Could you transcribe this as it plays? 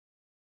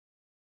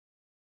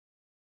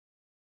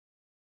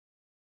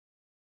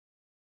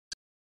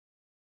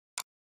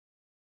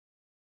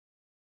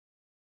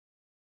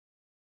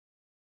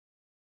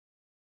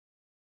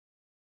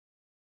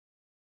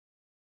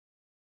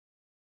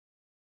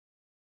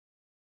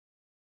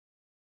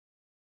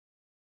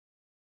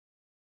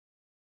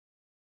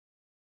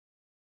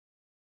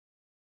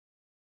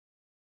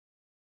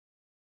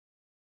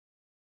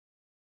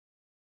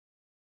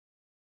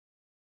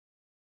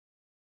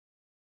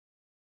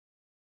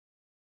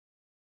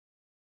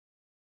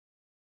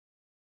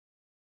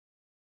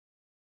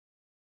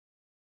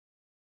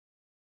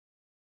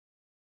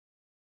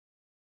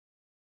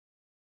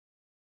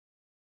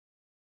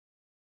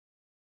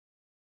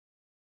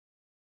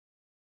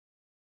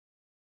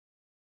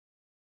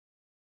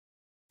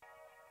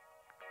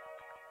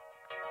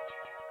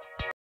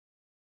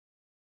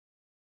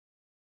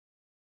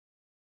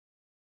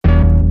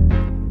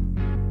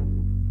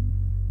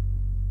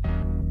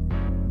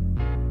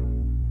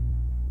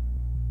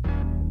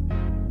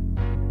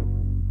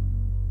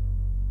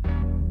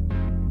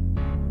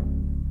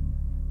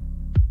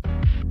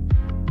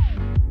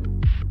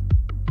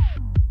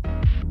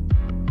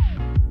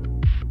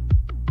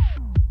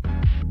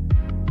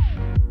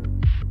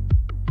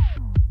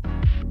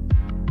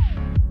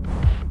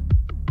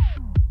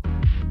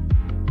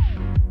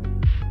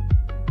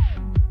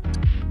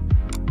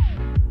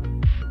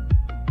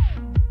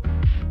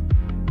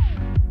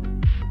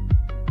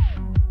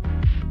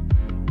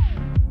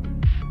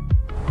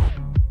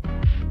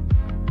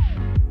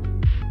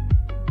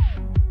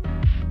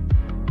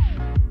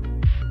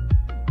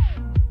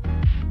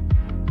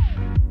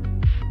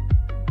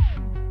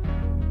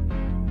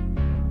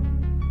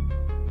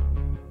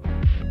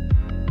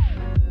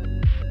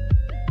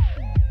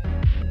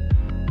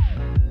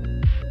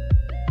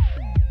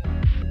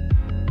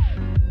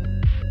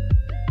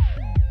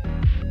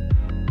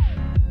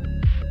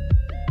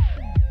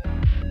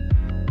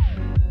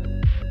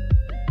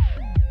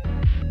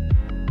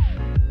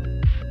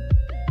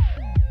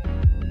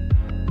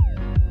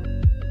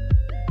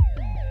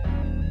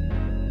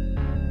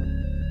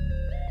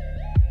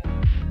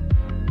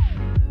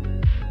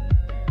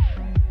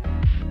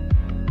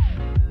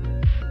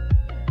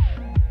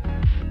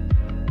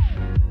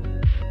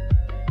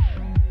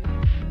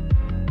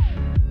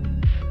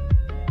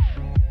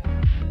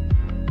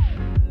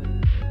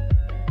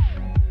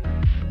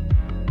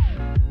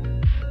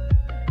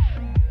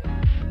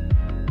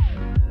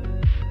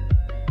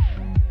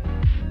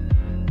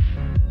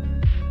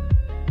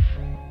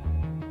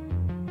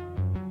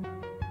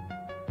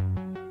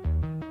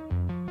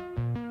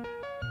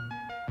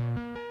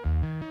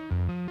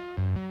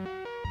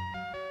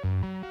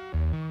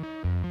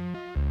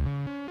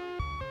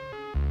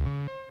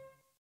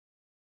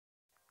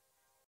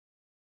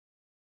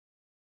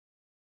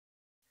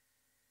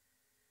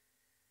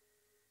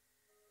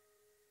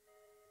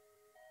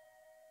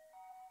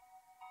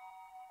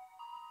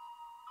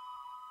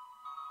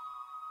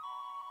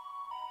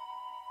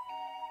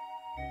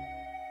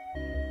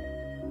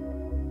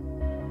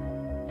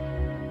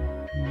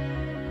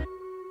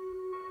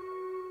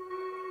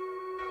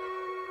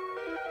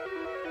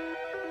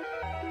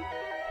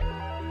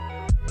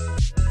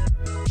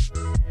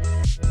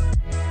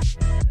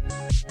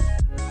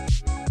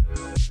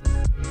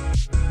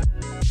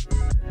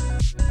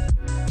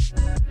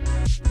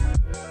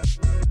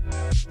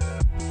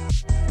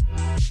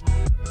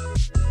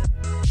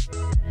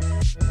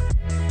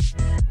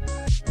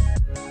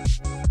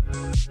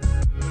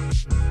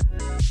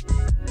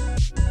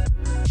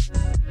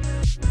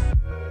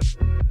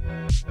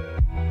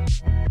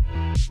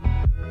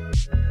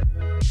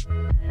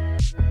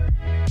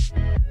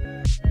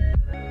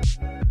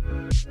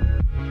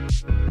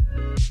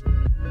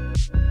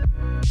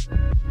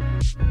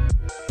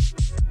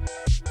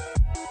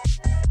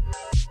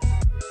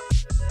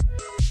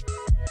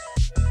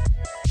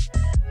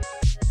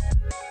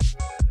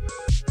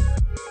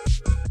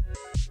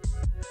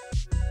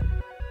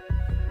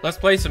Let's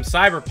play some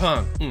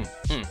Cyberpunk.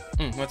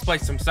 Let's play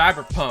some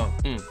Cyberpunk.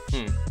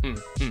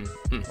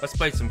 Let's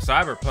play some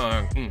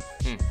Cyberpunk.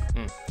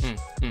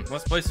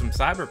 Let's play some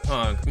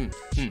Cyberpunk.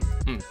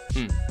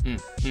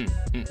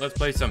 Let's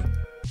play some.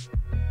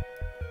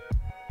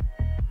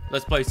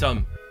 Let's play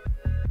some.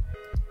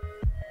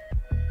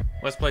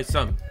 Let's play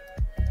some.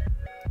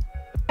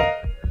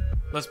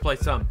 Let's play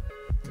some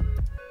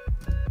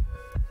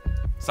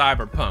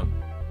Cyberpunk.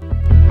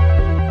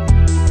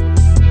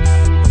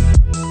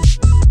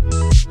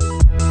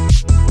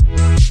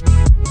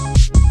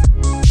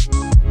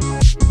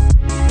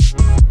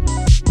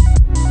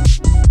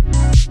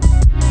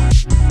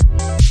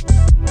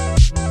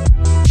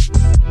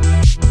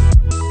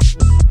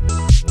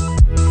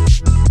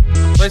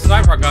 Play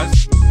Cyberpunk,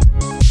 guys.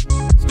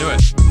 Let's do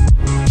it.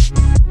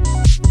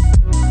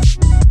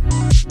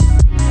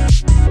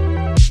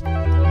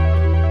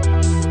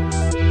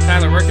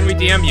 Tyler, where can we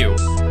DM you?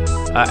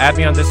 Add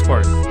me on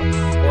Discord.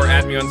 Or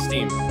add me on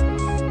Steam.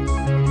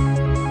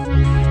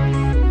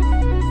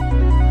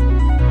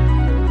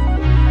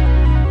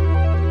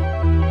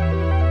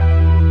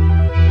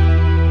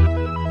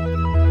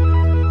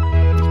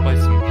 Let's play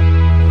some...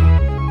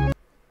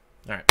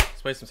 Alright,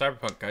 let's play some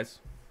Cyberpunk, guys.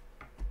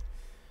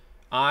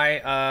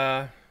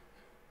 I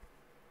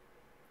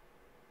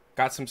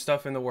got some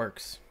stuff in the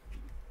works.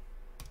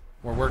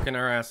 We're working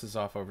our asses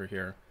off over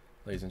here,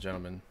 ladies and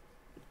gentlemen.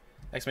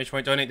 Exclamation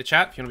point, donate the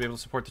chat if you want to be able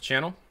to support the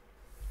channel.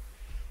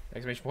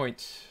 Exclamation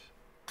point.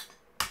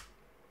 I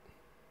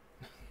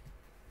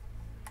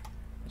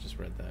just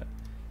read that.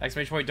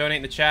 Exclamation point, donate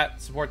in the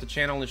chat, support the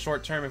channel in the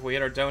short term. If we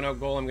hit our dono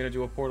goal, I'm going to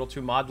do a Portal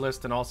 2 mod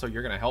list, and also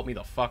you're going to help me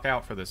the fuck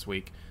out for this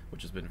week,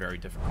 which has been very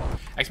difficult.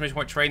 Exclamation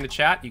point, trade in the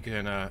chat. You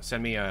can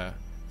send me a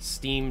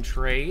Steam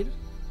trade.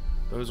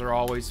 Those are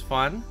always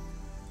fun.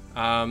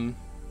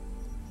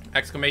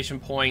 Exclamation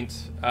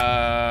point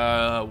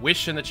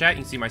wish in the chat.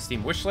 You can see my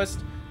Steam wish list.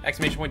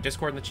 Exclamation point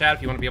Discord in the chat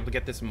if you want to be able to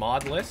get this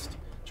mod list.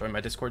 Join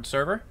my Discord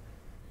server.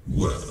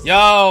 Whoa.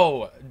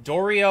 Yo,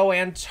 Dorio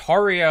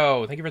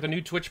Antario, thank you for the new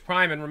Twitch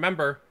Prime. And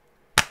remember,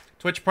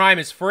 Twitch Prime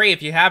is free.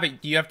 If you have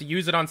it, you have to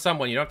use it on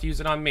someone. You don't have to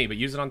use it on me, but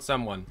use it on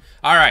someone.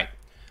 All right,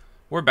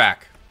 we're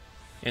back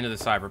into the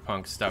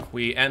Cyberpunk stuff.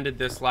 We ended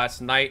this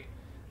last night.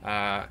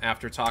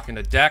 After talking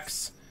to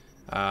Dex,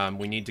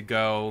 we need to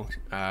go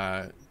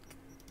to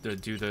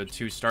do the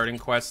 2 starting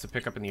quests to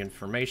pick up in the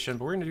information,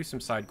 but we're gonna do some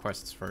side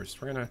quests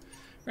first. We're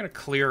gonna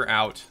clear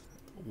out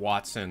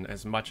Watson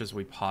as much as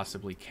we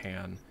possibly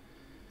can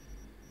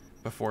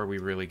before we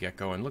really get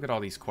going. Look at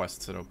all these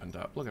quests that opened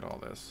up. Look at all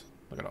this.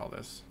 Look at all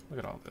this. Look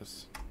at all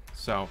this.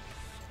 So,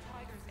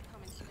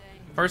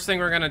 first thing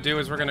we're gonna do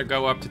is we're gonna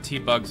go up to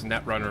T-Bug's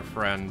Netrunner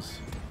friends.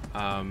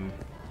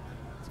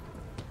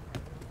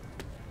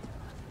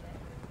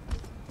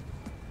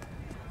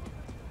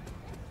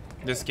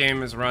 This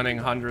game is running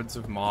hundreds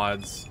of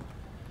mods.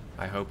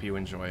 I hope you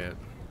enjoy it.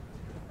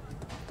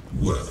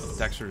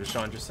 Dexter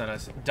Deshawn just sent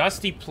us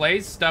Dusty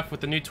plays stuff with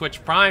the new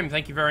Twitch Prime.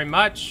 Thank you very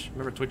much.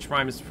 Remember, Twitch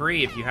Prime is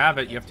free. If you have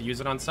it, you have to use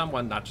it on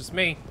someone, not just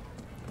me.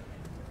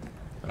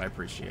 But I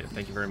appreciate it.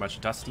 Thank you very much.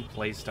 Dusty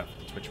plays stuff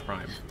with the Twitch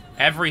Prime.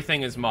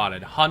 Everything is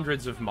modded.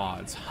 Hundreds of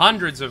mods.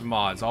 Hundreds of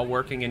mods, all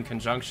working in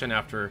conjunction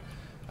after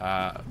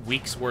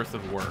weeks worth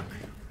of work.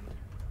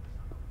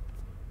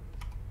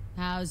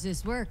 How's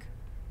this work?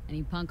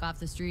 Any punk off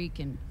the streak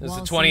and this is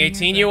the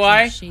 2018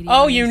 UI.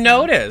 Oh, you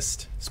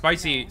noticed?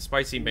 Spicy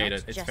made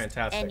it. It's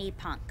fantastic. Any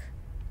punk.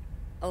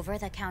 Over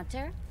the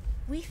counter,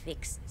 we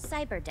fix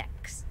cyber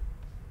decks.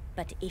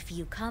 But if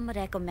you come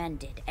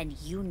recommended and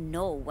you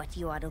know what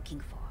you are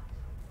looking for,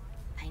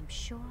 I'm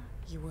sure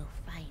you will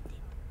find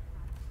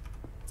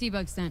it.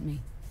 T-Bug sent me.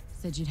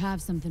 Said you'd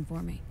have something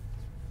for me.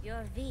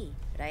 You're V,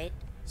 right?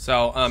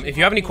 So, if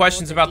you have any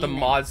questions about the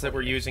mods that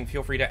we're using,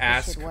 feel free to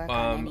ask.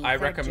 I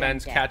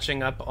recommend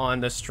catching up on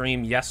the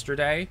stream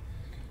yesterday.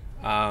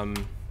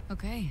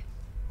 Okay.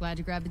 Glad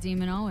to grab a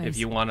demon always. If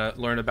you want to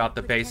learn about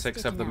the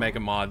basics of the mega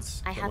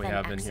mods that we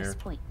have in here.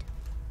 Point.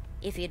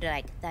 If you'd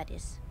like, that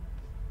is.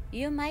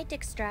 You might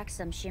extract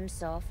some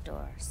shimsoft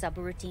or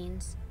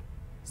subroutines.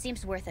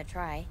 Seems worth a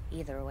try,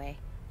 either way.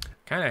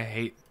 Kind of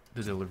hate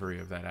the delivery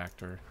of that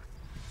actor.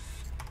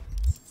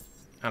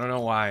 I don't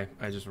know why.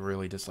 I just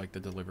really dislike the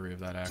delivery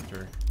of that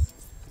actor.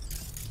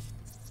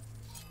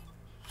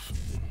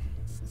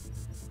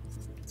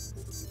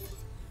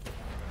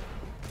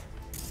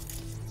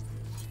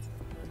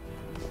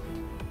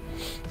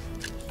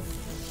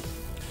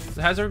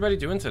 So how's everybody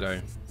doing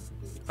today?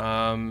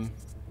 I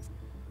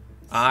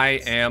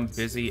am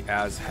busy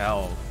as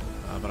hell,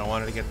 but I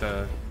wanted to get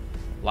the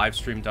live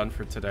stream done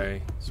for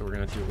today, so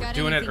we're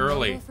doing it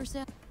early.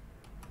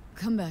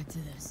 Come back to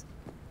this.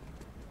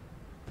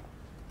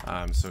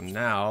 So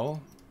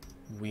now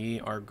we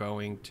are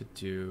going to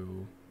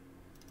do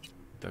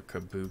the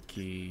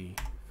Kabuki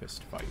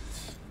fist fight.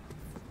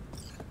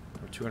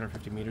 We're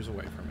 250 meters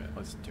away from it.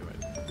 Let's do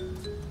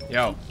it.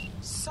 Yo.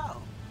 So,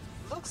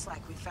 looks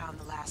like we found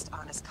the last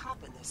honest cop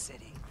in this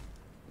city.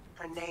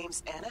 Her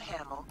name's Anna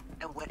Hamill,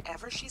 and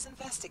whatever she's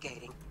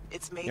investigating,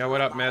 it's made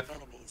what up, Myth?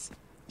 enemies.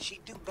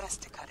 She'd do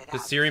best to cut it out.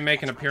 Does Siri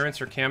make an appearance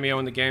or cameo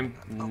in the game?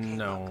 Okay,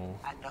 No. look,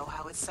 I know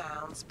how it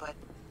sounds, but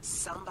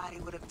somebody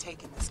would have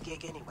taken this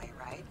gig anyway,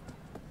 right?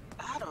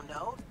 I don't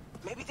know.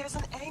 Maybe there's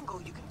an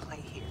angle you can play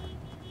here.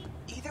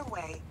 Either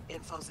way,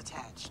 info's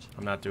attached.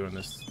 I'm not doing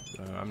this.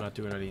 I'm not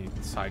doing any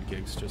side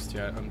gigs just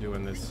yet. I'm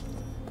doing this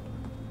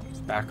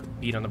back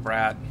beat on the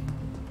brat.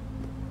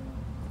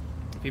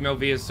 Female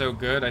V is so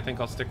good. I think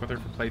I'll stick with her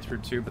for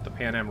playthrough 2, but the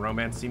Pan Am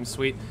romance seems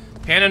sweet.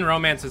 Pan Am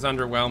romance is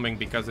underwhelming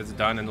because it's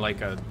done in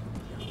like a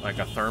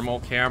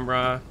thermal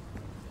camera.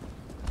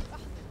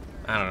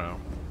 I don't know.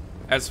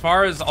 As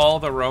far as all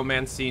the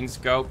romance scenes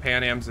go,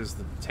 Pan Am's is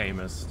the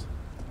tamest.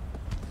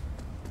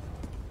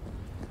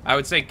 I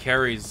would say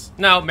Carrie's...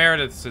 No,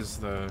 Meredith's is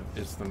the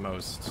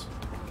most,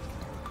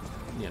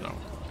 you know,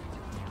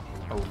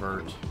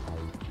 overt.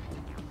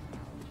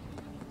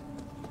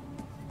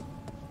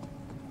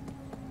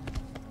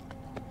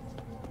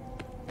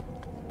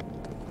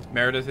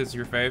 Meredith is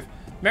your fave?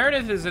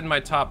 Meredith is in my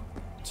top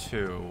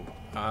 2.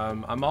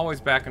 I'm always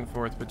back and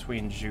forth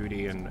between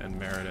Judy and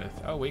Meredith.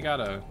 Oh, we got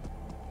a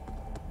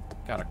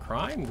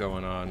crime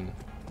going on.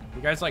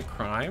 You guys like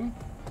crime?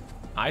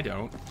 I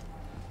don't.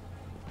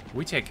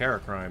 We take care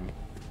of crime.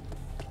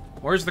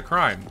 Where's the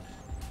crime?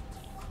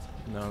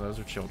 No, those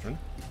are children.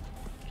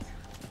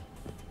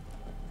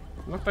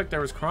 It looked like there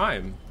was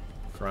crime.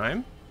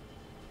 Crime?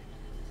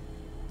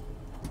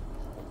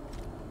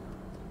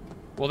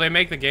 Will they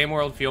make the game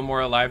world feel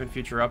more alive in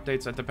future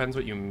updates? That depends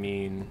what you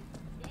mean.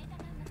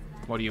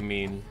 What do you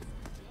mean?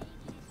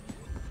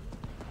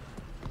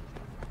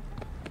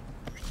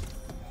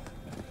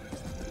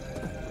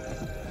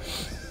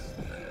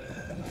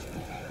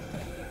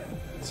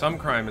 Some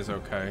crime is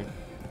okay.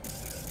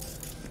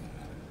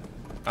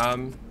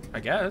 I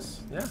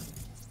guess, yeah.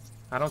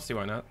 I don't see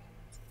why not.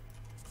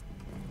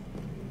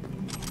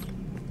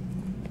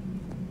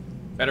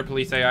 Better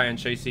police AI and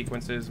chase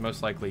sequences?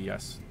 Most likely,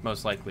 yes.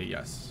 Most likely,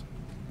 yes.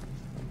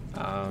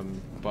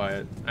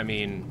 But, I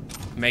mean,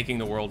 making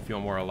the world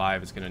feel more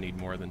alive is going to need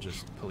more than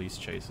just police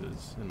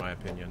chases, in my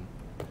opinion.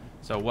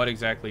 So what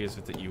exactly is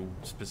it that you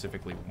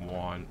specifically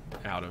want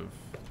out of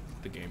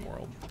the game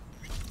world?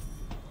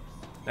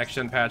 Next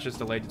gen patch is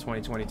delayed to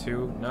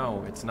 2022?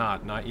 No, it's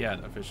not. Not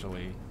yet,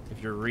 officially.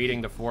 If you're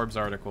reading the Forbes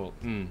article,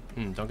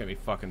 don't get me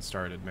fucking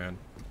started, man.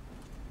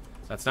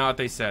 That's not what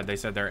they said. They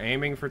said they're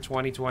aiming for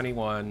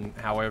 2021.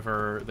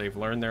 However, they've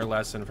learned their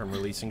lesson from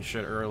releasing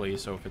shit early,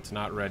 so if it's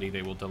not ready,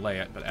 they will delay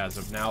it. But as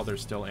of now, they're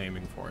still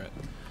aiming for it.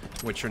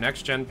 Which your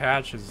next gen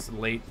patch is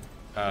late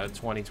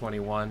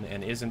 2021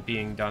 and isn't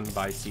being done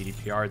by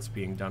CDPR. It's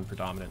being done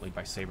predominantly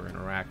by Saber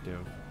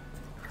Interactive.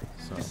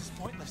 So. This is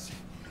pointless.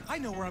 I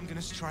know where I'm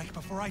gonna strike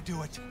before I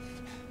do it.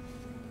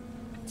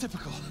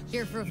 Typical.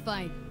 Here for a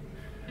fight.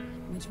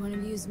 Which one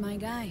of you is my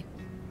guy?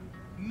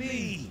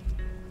 Me.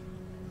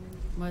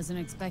 Wasn't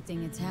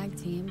expecting a tag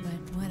team,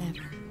 but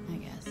whatever, I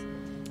guess.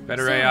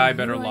 Better So, AI, who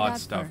better do I LOD got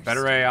stuff. first?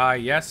 Better AI,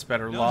 yes.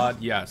 Better No,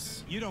 LOD,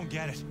 yes. You don't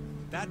get it.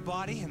 That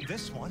body and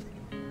this one,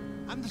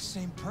 I'm the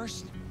same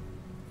person.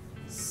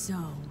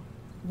 So,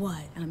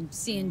 what? I'm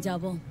seeing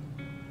double?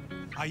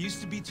 I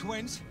used to be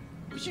twins,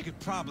 but you could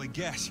probably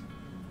guess.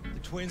 The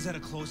twins had a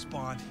close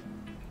bond.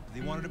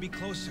 They wanted to be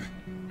closer,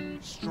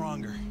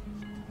 stronger.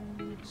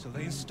 So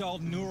they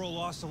installed neural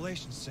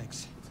oscillation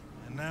syncs.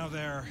 And now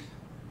they're,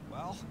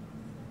 well,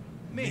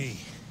 me.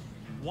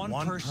 One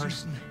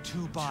person,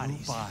 two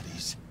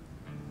bodies.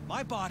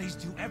 My bodies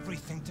do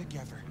everything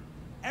together.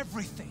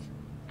 Everything.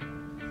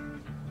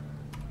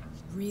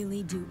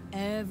 Really do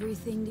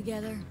everything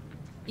together?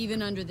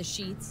 Even under the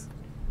sheets?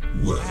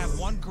 I have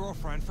one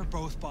girlfriend for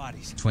both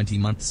bodies. 20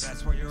 months.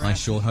 That's what you're I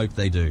asking. sure hope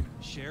they do.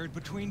 Shared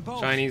between both.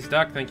 Chinese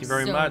duck, thank you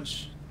very So,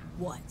 much.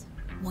 What?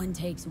 One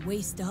takes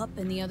waist up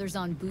and the other's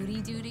on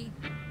booty duty?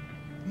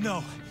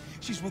 No,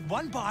 she's with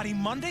one body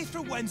Monday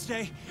through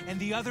Wednesday, and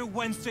the other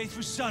Wednesday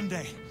through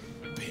Sunday.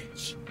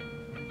 Bitch.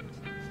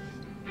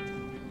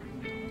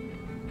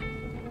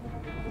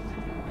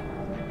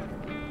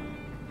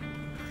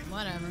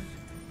 Whatever.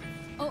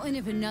 Oh, and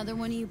if another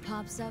one of you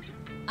pops up,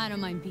 I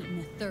don't mind beating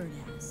a third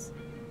ass.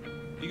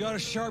 You got a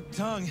sharp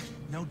tongue,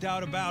 no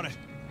doubt about it.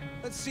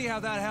 Let's see how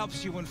that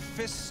helps you when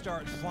fists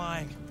start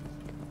flying.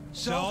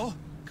 So,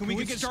 can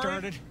we get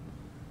started?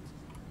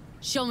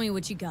 Show me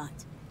what you got.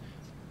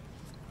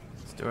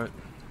 Let's do it.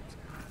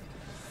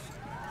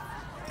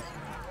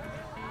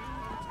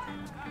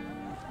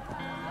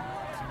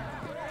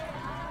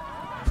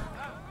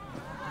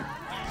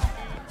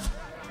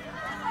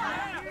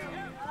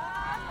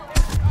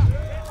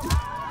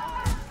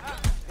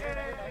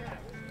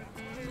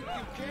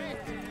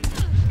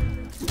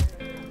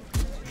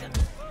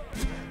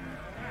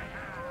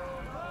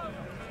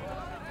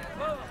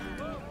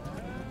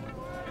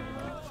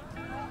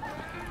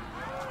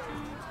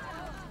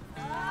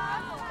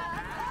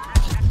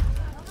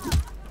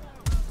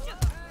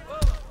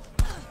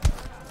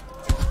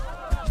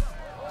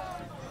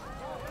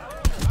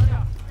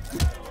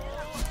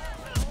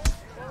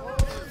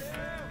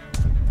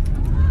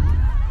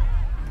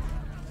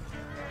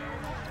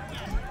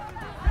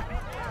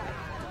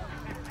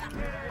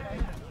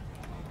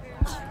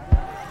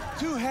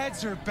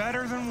 heads are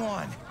better than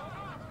one.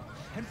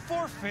 And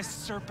 4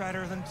 fists are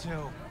better than 2.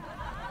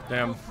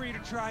 Damn. Feel free to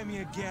try me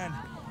again,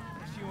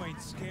 if you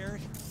ain't scared.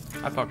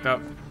 I fucked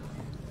up.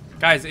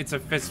 Guys, it's a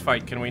fist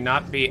fight. Can we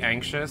not be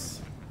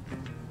anxious?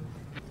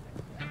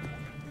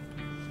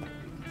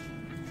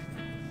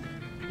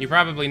 You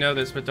probably know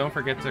this, but don't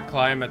forget to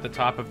climb at the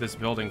top of this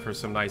building for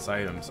some nice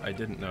items. I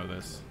didn't know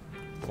this.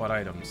 What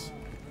items?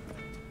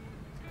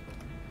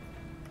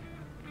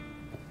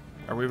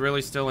 Are we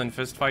really still in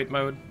fist fight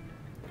mode?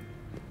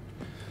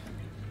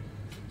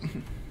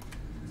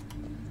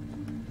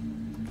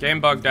 Game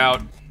bugged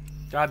out.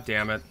 God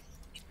damn it.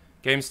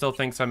 Game still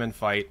thinks I'm in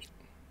fight.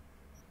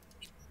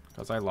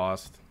 Because I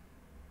lost.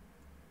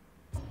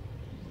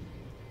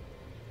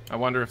 I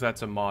wonder if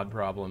that's a mod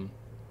problem.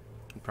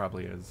 It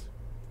probably is.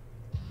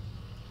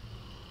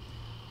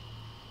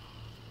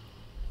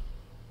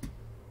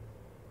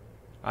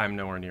 I'm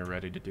nowhere near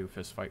ready to do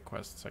fist fight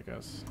quests, I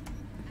guess.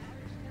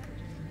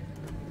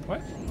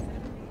 What?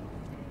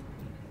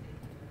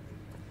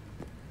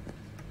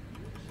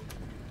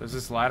 Does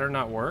this ladder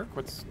not work?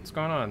 What's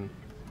going on?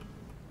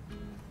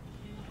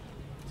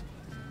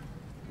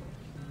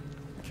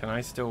 Can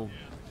I still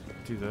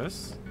do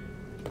this?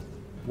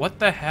 What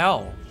the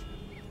hell?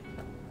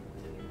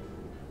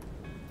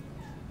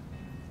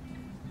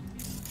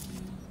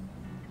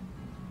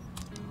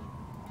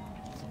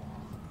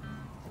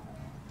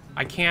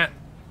 I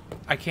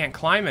can't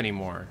climb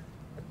anymore.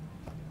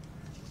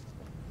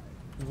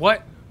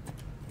 What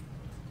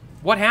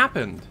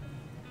happened?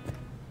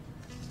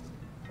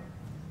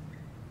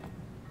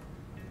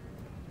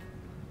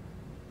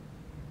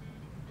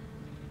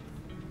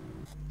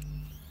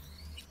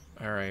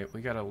 Alright,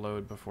 we gotta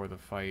load before the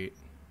fight.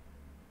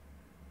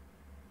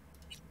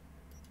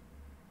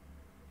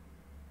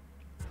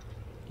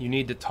 You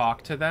need to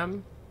talk to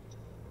them?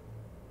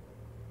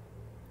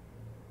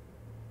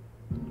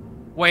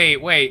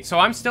 Wait, so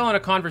I'm still in a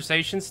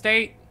conversation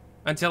state?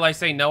 Until I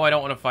say no, I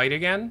don't want to fight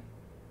again?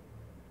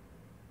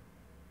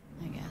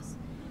 I guess.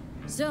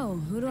 So,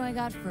 who do I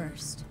got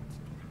first?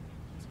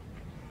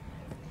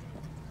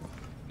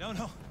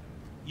 No,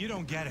 you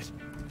don't get it.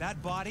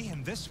 That body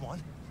and this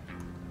one.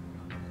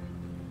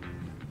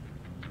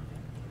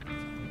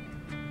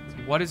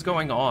 What is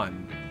going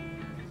on?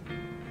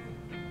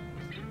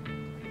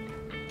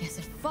 Guess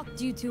it fucked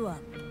you two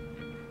up.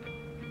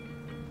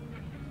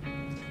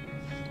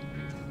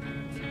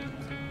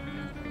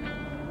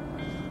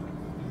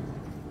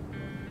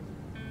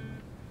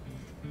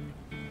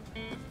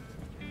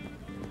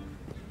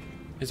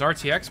 Is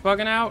RTX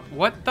bugging out?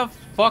 What the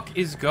fuck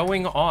is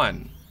going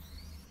on?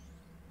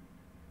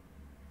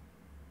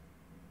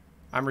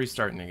 I'm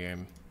restarting the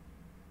game.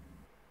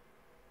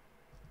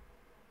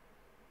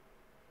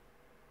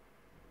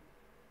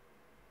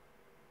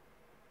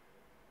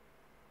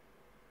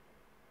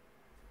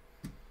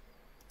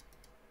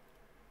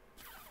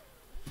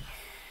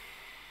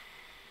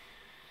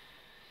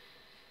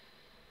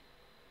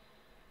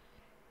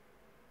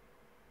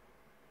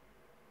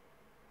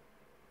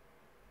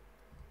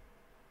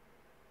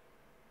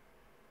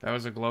 That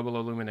was a global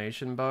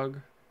illumination bug.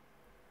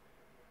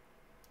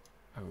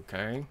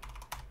 Okay.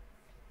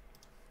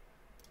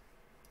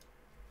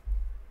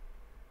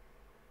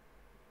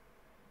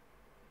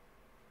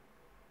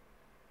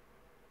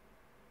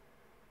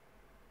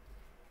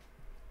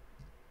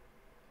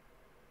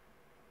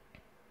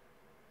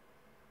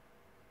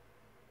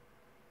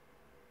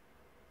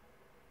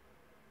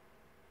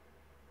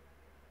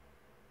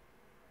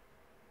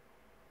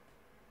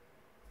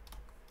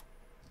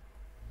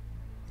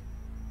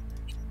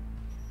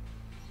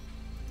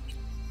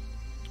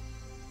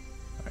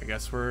 I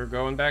guess we're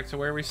going back to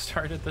where we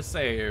started the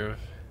save.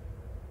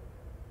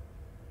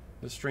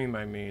 The stream,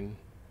 I mean.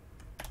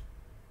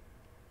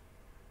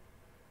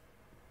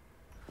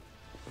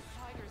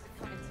 Tigers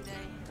are coming today.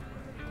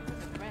 With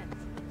a friend.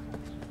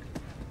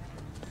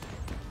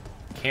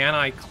 Can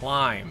I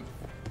climb?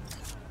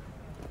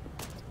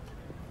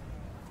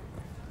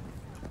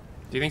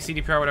 Do you think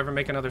CDPR would ever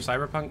make another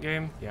Cyberpunk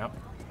game? Yeah.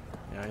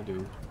 Yeah, I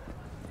do.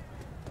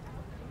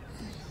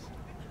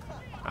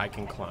 I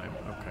can climb.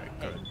 Okay,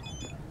 good.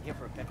 Here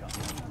for a pickup.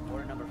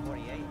 Order number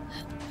 48.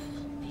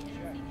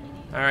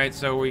 Alright,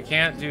 so we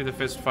can't do the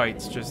fist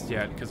fights just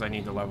yet because I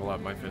need to level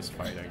up my fist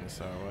fighting,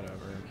 so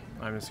whatever.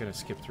 I'm just gonna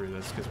skip through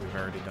this because we've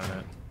already done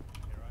it.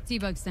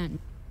 T-Bug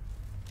sent.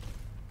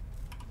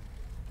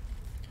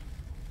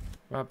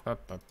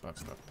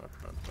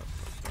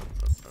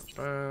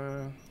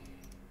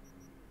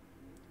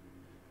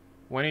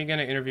 When are you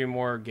gonna interview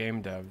more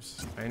game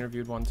devs? I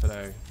interviewed one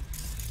today.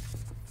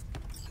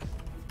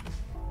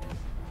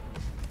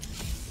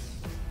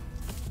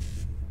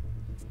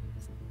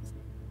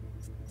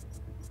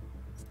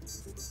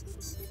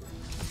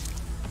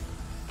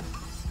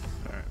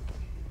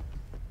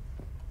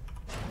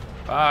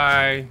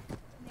 Bye.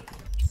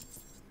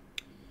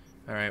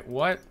 Alright,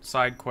 what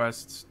side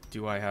quests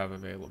do I have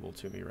available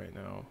to me right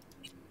now?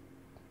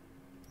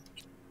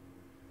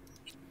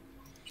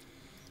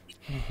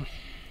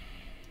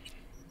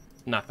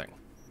 Nothing.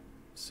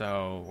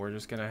 So we're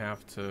just gonna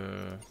have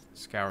to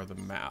scour the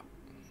map.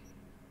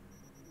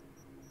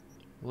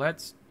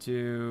 Let's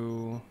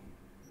do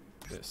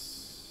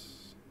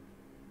this.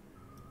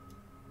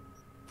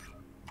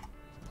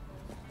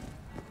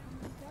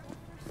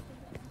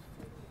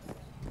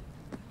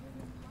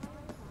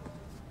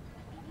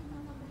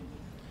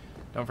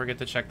 Don't forget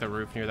to check the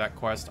roof near that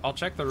quest. I'll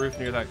check the roof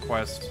near that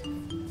quest.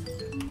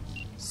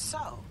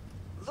 So,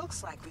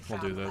 looks like we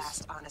found the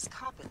last honest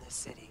cop in this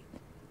city.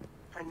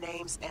 Her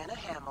name's Anna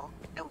Hamill,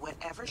 and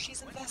whatever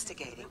she's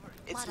investigating,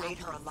 it's made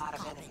her a lot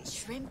of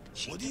enemies.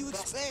 She'd do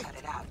best to cut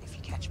it out if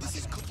you catch my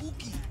drift.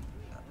 Kabuki.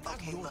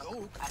 Okay,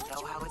 look, I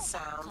know how it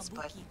sounds,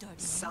 but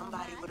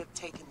somebody would have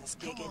taken this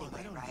gig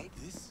anyway, right?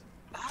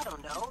 I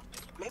don't know.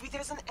 Maybe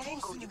there's an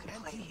angle you can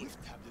play here.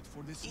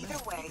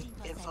 Either way,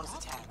 info's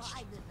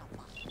attached.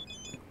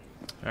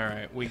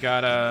 Alright, we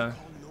gotta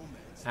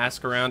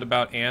ask around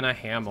about Anna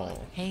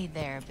Hamill. Hey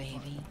there,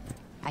 baby.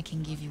 I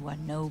can give you what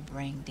no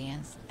brain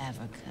dance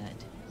ever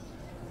could.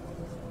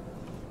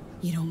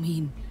 You don't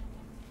mean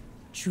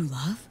true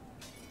love?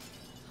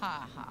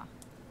 Ha ha.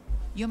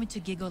 You want me to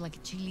giggle like a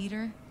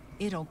cheerleader?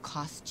 It'll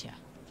cost ya.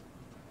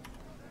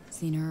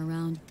 Seen her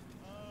around?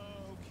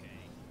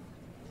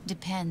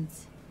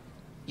 Depends.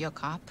 You a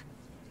cop?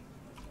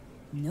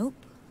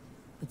 Nope.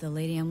 But the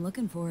lady I'm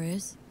looking for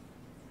is.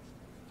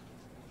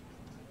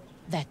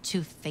 That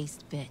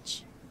two-faced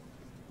bitch.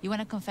 You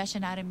want a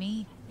confession out of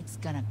me? It's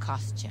gonna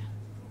cost ya.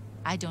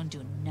 I don't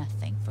do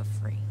nothing for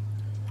free.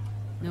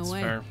 No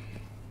way. Fair.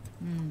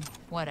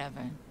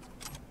 Whatever.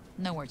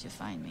 Know where to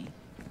find me.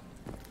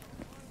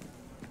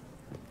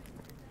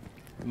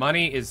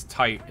 Money is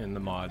tight in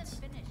the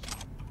mods.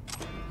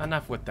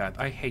 Enough with that.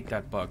 I hate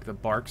that bug. The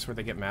barks where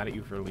they get mad at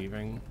you for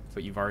leaving,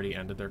 but you've already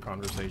ended their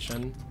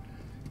conversation.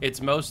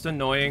 It's most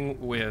annoying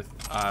with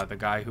the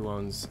guy who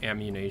owns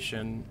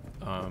Ammunition,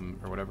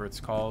 or whatever it's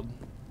called.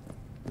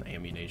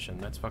 Ammunition.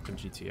 That's fucking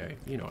GTA.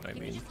 You know what I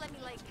mean. Just let me,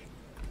 like...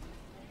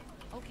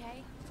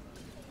 Okay.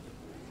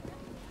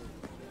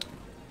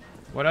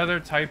 What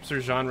other types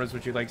or genres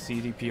would you like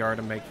CDPR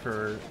to make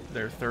for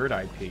their third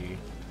IP?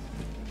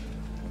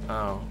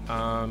 Oh,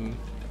 I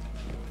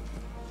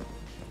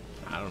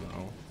don't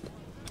know.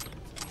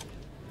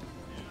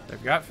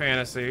 They've got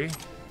fantasy.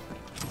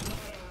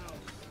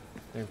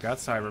 They've got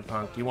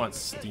cyberpunk. You want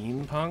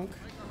steampunk?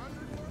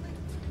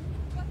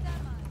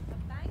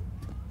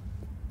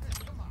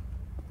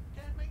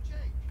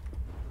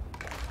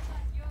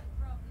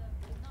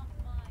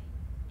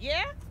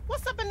 Yeah?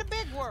 What's up in the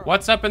big world?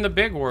 What's up in the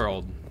big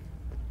world?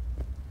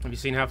 Have you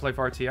seen Half-Life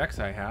RTX?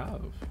 I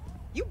have.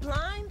 You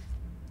blind?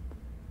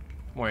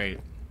 Wait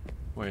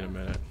a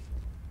minute.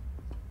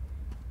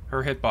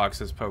 Her hitbox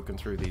is poking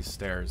through these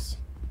stairs.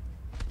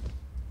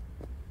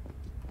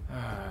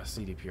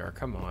 CDPR,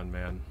 come on,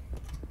 man.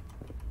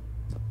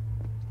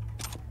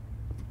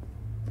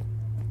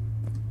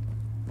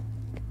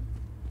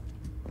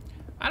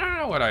 I don't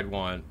know what I'd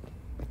want.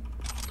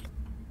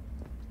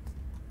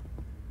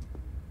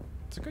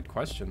 It's a good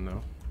question,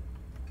 though.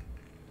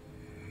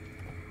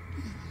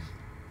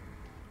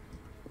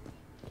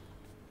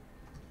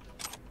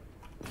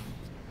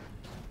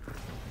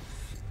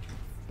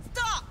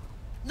 Stop!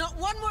 Not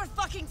one more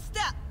fucking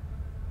step!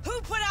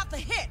 Who put out the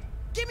hit?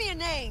 Give me a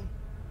name!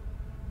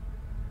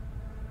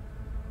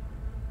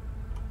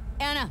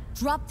 Anna,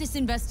 drop this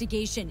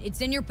investigation. It's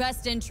in your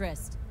best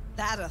interest.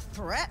 That a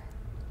threat?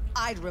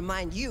 I'd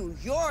remind you,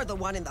 you're the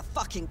one in the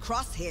fucking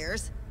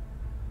crosshairs.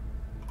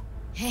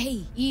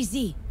 Hey,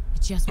 easy. I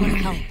just want to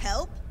help.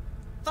 Help?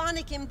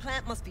 Phonic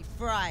implant must be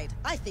fried.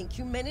 I think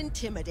you meant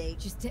intimidate.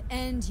 Just to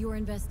end your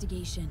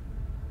investigation.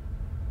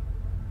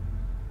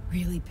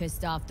 Really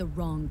pissed off the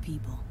wrong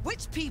people.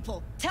 Which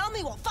people? Tell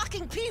me what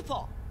fucking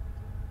people!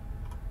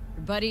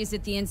 Your buddies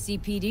at the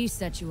NCPD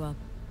set you up.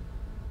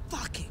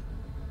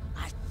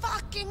 I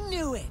fucking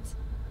knew it!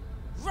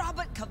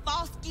 Robert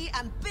Kowalski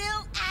and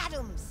Bill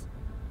Adams!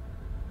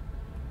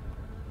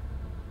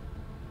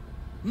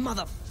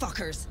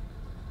 Motherfuckers!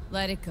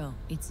 Let it go.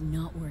 It's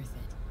not worth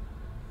it.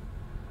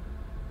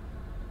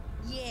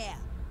 Yeah.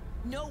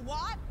 Know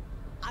what?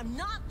 I'm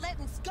not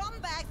letting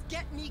scumbags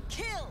get me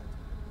killed!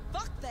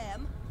 Fuck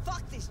them!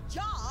 Fuck this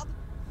job!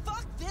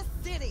 Fuck this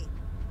city!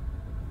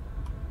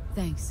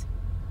 Thanks.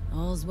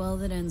 All's well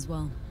that ends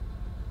well.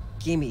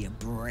 Give me a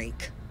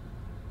break.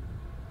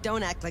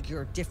 Don't act like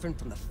you're different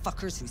from the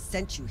fuckers who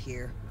sent you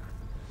here.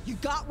 You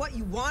got what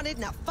you wanted,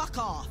 now fuck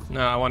off!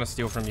 No, I want to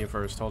steal from you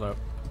first. Hold up.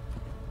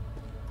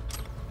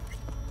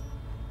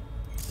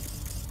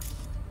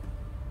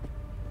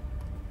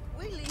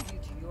 We leave you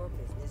to your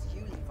business,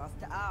 you leave us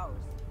to ours.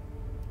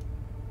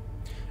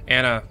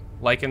 Anna,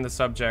 liking the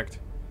subject.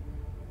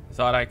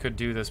 Thought I could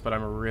do this, but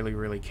I'm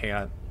really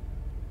can't.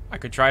 I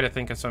could try to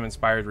think of some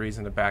inspired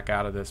reason to back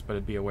out of this, but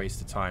it'd be a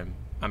waste of time.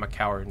 I'm a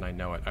coward and I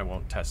know it. I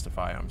won't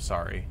testify. I'm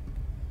sorry.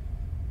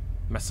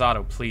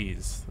 Masato,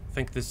 please.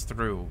 Think this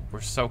through.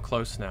 We're so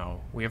close now.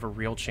 We have a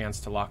real chance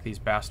to lock these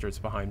bastards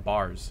behind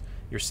bars.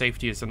 Your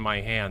safety is in my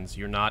hands.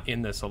 You're not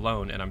in this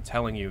alone, and I'm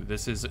telling you,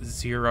 this is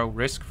zero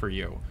risk for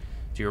you.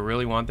 Do you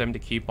really want them to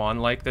keep on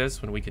like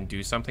this when we can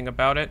do something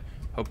about it?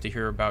 Hope to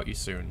hear about you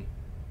soon.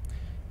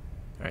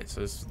 Alright,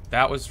 so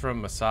that was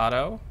from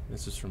Masato.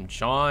 This is from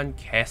John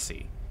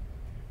Cassie.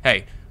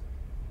 Hey,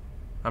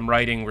 I'm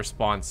writing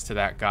response to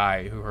that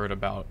guy who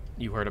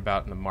you heard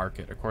about in the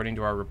market. According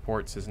to our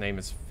reports, his name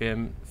is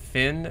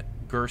Fingerstat.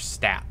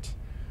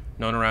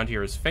 Known around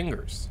here as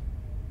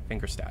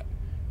Fingerstat.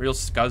 Real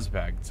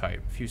scuzzbag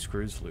type. A few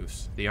screws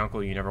loose. The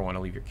uncle you never want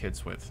to leave your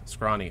kids with.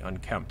 Scrawny,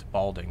 unkempt,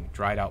 balding,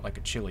 dried out like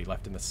a chili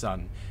left in the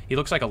sun. He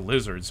looks like a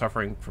lizard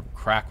suffering from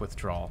crack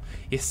withdrawal.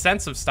 His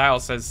sense of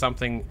style says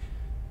something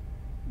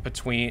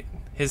between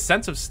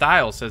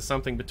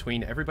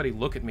everybody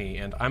look at me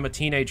and I'm a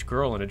teenage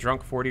girl in a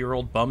drunk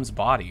 40-year-old bum's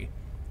body.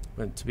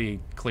 But to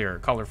be clear,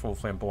 colorful,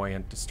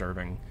 flamboyant,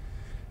 disturbing.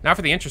 Now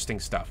for the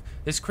interesting stuff.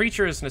 This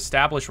creature is an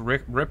established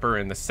ripper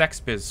in the sex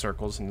biz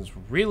circles, and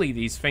really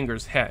these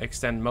fingers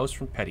extend most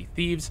from petty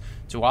thieves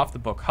to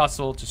off-the-book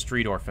hustle to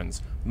street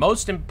orphans.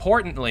 Most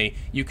importantly,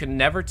 you can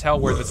never tell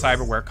where the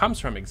cyberware comes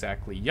from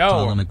exactly.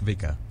 Yo,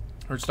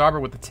 or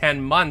Starboard with the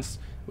 10 months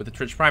with the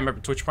Twitch Prime. Remember,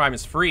 Twitch Prime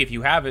is free. If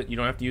you have it, you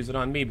don't have to use it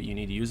on me, but you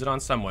need to use it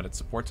on someone. It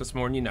supports us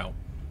more than you know.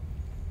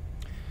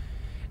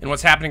 And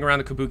what's happening around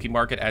the Kabuki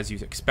market as you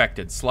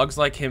expected. Slugs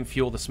like him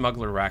fuel the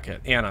smuggler racket.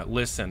 Anna,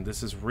 listen,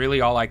 this is really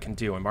all I can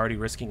do. I'm already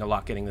risking a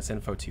lot getting this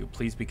info to you.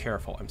 Please be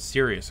careful. I'm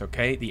serious,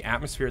 okay? The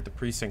atmosphere at the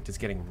precinct is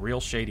getting real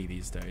shady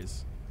these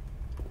days.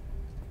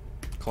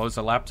 Close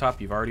the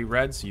laptop you've already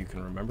read so you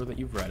can remember that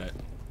you've read it.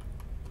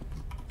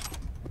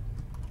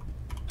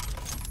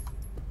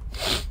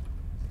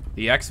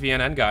 The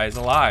ex-VNN guy is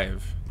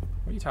alive.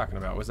 What are you talking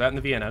about? Was that in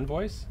the VNN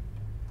voice?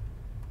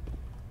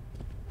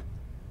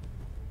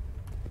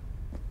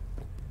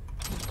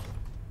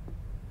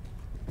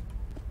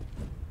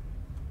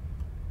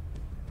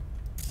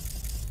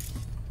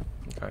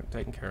 Okay,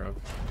 taken care of.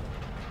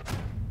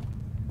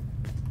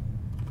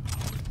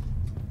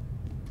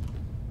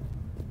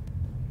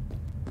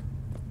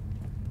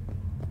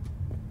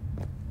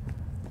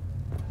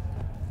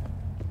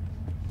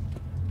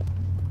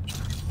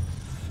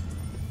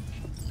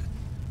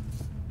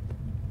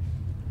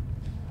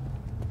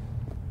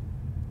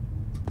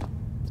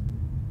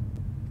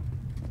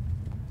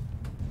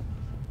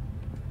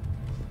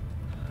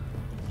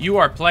 You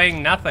are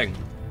playing nothing.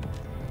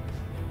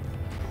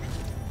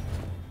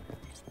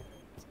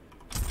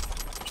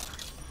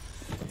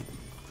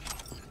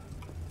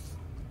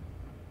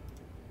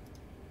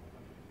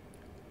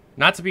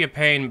 Not to be a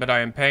pain, but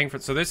I am paying for...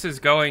 So this is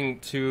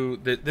going to...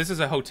 This is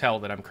a hotel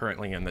that I'm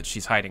currently in that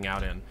she's hiding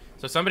out in.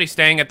 So somebody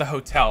staying at the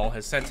hotel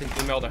has sent an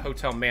email to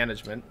hotel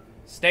management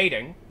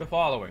stating the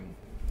following.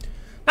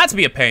 Not to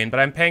be a pain, but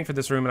I'm paying for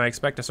this room and I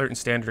expect a certain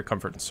standard of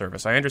comfort and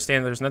service. I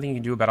understand there's nothing you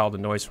can do about all the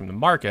noise from the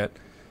market.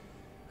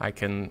 I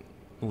can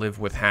live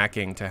with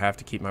hacking to have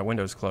to keep my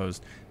windows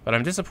closed. But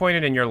I'm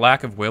disappointed in your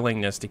lack of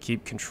willingness to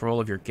keep control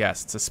of your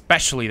guests,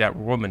 especially that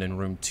woman in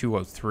room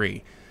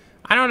 203.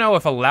 I don't know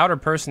if a louder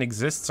person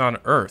exists on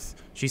Earth.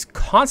 She's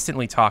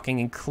constantly talking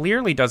and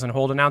clearly doesn't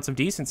hold an ounce of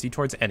decency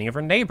towards any of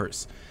her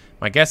neighbors.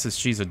 My guess is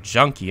she's a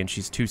junkie and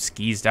she's too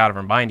skeezed out of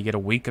her mind to get a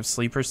week of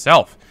sleep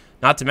herself.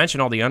 Not to mention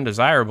all the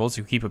undesirables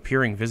who keep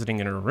appearing visiting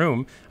in her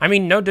room. I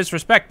mean, no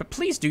disrespect, but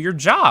please do your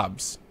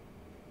jobs.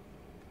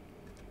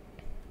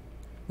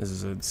 This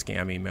is a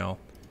scam email.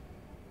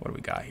 What do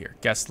we got here?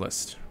 Guest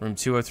list. Room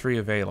 203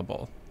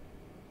 available.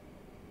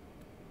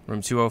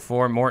 Room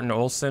 204, Morton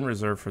Olson,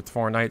 reserved for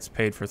 4 nights,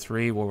 paid for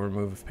 3. Will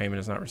remove if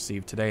payment is not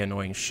received today.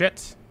 Annoying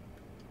shit.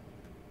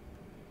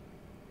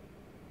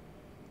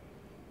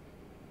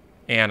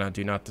 Anna,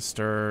 do not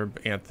disturb.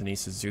 Anthony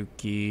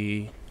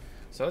Suzuki.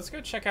 So let's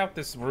go check out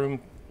this room.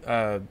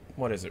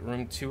 What is it?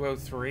 Room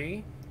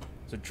 203?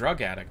 There's a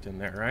drug addict in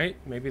there, right?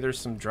 Maybe there's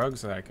some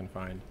drugs that I can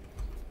find.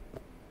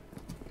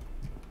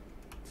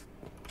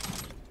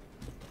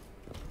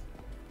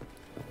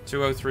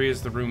 .203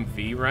 is the room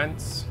V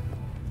rents.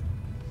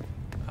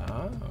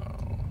 Oh,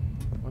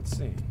 let's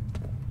see.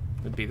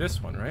 It'd be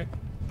this one, right?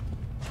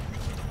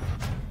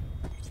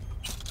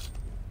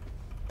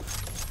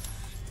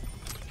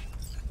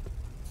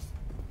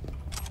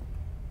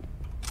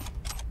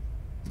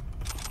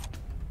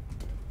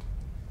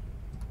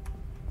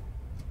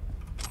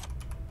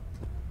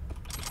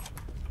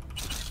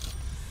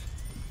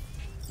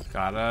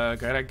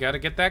 Gotta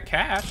get that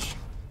cash.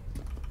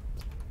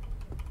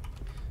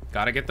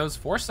 Gotta get those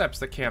forceps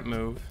that can't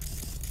move.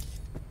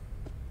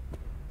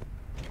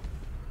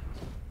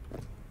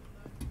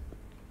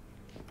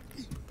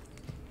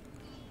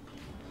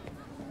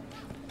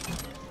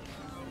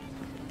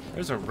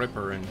 There's a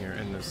ripper in here,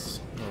 in this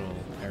little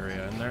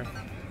area in there.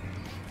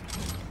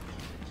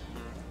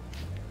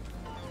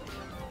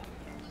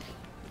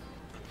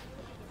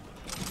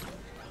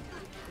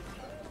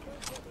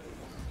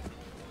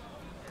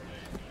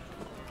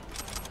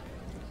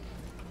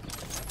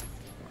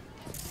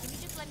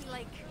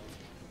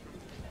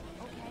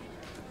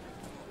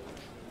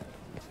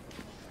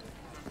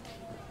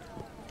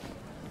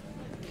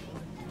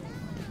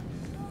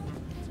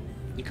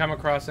 You come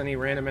across any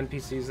random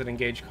NPCs that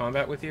engage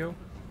combat with you?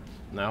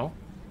 No?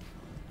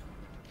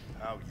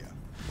 Oh, yeah.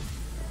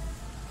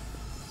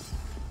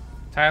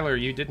 Tyler,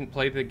 you didn't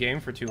play the game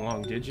for too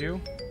long, did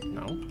you?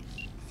 No.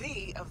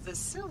 V of the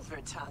Silver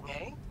Tongue,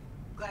 eh?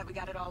 Glad we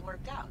got it all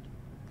worked out.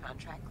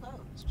 Contract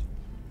closed.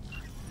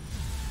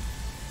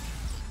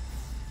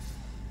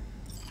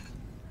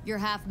 You're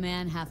half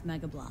man, half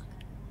Mega Block.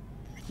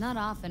 Not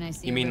often I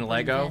see You mean a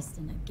Lego? invest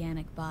in an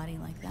organic body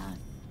like that.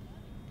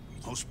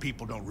 Most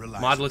people don't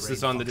realize Modless the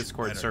is brain on the functions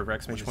Discord better server,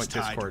 when it's tied to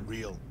 !Discord.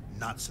 real,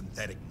 not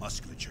synthetic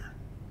musculature.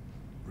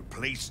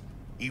 Replace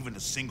even a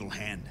single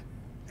hand,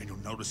 and you'll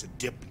notice a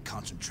dip in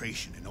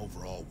concentration and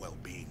overall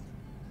well-being.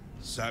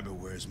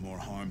 Cyberware is more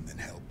harm than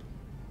help.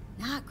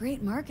 Not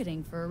great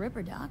marketing for a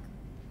Ripper, Doc.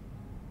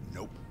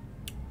 Nope.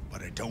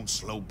 But I don't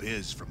slow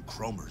biz from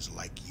chromers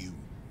like you.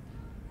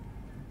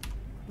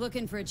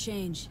 Looking for a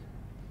change.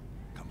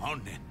 Come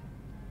on then.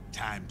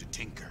 Time to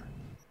tinker.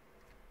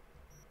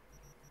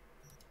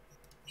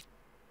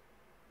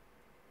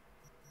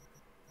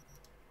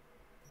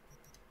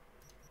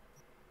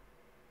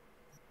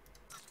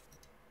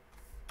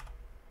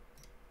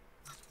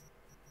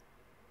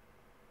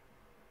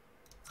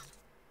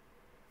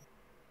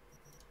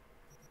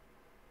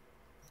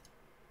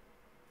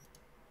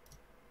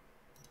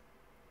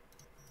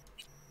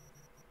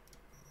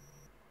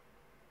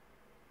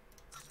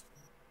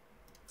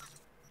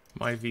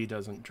 My V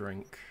doesn't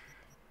drink.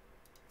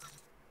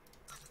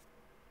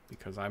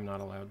 Because I'm not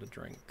allowed to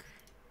drink.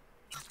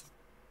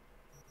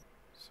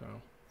 So.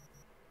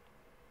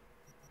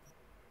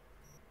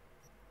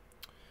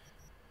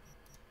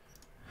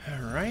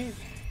 Alright.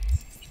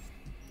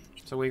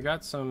 So we've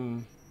got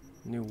some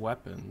new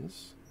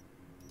weapons.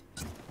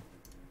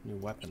 New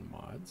weapon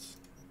mods.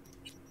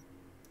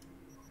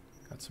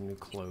 Got some new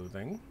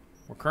clothing.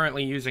 We're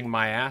currently using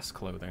my ass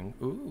clothing.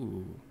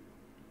 Ooh.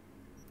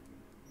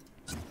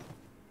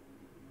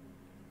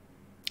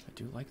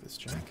 I do like this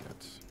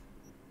jacket.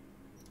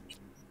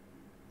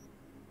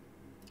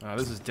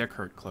 This is dick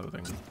hurt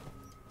clothing.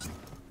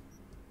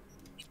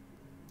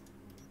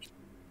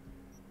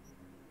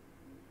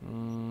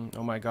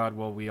 Oh my god,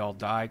 will we all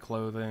die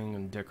clothing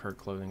and dick hurt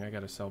clothing? I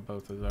gotta sell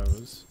both of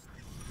those.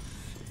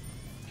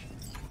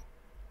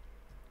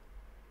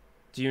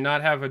 Do you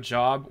not have a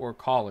job or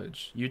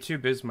college?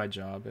 YouTube is my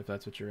job, if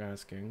that's what you're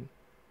asking.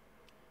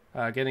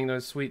 Getting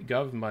those sweet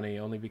gov money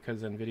only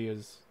because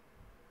Nvidia's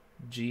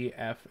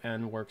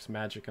GFN works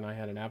magic and I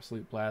had an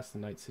absolute blast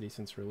in Night City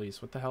since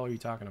release. What the hell are you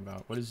talking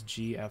about? What is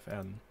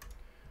GFN?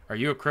 Are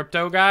you a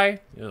crypto guy?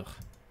 Ugh.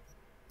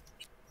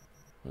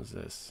 What is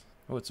this?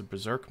 Oh, it's a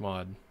Berserk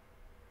mod.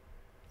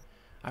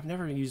 I've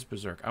never used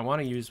Berserk. I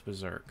want to use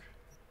Berserk.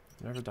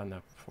 I've never done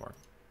that before.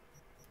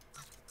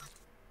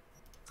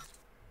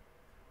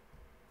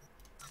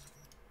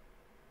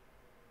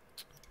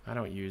 I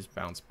don't use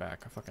bounce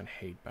back. I fucking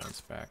hate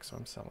bounce back, so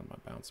I'm selling my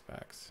bounce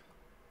backs.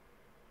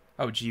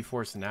 Oh,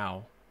 GeForce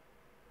Now.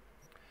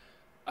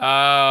 Oh,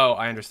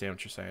 I understand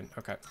what you're saying.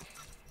 Okay.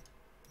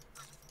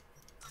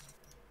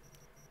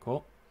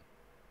 Cool.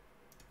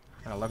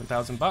 Got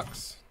 11,000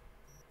 bucks.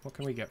 What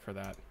can we get for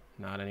that?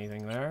 Not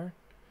anything there.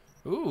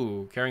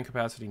 Ooh, carrying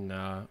capacity,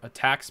 nah.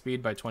 Attack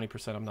speed by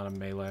 20%. I'm not a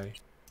melee.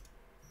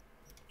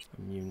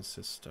 Immune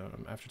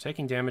system. After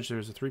taking damage,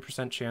 there's a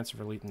 3% chance of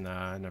elite.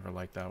 Nah, I never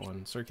liked that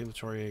one.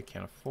 Circulatory,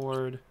 can't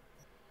afford.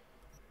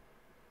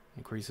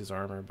 Increases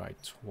armor by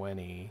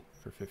 20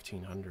 for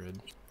 1,500.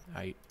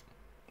 Aight.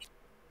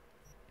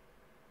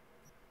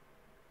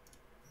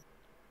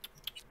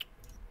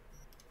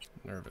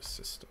 Nervous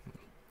system.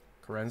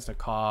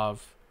 Kerensnikov.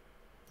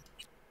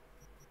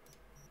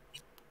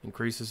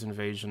 Increases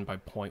invasion by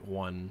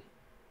 0.1.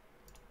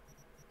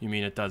 You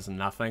mean it does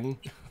nothing?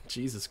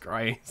 Jesus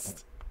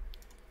Christ.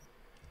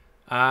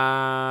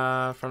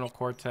 Frontal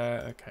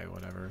cortex. Okay,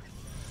 whatever.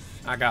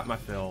 I got my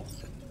fill.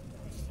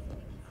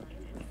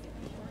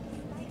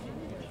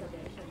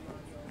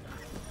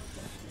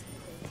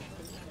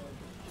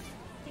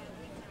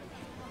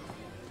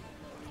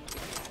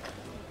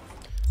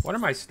 What are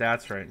my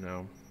stats right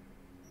now?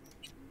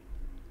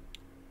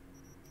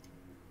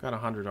 Got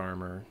 100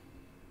 armor.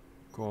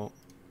 Cool.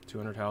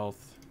 200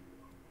 health.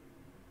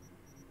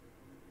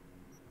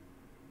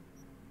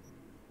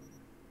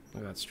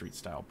 Look at that street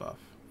style buff.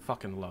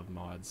 Fucking love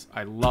mods.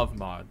 I love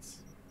mods.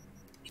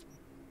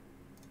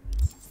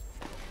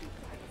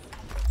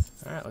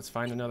 Alright, let's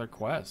find another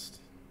quest.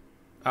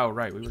 Oh,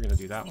 right, we were gonna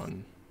do that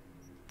one.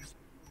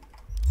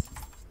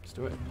 Let's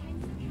do it.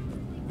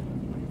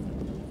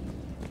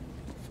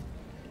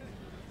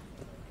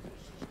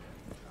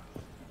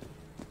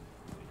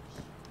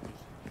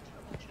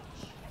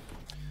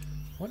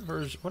 What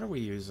version? What are we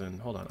using?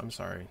 Hold on, I'm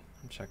sorry.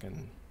 I'm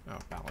checking. Oh,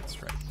 balance,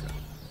 right. Good.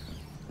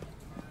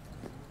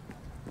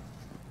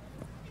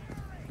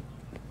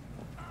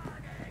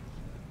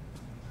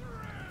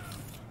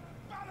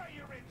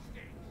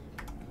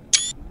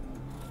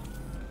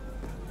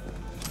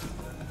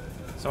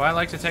 So I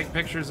like to take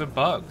pictures of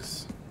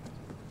bugs.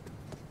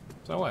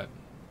 So what?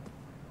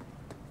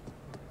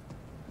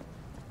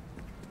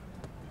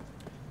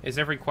 Is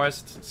every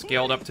quest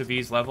scaled up to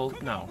V's level?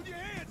 No.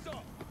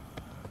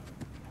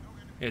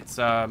 It's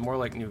more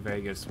like New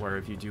Vegas, where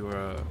if you do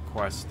a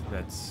quest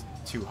that's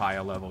too high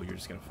a level, you're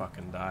just gonna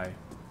fucking die.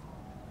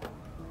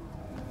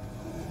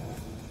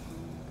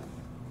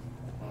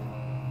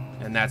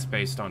 And that's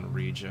based on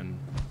region.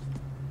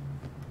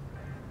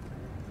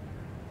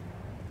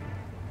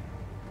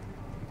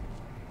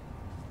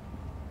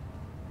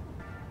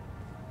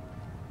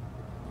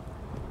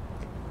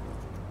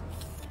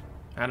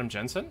 Adam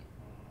Jensen?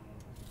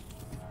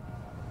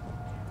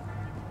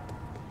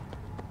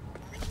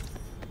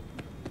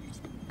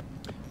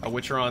 A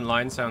Witcher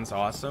Online sounds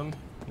awesome.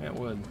 Yeah, it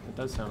would. It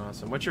does sound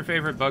awesome. What's your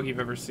favorite bug you've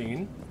ever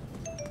seen?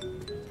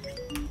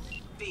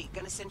 V,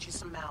 gonna send you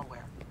some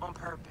malware. On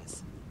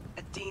purpose.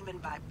 A demon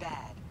by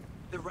bad.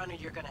 The runner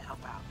you're gonna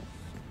help out.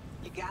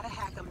 You gotta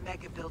hack a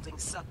mega building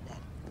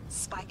subnet.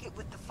 Spike it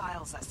with the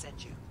files I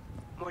send you.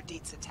 More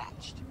deets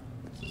attached.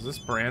 Is this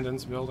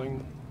Brandon's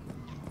building?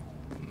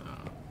 No.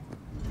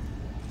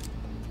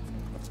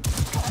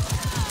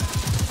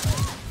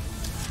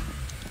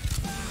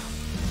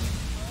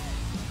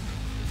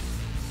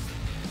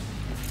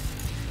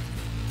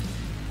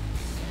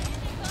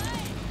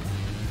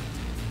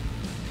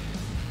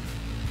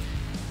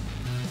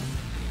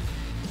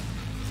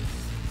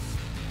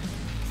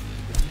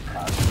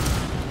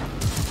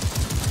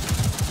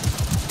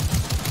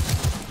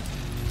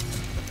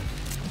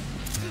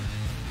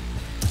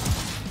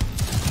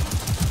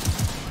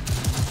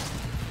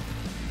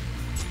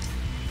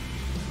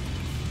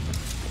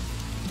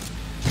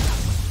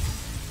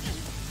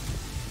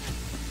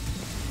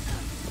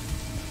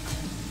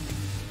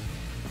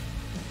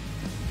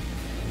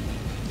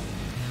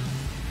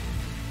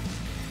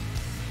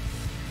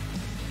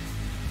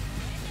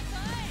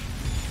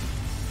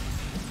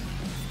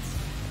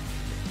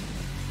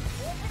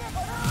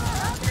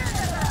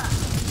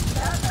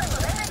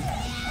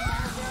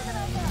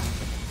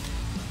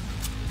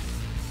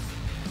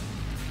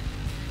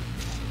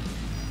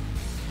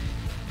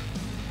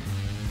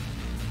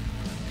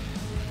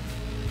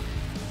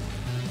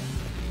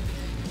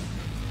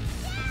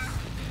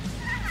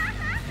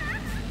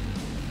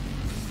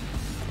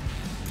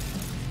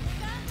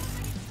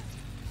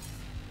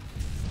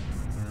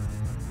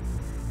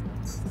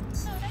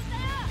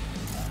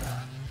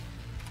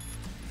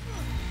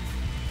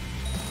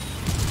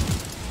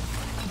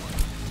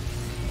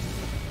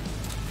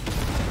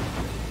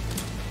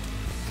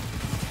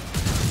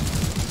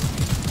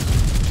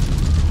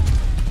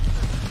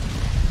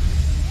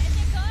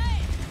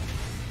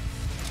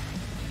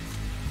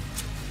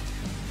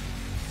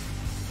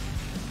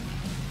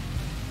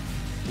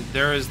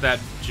 There is that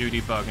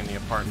Judy bug in the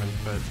apartment,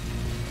 but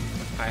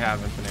I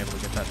haven't been able to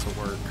get that to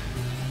work.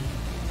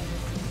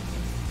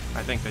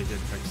 I think they did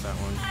fix that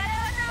one.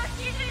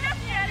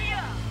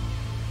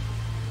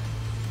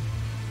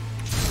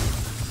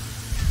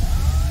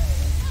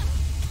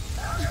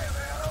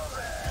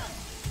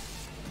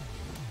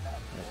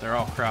 They're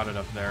all crowded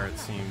up there, it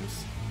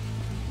seems.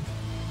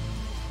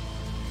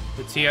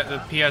 The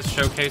PS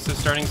showcase is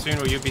starting soon.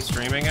 Will you be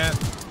streaming it?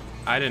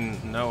 I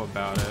didn't know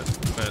about it,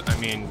 but I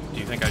mean, do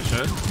you think I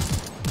should?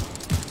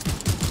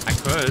 I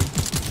could.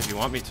 If you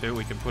want me to,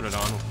 we can put it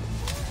on.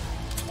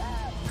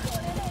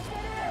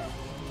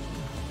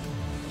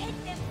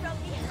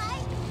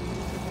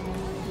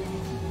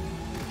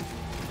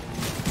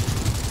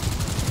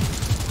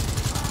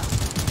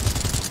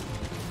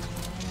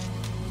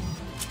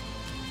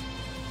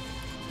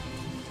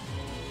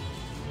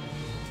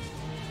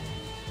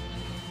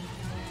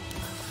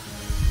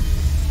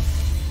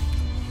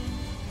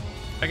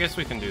 I guess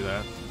we can do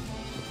that.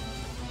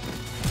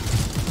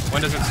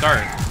 When does it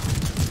start?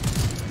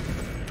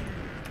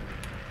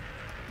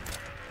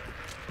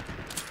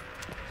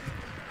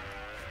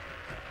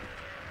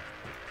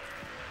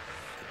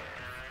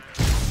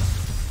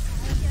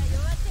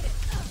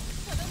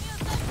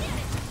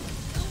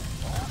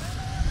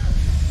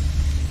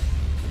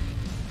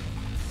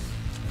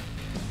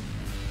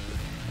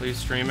 Please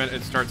stream it.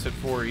 It starts at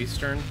 4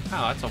 Eastern.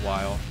 Oh, that's a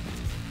while.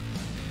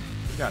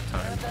 We got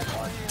time.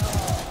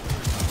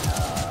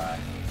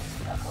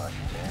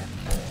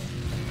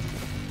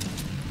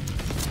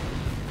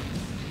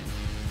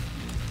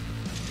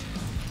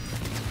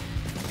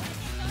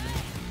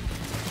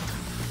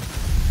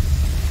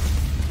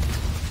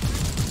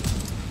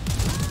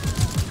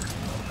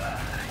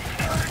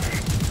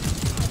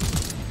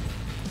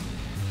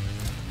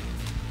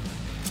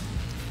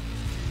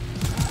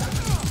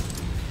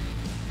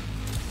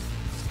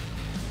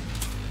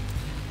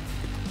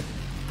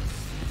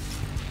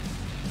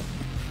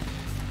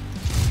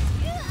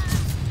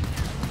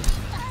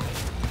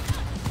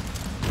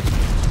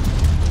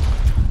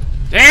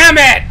 Damn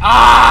it!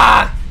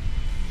 Ah!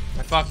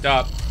 I fucked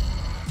up.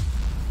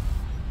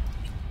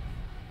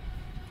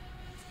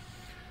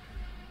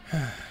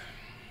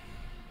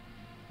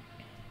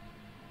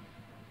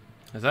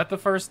 Is that the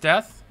first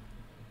death?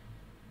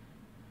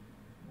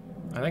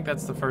 I think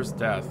that's the first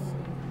death.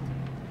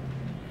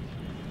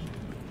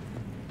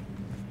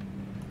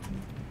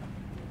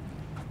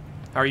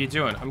 How are you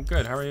doing? I'm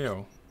good. How are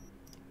you?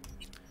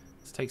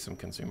 Let's take some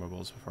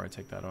consumables before I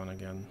take that on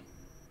again.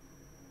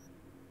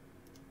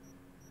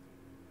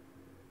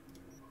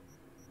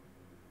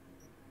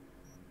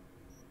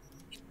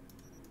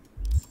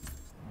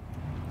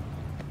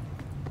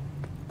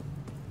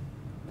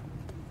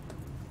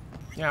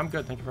 Yeah, I'm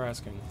good. Thank you for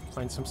asking.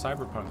 Playing some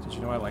Cyberpunk. Did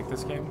you know I like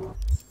this game?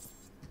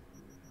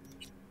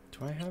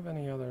 Do I have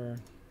any other...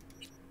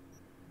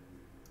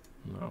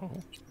 No.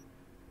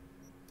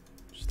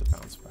 Just a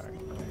bounce back.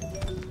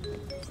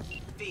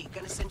 V,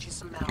 gonna send you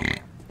some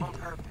malware. On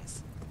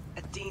purpose.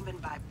 A demon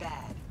by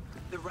bad.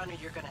 The runner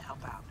you're gonna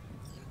help out.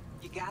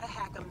 You gotta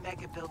hack a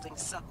mega building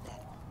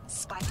subnet.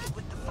 Spike it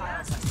with the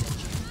files I sent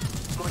you.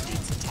 More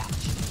deeds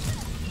attached.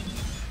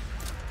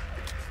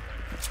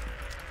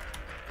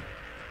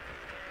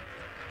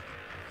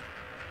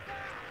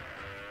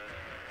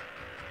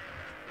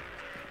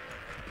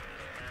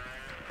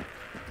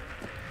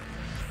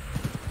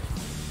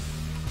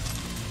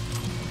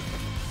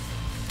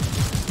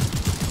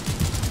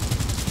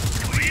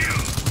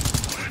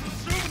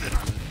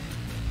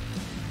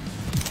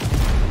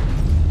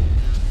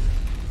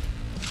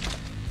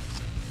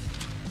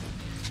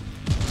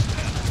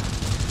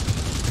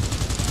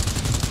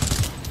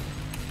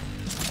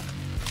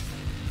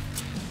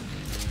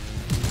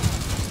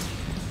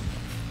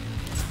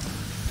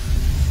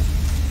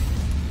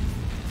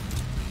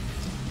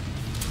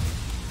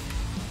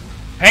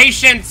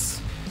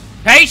 Patience!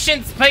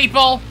 Patience,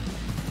 people!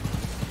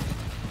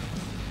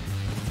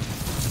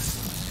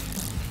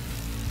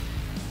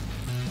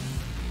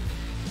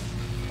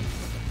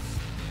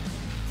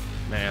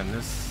 Man,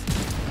 this...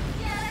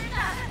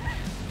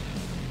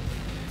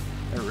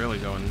 They're really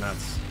going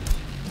nuts.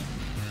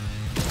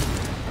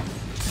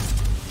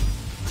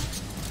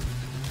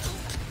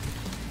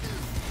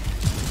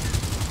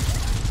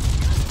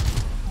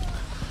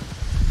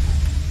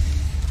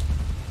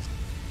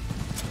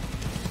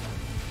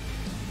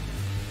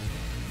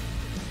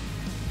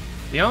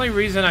 The only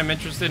reason I'm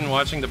interested in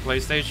watching the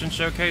PlayStation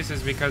Showcase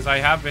is because I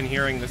have been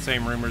hearing the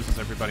same rumors as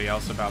everybody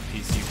else about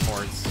PC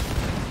ports.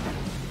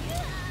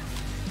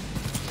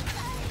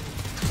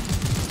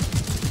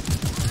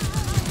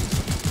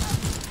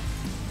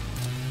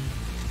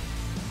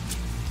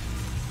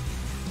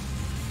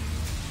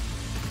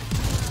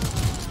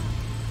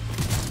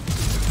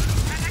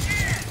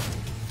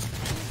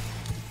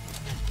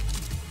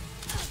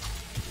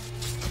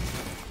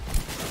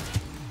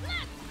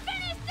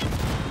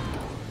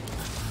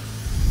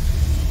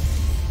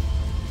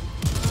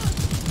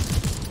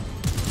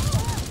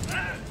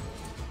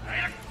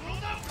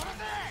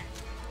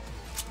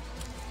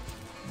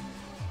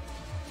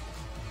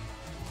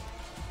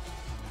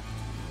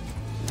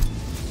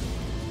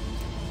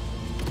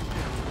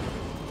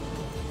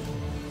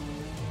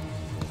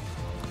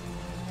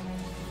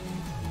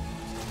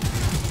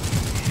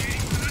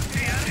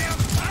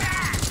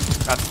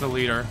 That's the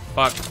leader.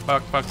 Fuck,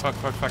 fuck, fuck, fuck,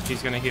 fuck, fuck.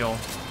 He's gonna heal.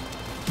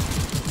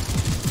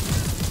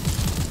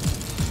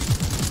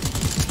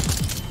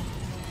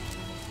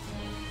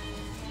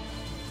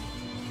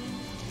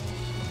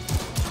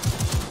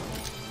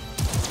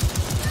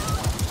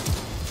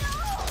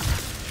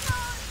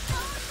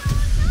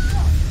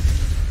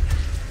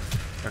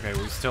 Okay,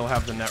 we still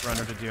have the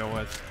Netrunner to deal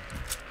with.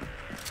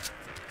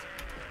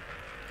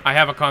 I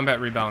have a combat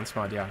rebalance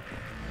mod, yeah.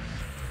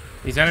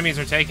 These enemies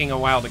are taking a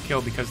while to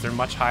kill because they're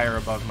much higher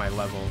above my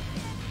level.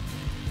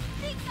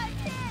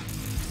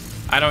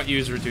 I don't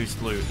use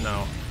reduced loot,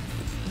 no.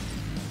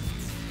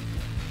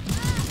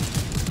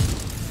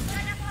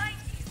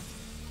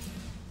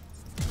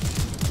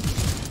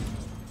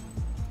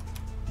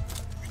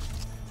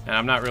 And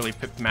I'm not really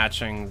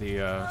matching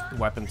the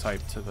weapon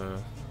type to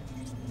the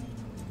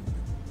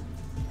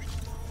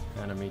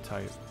enemy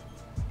type.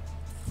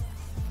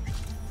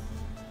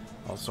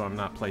 Also, I'm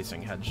not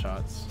placing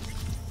headshots.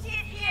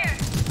 Here,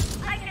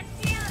 I can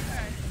feel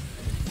her.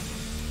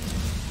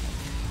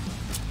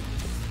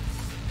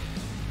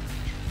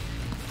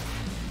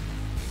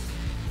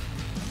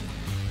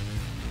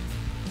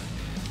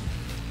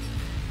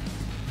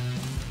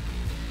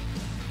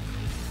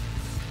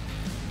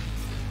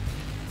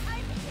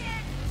 I'm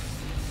hit.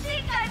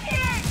 Think I'm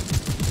hit.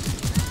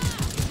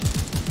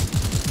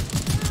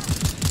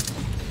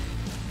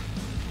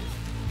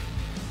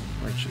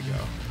 Where'd she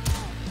go?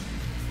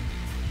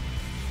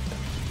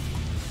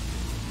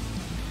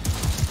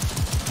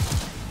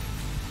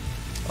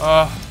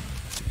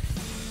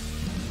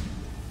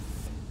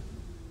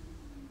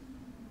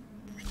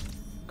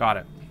 Got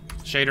it.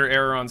 Shader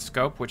error on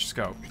scope. Which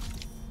scope?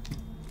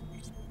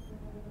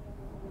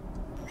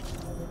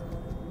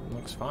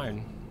 Looks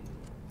fine.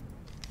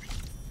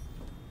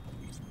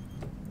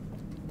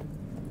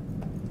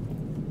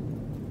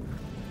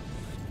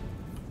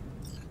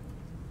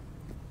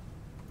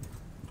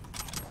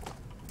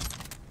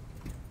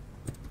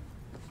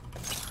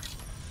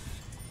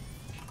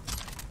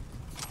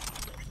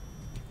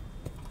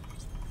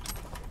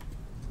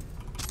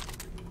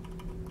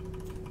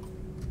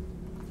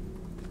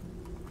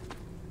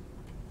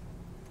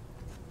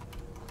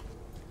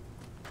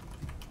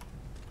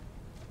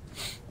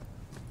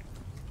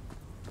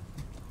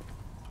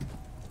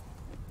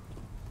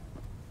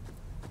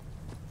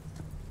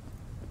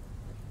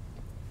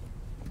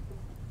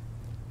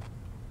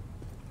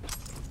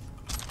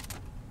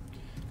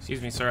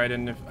 Excuse me, sir. I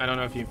don't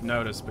know if you've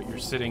noticed, but you're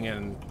sitting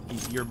in.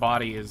 Your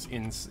body is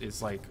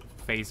like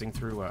phasing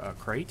through a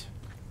crate.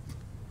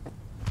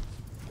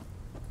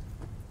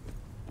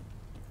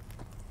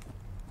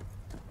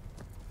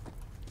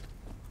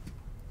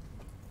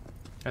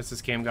 Has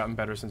this game gotten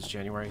better since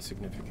January?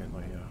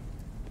 Significantly, yeah.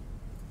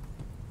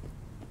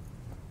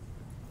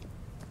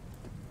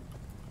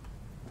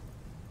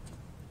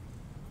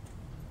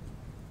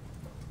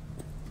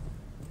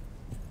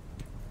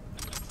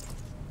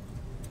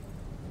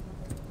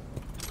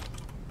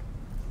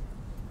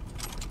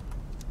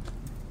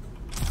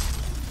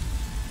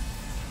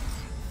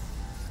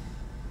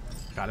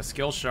 Got a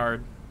skill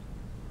shard.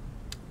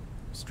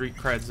 Street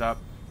cred's up.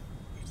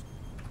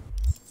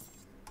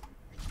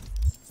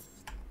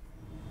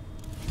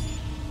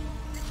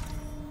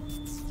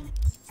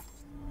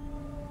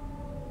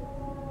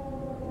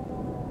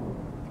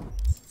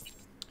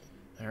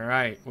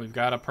 Alright, we've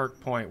got a perk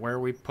point. Where are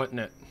we putting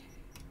it?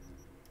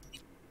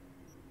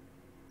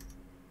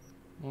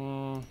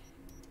 Yeah,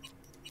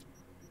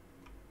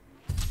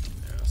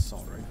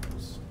 assault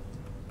rifles.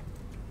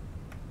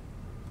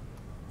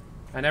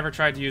 I never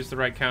tried to use the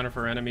right counter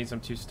for enemies.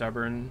 I'm too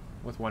stubborn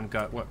with what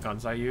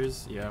guns I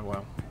use. Yeah,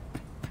 well.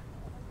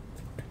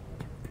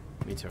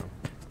 Me too.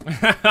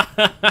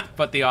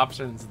 But the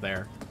option's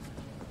there.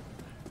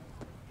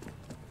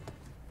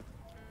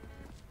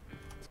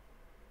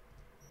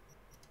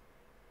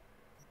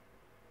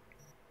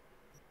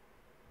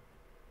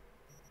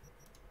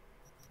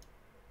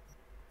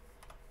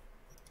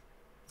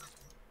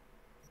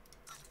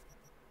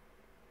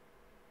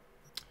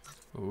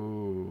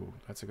 Ooh,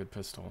 that's a good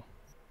pistol.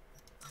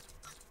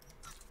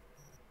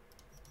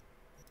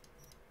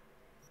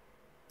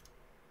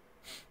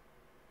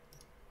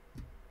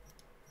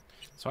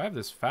 So I have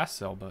this fast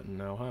sell button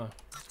now, huh?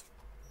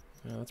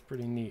 Yeah, that's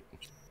pretty neat.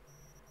 It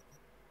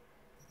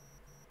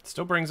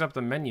still brings up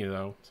the menu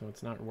though, so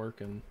it's not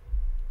working.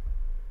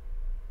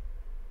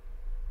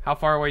 How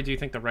far away do you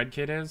think the red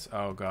kid is?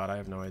 Oh god, I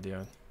have no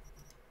idea.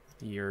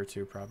 A year or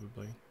two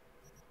probably.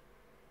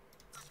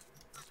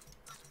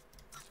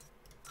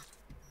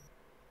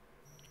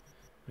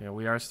 Yeah,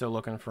 we are still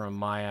looking for a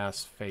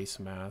my-ass face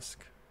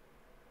mask.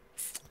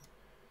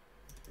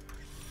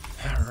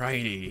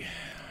 Alrighty.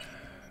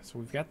 So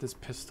we've got this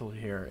pistol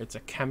here. It's a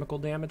chemical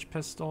damage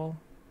pistol.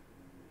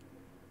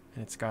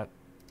 And it's got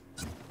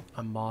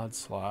a mod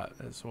slot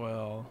as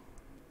well.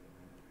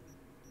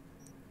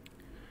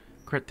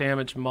 Crit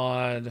damage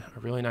mod. A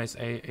really nice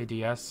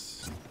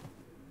ADS.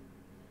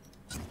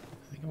 I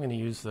think I'm going to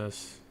use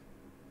this.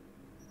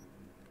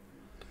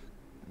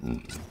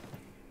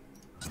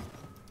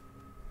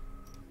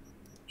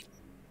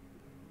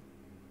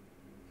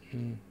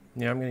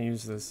 Yeah, I'm going to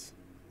use this.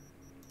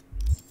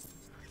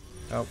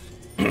 Oh.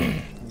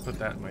 Put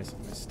that in my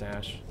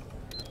stash.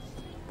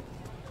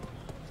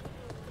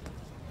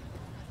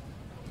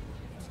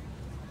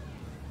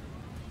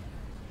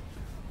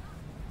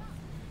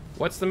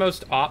 What's the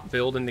most op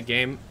build in the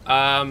game?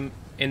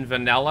 In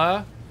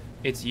vanilla,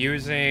 it's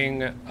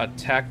using a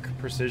tech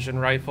precision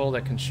rifle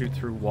that can shoot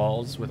through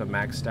walls with a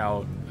maxed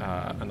out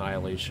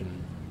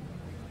annihilation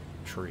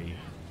tree.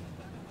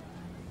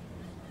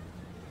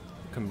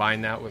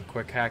 Combine that with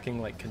quick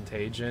hacking like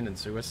Contagion and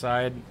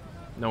Suicide,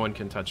 no one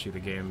can touch you the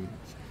game.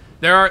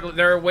 There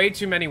are way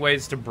too many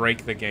ways to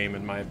break the game,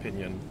 in my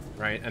opinion,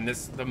 right? And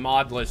the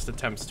mod list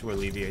attempts to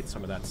alleviate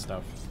some of that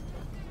stuff.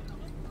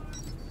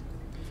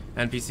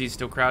 NPC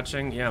still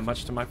crouching? Yeah,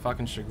 much to my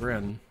fucking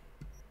chagrin.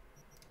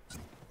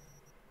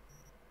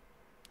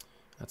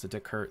 That's a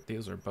Dick Hurt.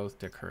 These are both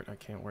Dick Hurt. I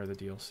can't wear the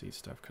DLC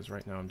stuff because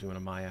right now I'm doing a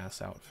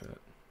my-ass outfit.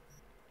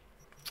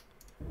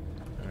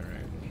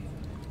 Alright.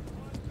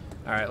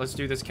 Alright, let's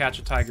do this Catch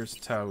a Tiger's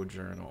Toe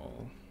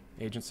journal.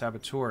 Agent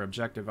Saboteur,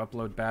 objective,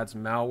 upload Bad's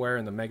malware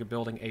in the mega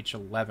building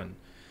H11.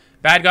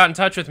 Bad got in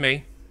touch with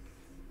me.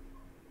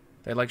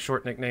 They like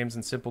short nicknames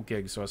and simple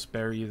gigs, so I'll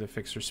spare you the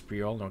fixer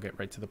spiel and I'll get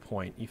right to the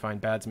point. You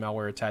find Bad's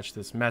malware attached to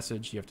this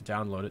message. You have to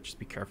download it. Just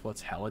be careful.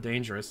 It's hella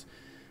dangerous.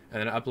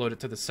 And then upload it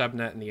to the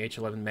subnet in the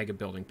H11 mega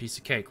building. Piece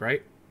of cake,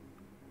 right?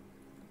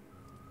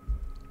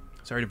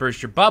 Sorry to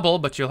burst your bubble,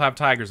 but you'll have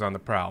tigers on the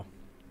prowl.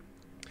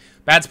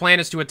 Bad's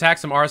plan is to attack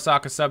some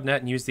Arasaka subnet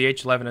and use the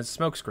H11 as a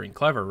smokescreen.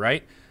 Clever,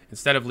 right?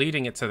 Instead of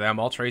leading it to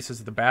them, all traces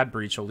of the Bad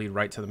breach will lead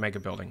right to the mega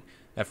building.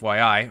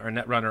 FYI, our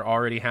netrunner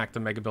already hacked the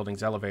mega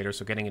building's elevator,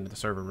 so getting into the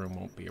server room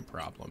won't be a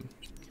problem.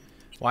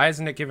 Why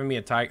isn't it giving me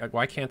a tiger?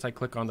 Why can't I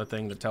click on the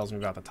thing that tells me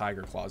about the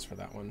tiger claws for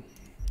that one?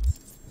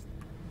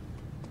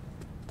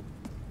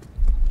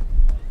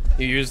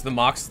 You use the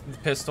Mox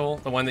pistol,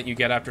 the one that you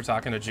get after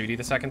talking to Judy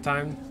the second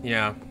time?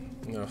 Yeah.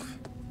 Ugh.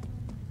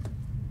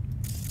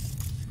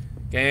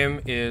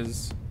 Game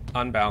is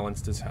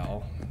unbalanced as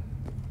hell.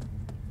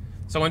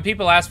 So when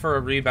people ask for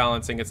a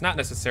rebalancing, it's not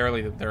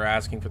necessarily that they're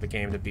asking for the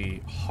game to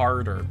be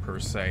harder per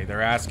se.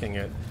 They're asking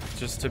it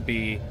just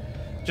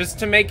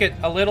to make it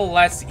a little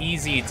less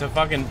easy to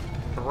fucking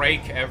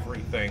break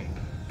everything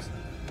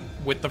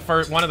with the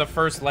one of the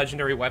first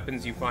legendary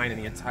weapons you find in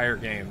the entire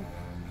game.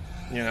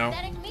 You know?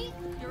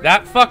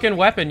 That fucking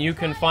weapon you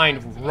can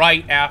find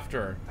right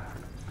after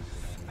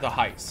the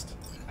heist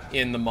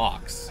in the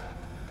Mox.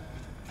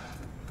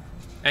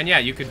 And yeah,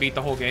 you could beat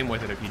the whole game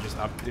with it if you just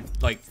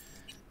like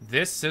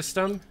this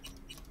system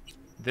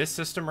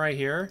right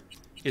here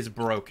is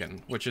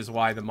broken, which is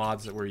why the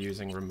mods that we're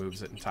using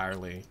removes it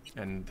entirely,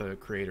 and the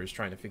creator's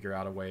trying to figure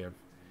out a way of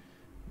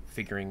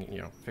fixing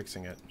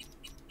it.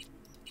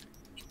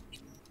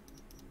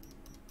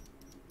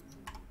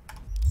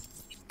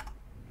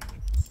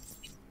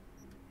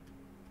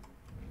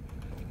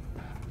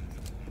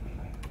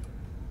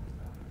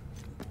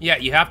 Yeah,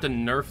 you have to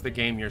nerf the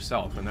game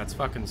yourself, and that's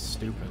fucking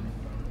stupid.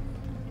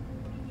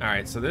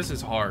 Alright, so this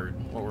is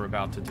hard, what we're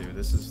about to do.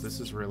 This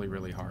is really,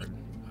 really hard.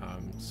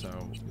 So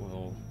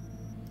we'll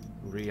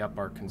re-up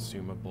our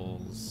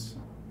consumables.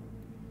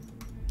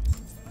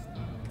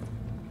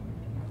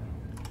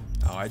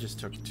 Oh, I just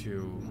took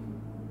 2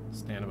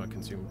 stamina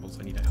consumables.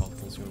 I need a health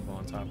consumable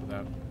on top of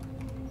that.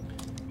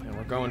 And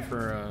we're going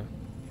for a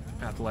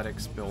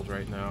athletics build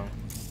right now.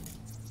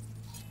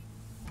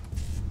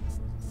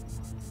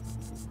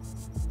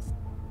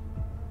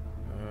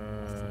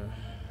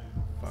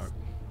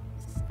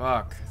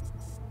 Fuck.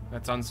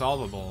 That's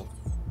unsolvable.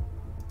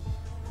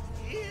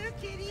 Here,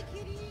 kitty,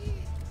 kitty.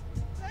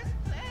 Let's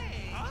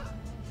play. Huh?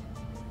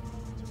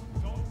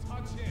 Don't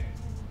touch it.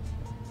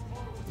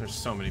 There's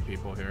so many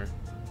people here.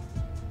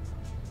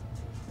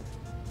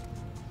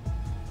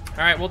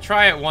 Alright, we'll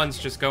try it once,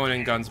 just going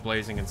in guns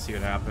blazing and see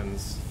what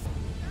happens.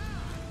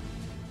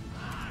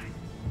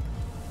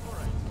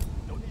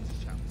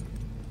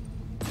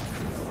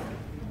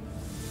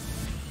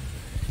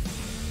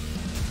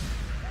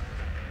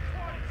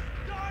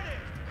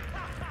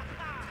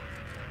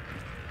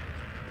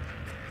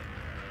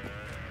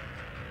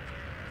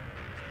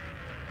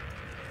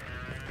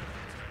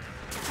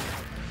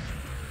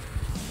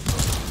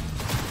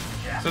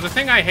 So the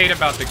thing I hate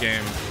about the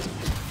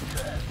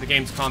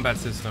game's combat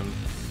system,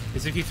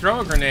 is if you throw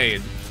a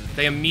grenade,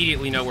 they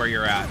immediately know where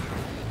you're at.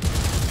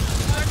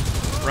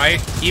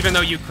 Right? Even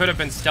though you could have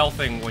been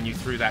stealthing when you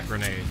threw that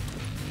grenade.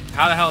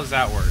 How the hell does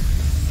that work?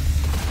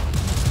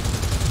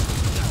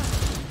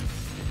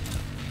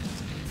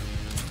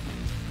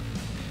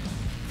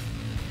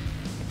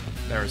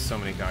 There are so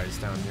many guys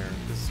down here.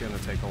 This is gonna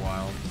take a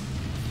while.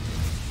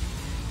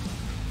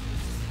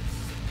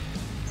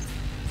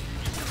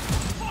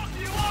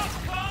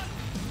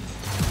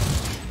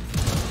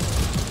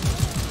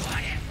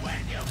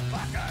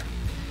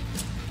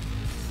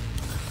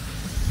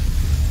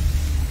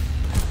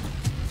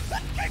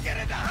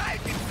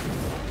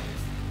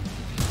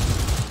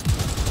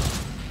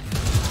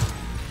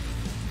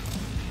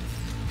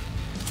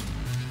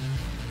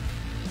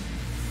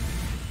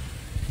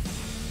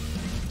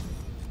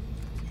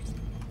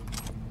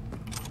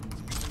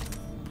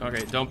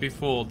 Okay, don't be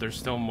fooled. There's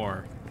still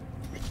more.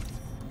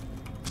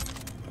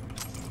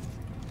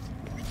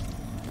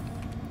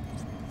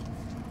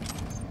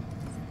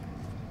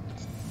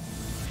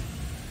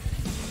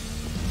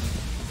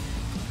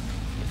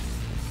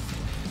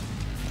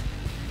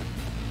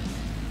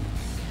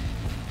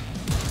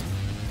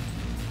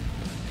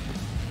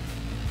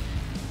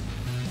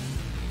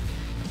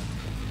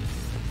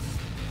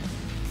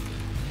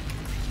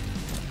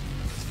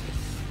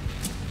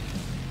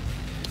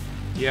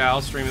 Yeah,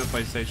 I'll stream the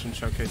PlayStation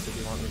Showcase if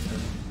you want me to.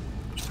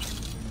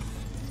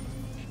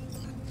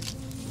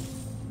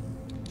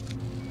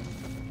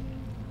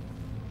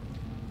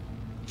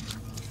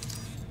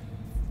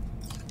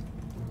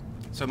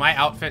 So my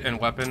outfit and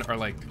weapon are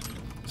like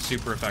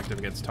super effective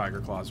against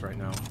Tiger Claws right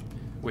now,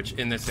 which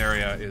in this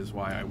area is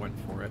why I went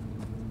for it.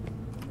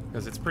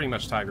 Because it's pretty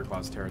much Tiger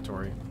Claws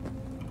territory.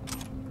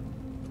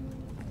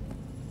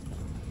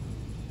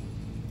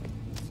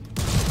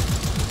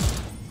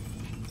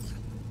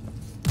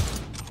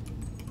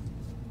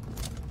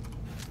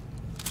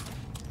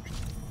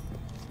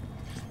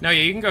 No,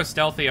 yeah, you can go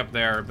stealthy up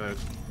there, but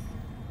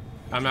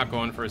I'm not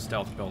going for a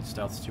stealth build.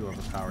 Stealth's too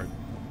overpowered.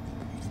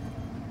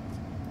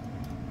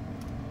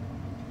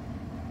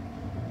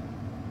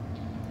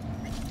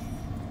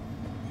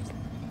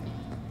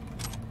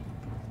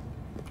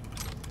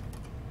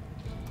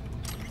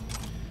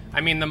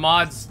 I mean, the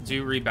mods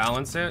do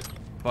rebalance it,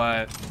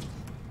 but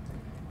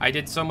I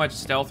did so much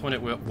stealth when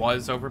it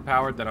was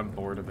overpowered that I'm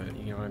bored of it,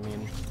 you know what I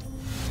mean?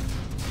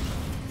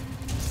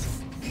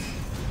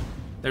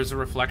 There's a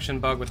reflection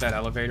bug with that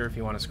elevator if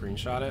you want to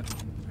screenshot it.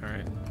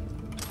 Alright.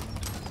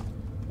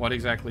 What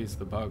exactly is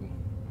the bug?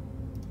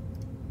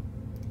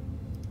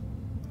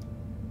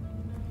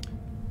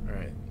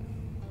 Alright.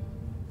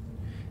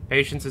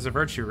 Patience is a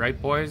virtue, right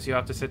boys? You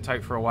have to sit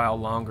tight for a while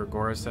longer.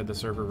 Gora said the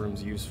server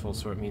room's useful,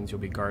 so it means you'll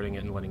be guarding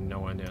it and letting no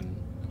one in.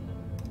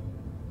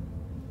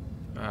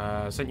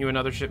 Sent you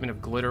another shipment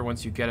of glitter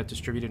once you get it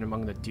distributed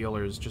among the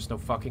dealers. Just no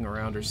fucking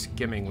around or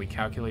skimming. We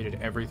calculated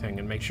everything,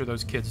 and make sure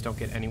those kids don't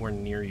get anywhere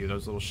near you.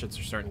 Those little shits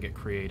are starting to get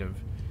creative.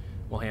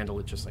 We'll handle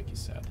it just like you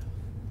said.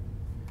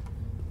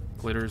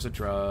 Glitter's a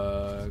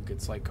drug.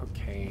 It's like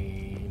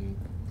cocaine,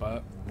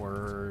 but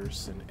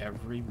worse in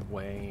every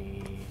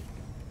way.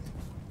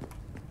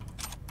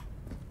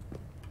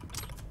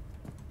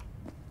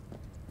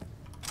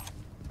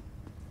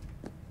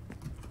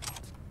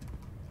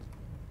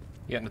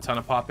 Getting a ton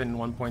of pop in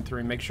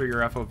 1.3. Make sure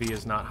your FOV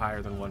is not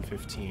higher than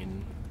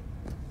 115.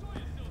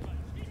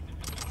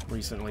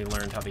 Recently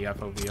learned how the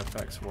FOV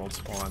affects world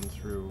spawn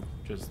through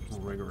just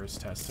rigorous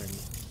testing.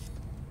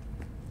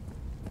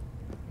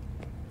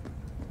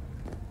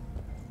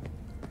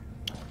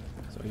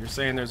 So you're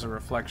saying there's a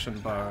reflection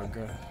bug.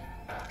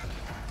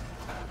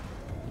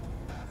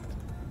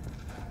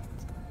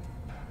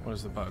 What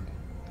is the bug?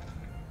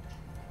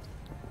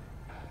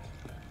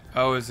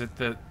 Oh, is it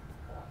the...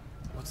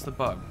 What's the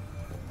bug?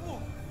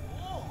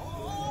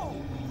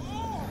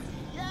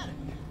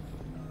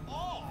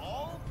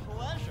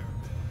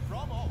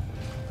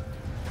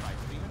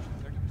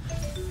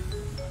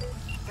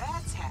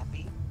 That's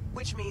happy,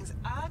 which means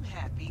I'm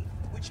happy,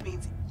 which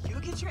means you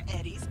get your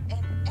eddies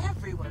and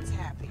everyone's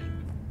happy.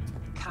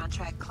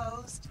 Contract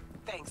closed.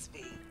 Thanks,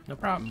 V. No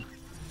problem.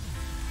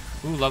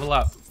 Ooh, level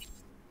up.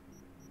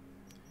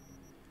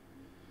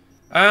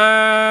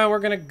 We're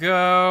gonna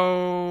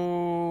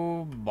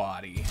go...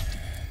 body.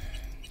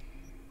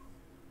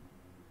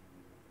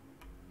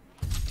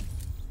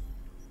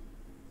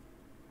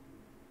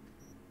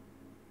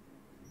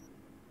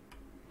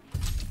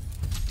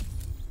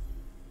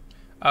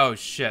 Oh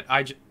shit,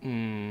 Did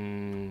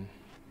you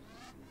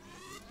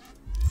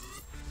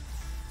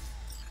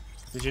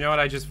know what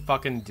I just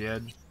fucking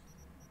did?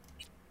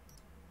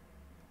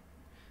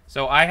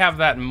 So I have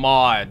that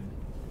mod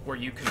where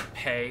you can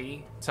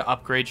pay to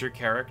upgrade your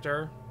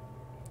character.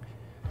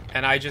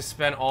 And I just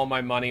spent all my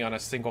money on a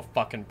single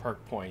fucking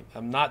perk point.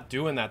 I'm not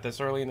doing that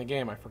this early in the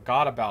game. I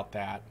forgot about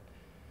that.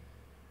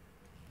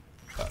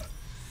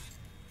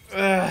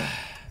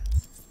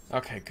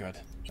 Okay, good.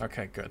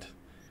 Okay, good.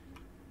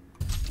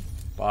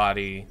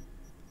 Body.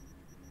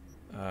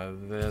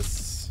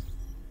 This.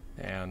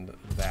 And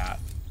that.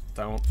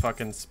 Don't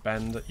fucking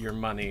spend your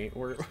money.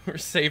 We're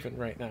saving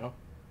right now.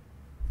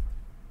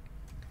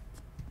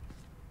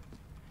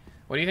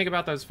 What do you think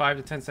about those 5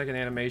 to 10 second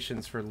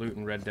animations for loot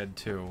in Red Dead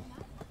 2?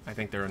 I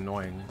think they're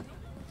annoying.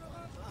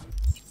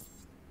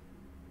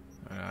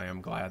 I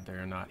am glad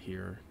they're not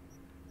here.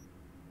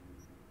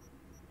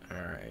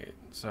 Alright,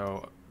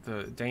 so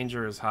the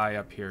danger is high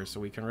up here, so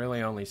we can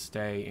really only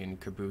stay in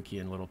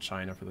Kabuki and Little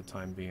China for the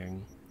time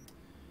being.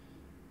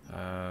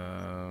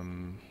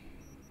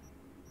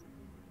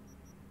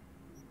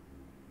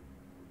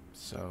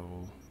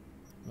 So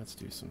let's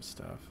do some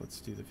stuff.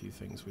 Let's do the few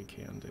things we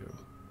can do.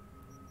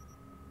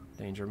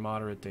 Danger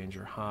moderate,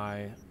 danger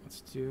high. Let's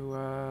do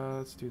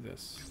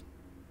this.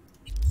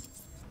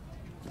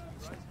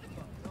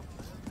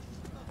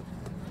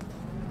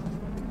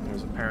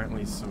 There's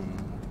apparently some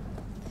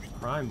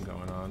crime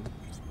going on.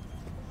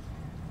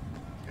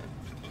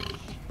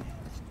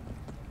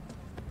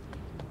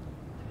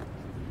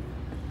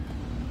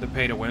 The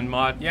pay to win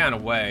mod? Yeah, in a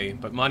way,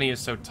 but money is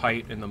so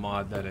tight in the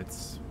mod that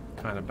it's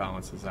kind of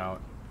balances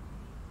out.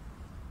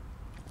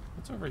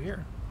 What's over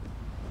here?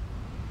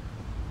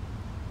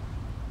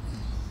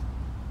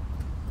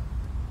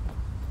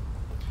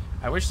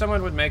 I wish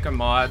someone would make a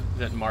mod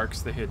that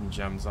marks the hidden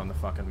gems on the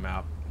fucking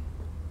map.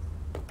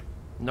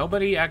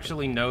 Nobody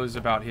actually knows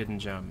about hidden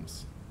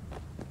gems.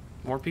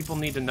 More people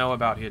need to know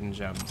about hidden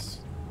gems.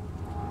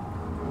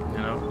 You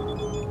know?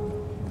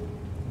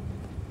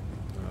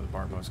 Oh, the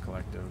Bartmost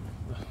Collective.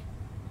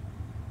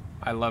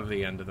 I love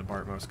the end of the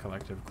Bartmost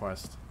Collective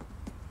quest.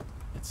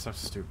 It's so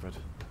stupid.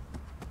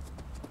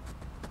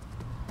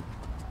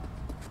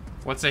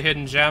 What's a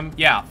hidden gem?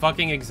 Yeah,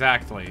 fucking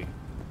exactly.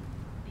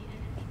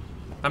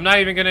 I'm not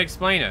even gonna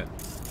explain it,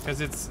 because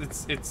it's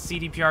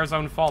CDPR's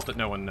own fault that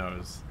no one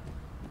knows.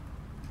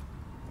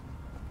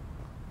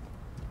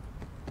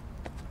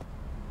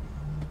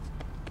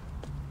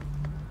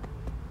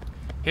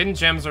 Hidden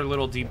gems are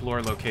little deep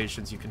lore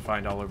locations you can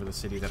find all over the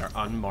city that are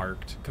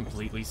unmarked,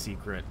 completely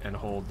secret, and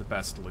hold the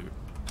best loot.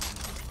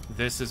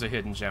 This is a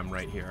hidden gem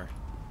right here.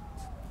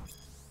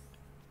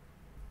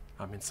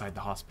 I'm inside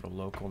the hospital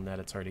local net.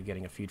 It's already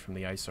getting a feed from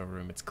the ISO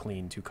room. It's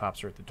clean. 2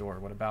 cops are at the door.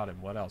 What about him?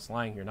 What else?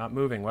 Lying here, not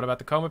moving. What about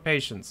the coma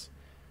patients?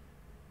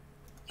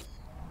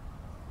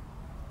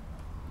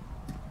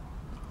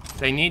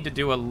 They need to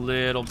do a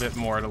little bit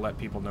more to let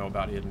people know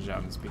about hidden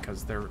gems,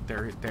 because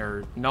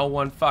they're no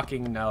one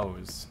fucking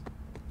knows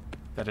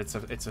that it's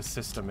a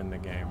system in the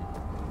game.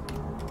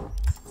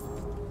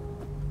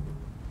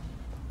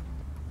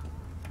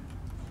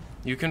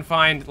 You can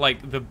find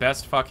like the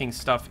best fucking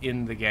stuff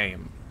in the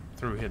game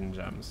through hidden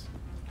gems.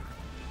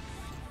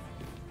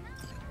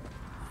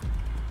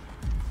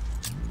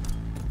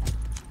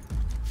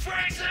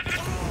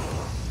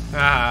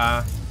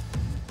 Ah.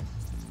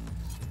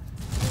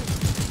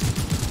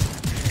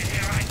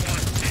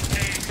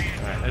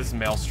 Alright, this is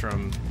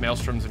Maelstrom.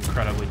 Maelstrom's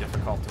incredibly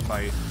difficult to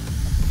fight.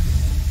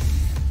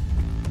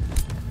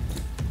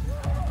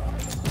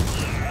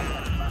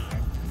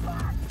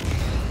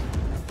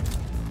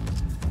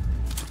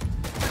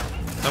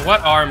 So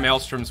what are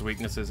Maelstrom's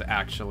weaknesses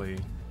actually?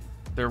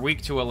 They're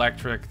weak to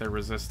electric, they're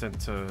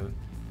resistant to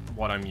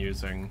what I'm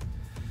using.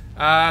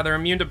 They're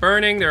immune to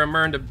burning, they're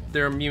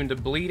immune to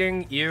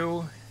bleeding,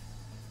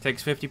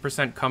 takes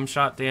 50% cum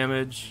shot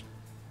damage,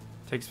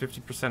 Takes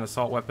 50%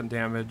 assault weapon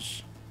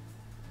damage.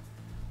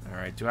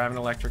 Alright, do I have an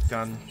electric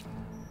gun?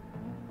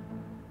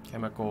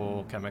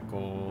 Chemical,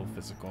 chemical,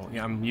 physical.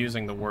 Yeah, I'm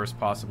using the worst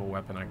possible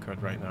weapon I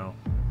could right now.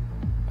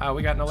 Oh,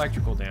 we got an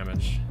electrical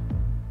damage.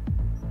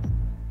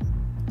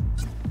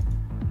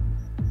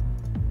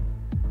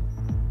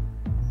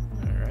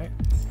 Alright.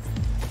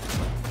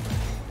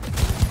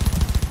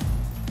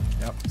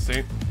 Yep, see?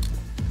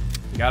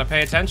 You gotta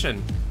pay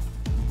attention.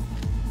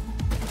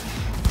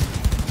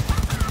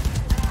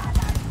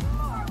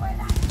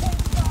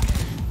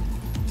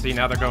 See,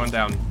 now they're going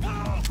down.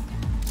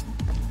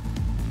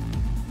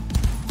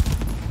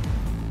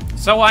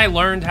 So I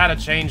learned how to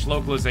change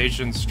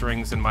localization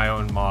strings in my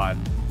own mod.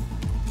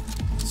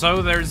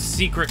 So there's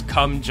secret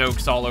cum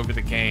jokes all over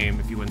the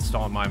game if you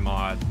install my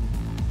mod.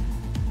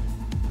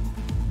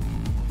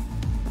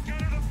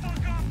 Get her the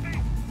fuck off me!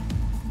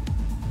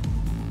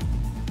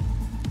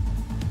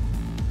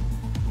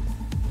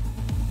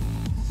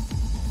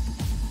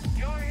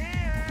 You're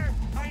here!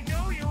 I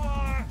know you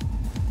are!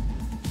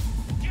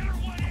 Get her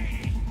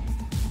 180!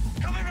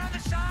 Come around the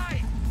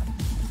side!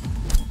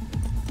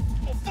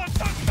 Oh, fuck,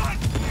 fuck, fuck!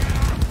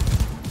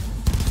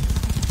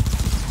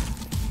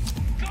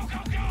 Go,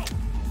 go, go!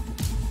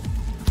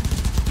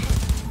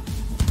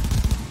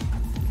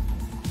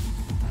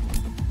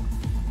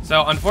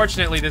 So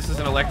unfortunately this is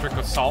an electric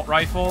assault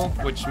rifle,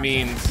 which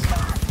means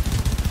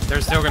they're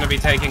still going to be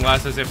taking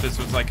less as if this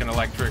was like an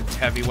electric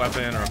heavy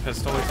weapon or a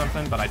pistol or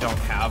something, but I don't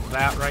have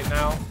that right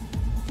now.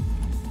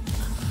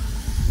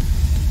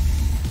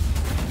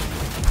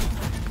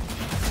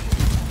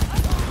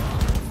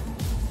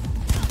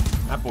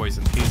 That boy's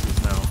in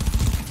pieces now.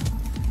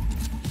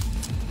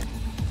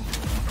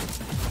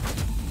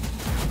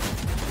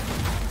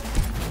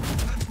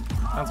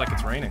 Sounds like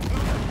it's raining.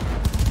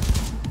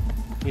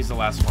 He's the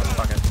last one.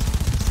 Fuck it.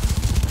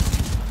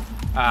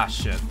 Ah,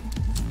 shit.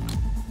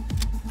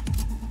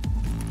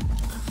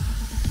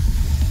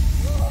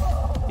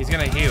 He's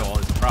gonna heal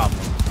is the problem.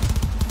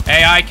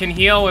 Hey, I can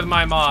heal with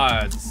my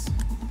mods.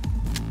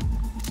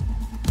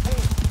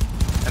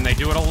 And they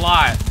do it a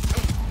lot.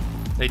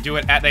 They do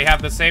it at, they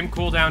have the same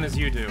cooldown as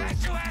you do.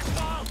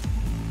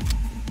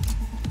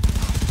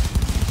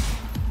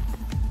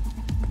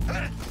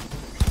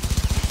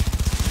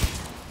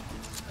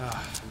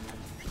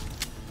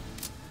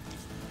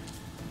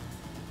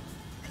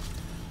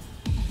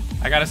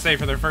 I gotta say,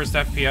 for their first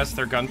FPS,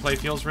 their gunplay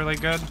feels really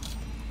good.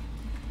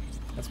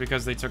 That's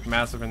because they took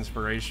massive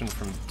inspiration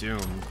from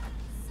Doom.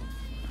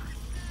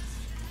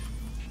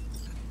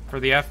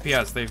 For the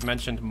FPS, they've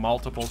mentioned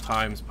multiple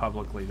times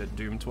publicly that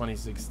Doom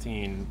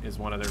 2016 is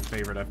one of their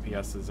favorite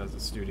FPSs as a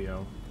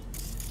studio.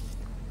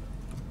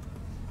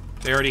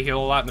 They already heal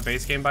a lot in the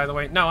base game, by the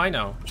way. No, I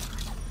know.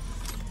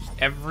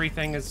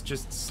 Everything is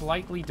just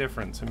slightly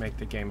different to make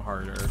the game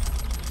harder.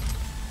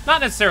 Not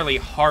necessarily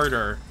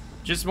harder,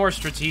 just more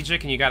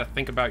strategic, and you gotta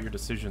think about your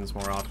decisions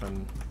more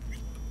often.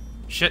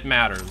 Shit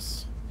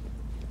matters.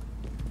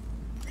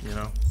 You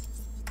know?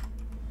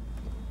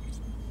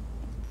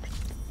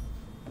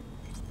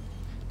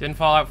 Didn't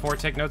Fallout 4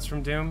 take notes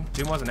from Doom?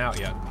 Doom wasn't out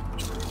yet.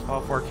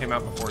 Fallout 4 came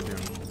out before Doom.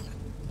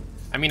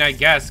 I mean, I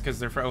guess, because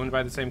they're owned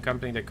by the same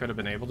company, they could have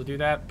been able to do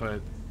that, but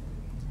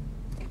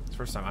it's the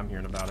first time I'm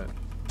hearing about it.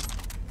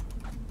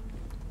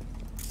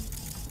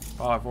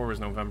 Fallout 4 was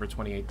November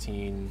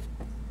 2018.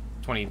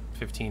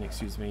 2015,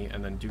 excuse me,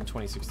 and then Doom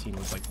 2016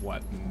 was like,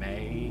 what,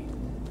 May?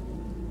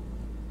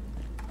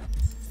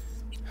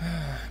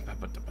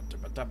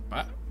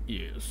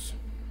 Yes.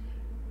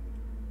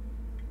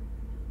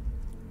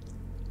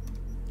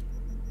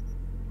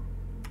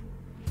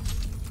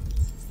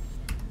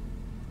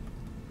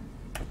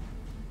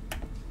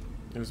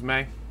 It was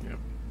May? Yeah.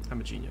 I'm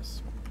a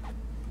genius.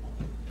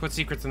 Put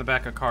secrets in the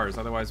back of cars,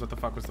 otherwise what the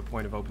fuck was the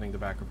point of opening the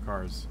back of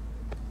cars?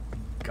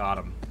 Got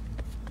him.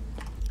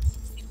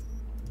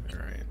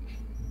 Alright.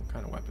 What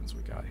kind of weapons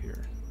we got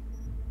here?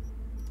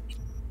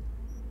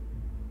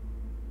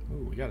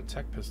 Ooh, we got a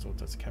tech pistol that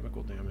does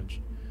chemical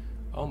damage.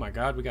 Oh my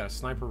god, we got a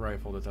sniper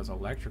rifle that does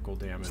electrical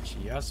damage.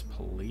 Yes,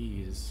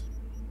 please.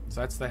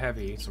 So that's the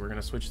heavy, so we're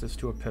gonna switch this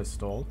to a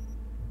pistol.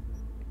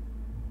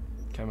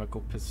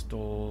 Chemical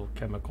pistol,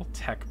 chemical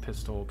tech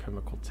pistol,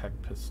 chemical tech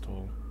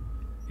pistol.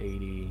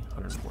 80,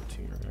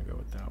 114, we're gonna go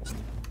with that one.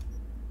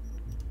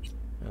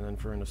 And then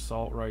for an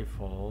assault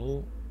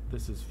rifle,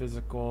 this is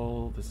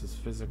physical,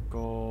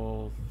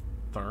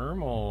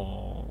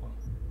 thermal,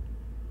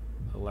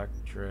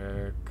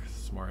 electric,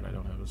 smart, I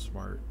don't have a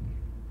smart.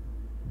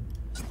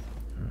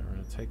 Alright, we're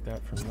gonna take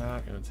that from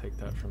that, gonna take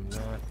that from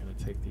that, gonna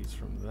take these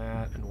from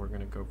that, and we're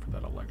gonna go for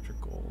that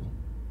electrical.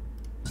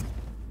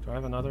 Do I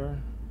have another?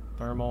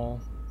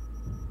 Thermal.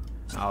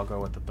 I'll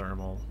go with the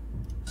thermal.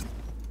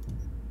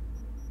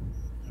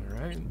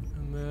 Alright,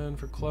 and then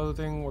for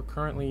clothing, we're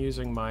currently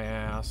using my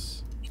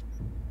ass.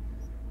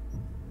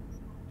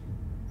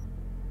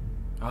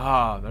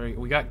 Ah, there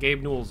we got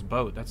Gabe Newell's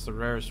boat. That's the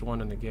rarest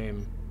one in the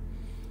game.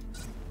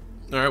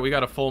 Alright, we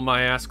got a full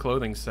my ass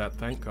clothing set,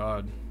 thank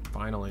God.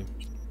 Finally.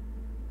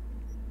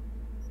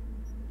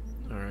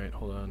 Alright,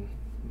 hold on.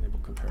 Enable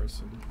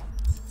comparison.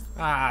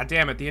 Ah,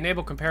 damn it. The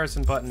enable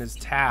comparison button is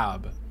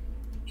tab.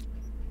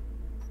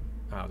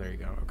 Oh, there you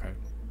go. Okay.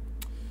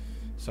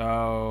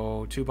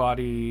 So, 2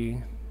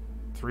 body,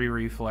 3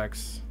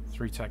 reflex,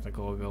 3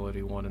 technical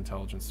ability, 1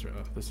 intelligence.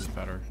 Oh, this is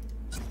better.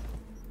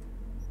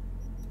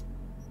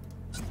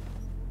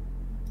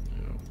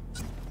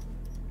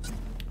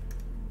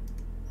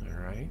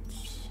 Alright.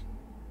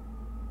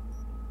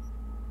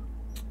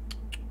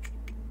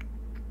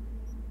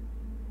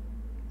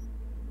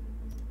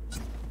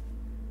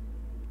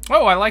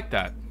 Oh, I like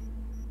that.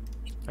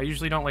 I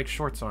usually don't like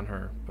shorts on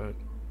her, but...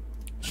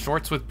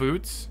 Shorts with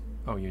boots?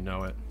 Oh, you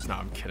know it. No,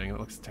 I'm kidding. It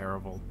looks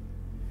terrible.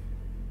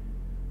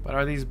 But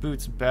are these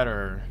boots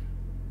better?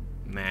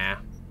 Nah.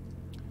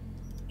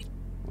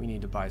 We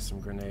need to buy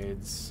some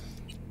grenades.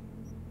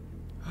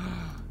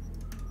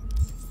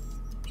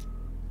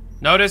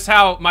 Notice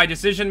how my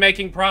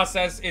decision-making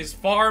process is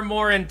far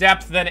more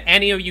in-depth than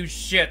any of you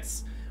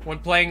shits when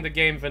playing the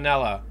game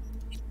vanilla.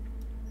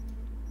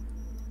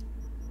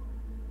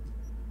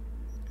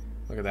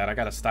 Look at that. I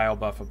got a style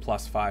buff of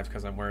 +5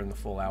 because I'm wearing the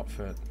full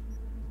outfit.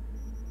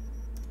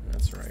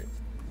 That's right.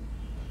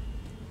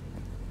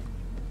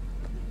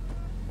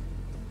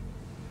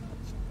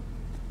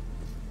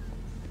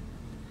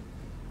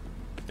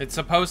 It's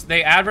supposed...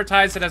 They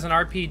advertise it as an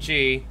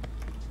RPG.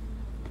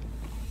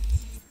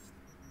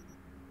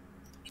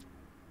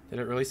 Did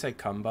it really say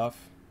cum buff?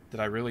 Did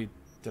I really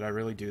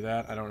do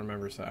that? I don't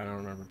remember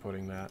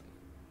putting that.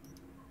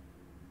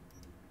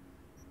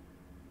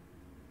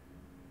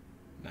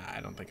 Nah,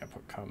 I don't think I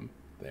put cum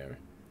there.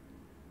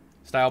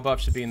 Style buff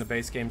should be in the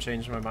base game.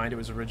 Changed my mind. It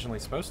was originally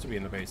supposed to be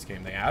in the base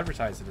game. They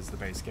advertised it as the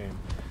base game.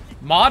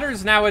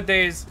 Modders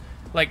nowadays,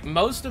 like,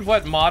 most of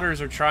what modders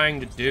are trying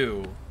to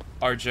do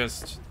are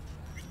just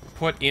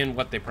put in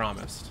what they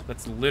promised.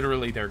 That's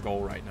literally their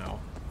goal right now.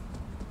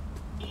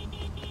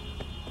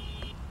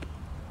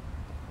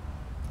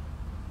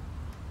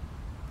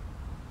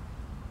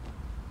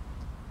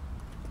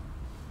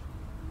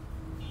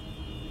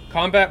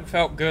 Combat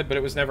felt good, but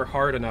it was never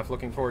hard enough.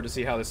 Looking forward to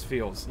see how this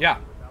feels. Yeah.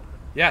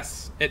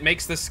 Yes. It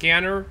makes the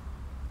scanner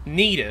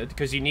needed,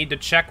 because you need to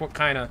check what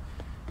kind of,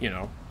 you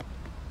know,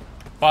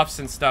 buffs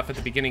and stuff at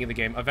the beginning of the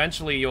game.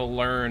 Eventually you'll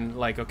learn,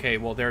 like, okay,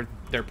 well, they're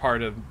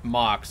part of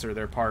Mox, or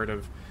they're part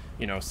of,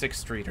 you know, 6th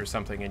Street or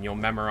something, and you'll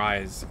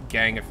memorize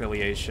gang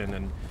affiliation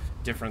and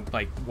different,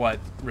 like, what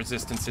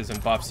resistances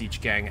and buffs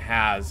each gang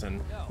has,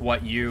 and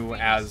what you,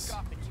 as,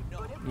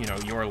 you know,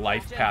 your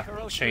life path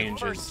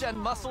changes.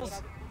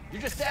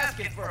 You're just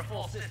asking for a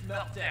full system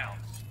meltdown.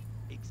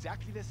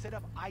 Exactly the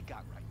setup I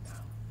got right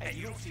now. And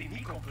you don't see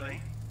me complain.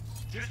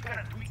 Just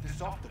gotta tweak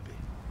this off a bit.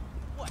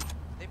 What?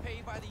 They pay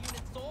you by the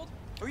unit sold?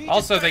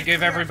 Also, they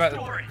give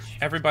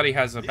everybody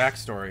has a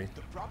backstory,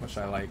 which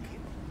I like.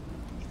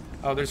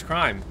 Oh, there's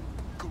crime.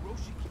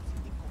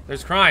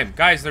 There's crime.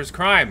 Guys, there's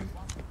crime.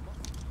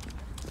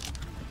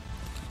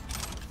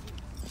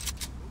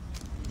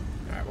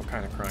 Alright, what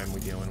kind of crime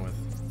we dealing with?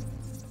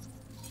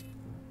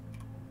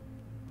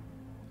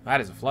 That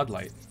is a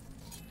floodlight.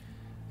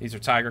 These are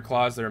tiger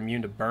claws. They're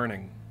immune to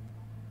burning.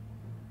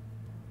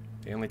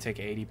 They only take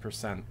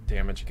 80%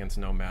 damage against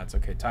nomads.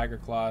 Okay, tiger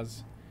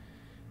claws.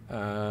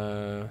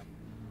 Immune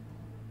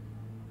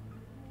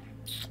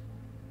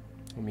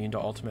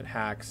to ultimate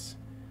hacks.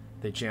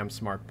 They jam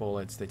smart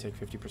bullets. They take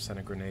 50%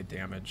 of grenade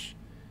damage.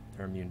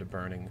 They're immune to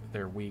burning.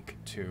 They're weak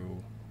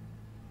to...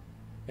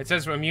 It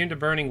says immune to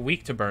burning,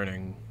 weak to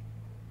burning.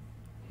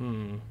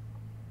 What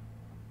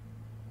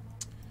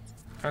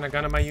kind of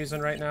gun am I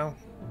using right now?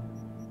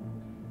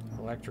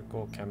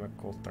 Electrical,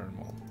 chemical,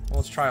 thermal. Well,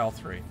 let's try all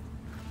 3.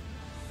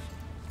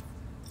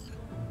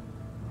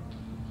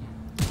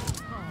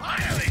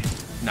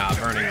 Nah,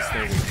 burning is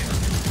still weak.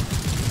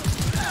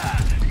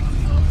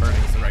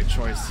 Burning is the right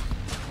choice.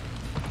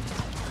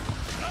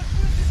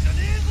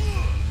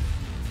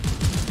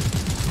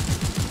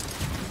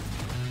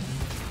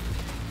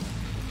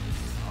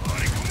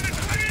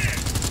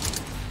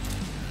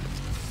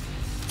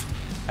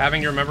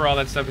 Having to remember all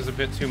that stuff is a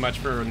bit too much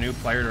for a new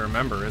player to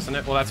remember, isn't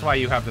it? Well, that's why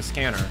you have the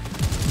scanner.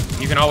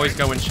 You can always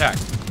go and check.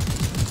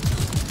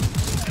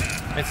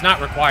 It's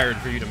not required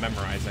for you to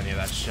memorize any of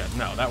that shit.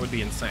 No, that would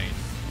be insane.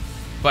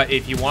 But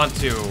if you want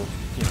to,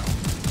 you know...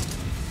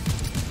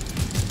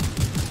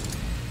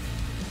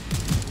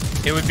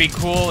 It would be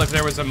cool if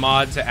there was a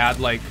mod to add,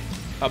 like,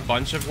 a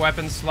bunch of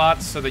weapon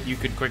slots so that you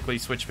could quickly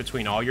switch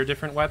between all your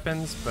different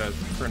weapons. But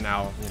for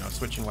now, you know,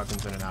 switching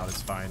weapons in and out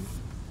is fine.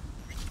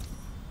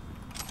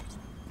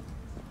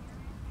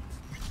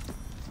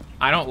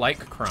 I don't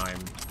like crime.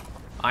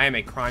 I am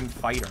a crime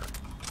fighter.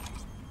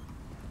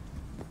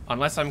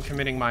 Unless I'm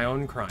committing my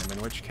own crime,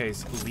 in which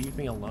case, leave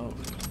me alone.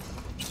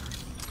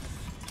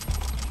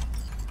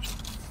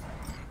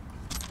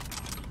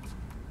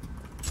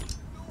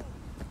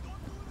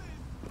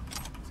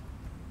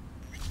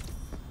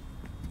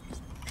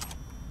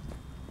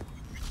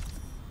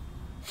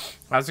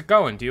 How's it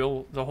going?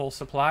 Deal the whole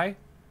supply?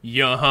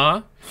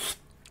 Yeah-huh.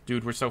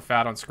 Dude, we're so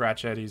fat on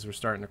scratch eddies, we're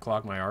starting to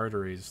clog my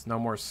arteries. No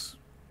more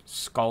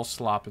skull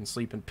slop and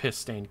sleep in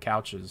piss-stained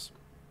couches.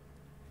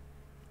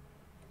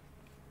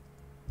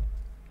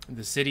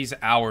 The city's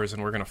ours,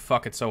 and we're gonna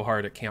fuck it so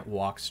hard it can't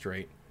walk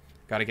straight.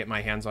 Gotta get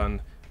my hands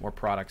on more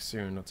products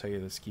soon. I'll tell you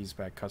the skis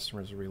back.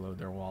 Customers reload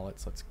their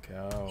wallets. Let's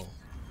go.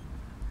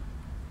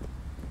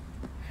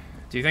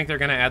 Do you think they're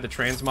gonna add the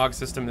transmog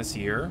system this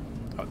year?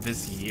 Oh,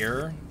 this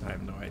year? I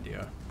have no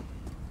idea.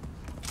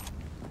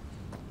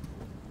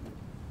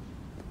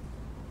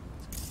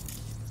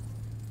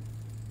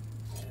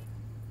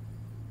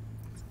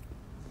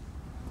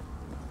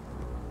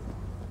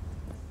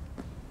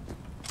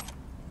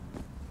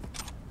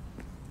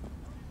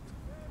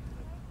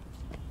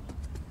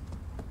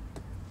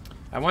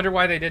 I wonder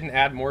why they didn't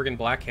add Morgan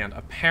Blackhand.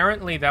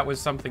 Apparently that was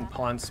something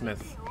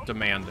Pondsmith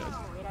demanded.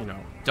 You know,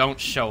 don't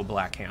show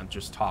Blackhand,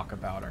 just talk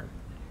about her.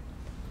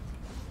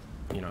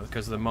 You know,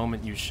 because the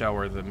moment you show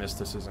her, the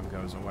mysticism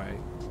goes away.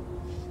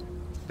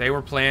 They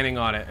were planning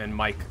on it, and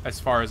Mike, as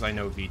far as I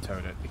know,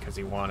 vetoed it because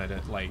he wanted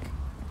it, like,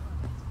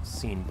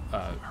 seen,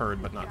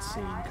 heard but not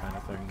seen kind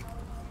of thing.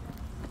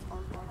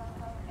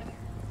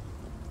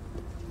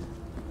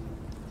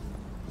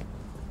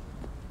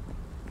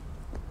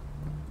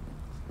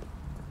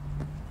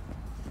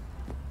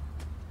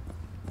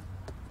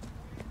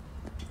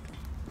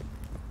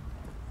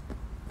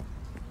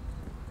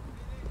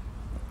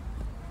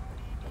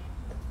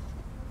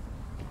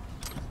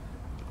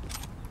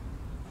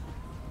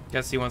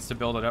 Guess he wants to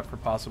build it up for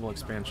possible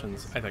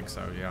expansions. I think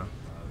so, yeah.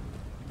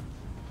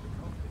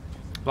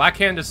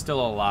 Blackhand is still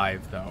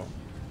alive, though,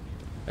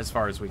 as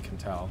far as we can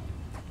tell,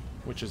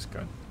 which is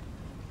good.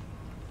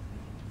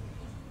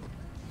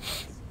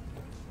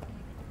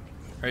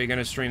 Are you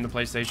gonna stream the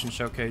PlayStation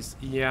Showcase?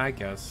 Yeah, I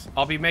guess.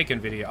 I'll be making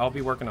video. I'll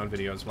be working on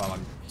videos while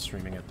I'm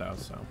streaming it, though,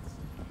 so.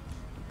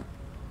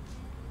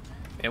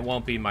 It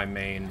won't be my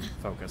main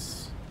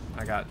focus.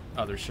 I got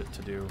other shit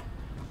to do.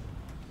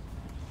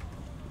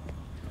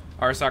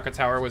 Arasaka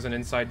Tower was an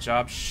inside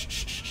job. Shh,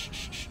 shh, shh, shh,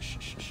 shh, shh,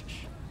 shh,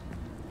 shh.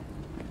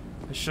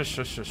 Shush,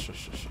 shush, shush, shush,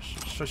 shush,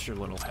 shush, shush your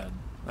little head.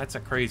 That's a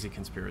crazy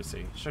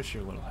conspiracy. Shush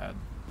your little head.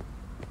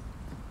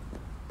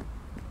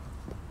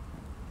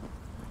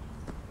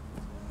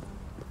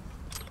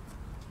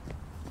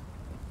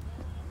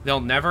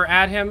 They'll never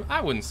add him?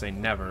 I wouldn't say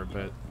never,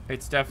 but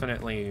it's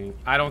definitely...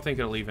 I don't think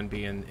it'll even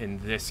be in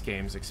this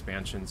game's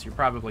expansions. You're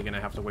probably going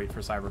to have to wait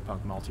for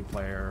Cyberpunk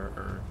multiplayer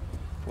or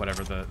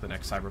whatever the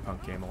next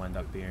Cyberpunk game will end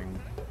up being.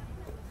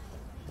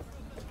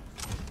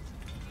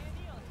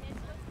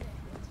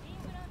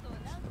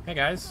 Hey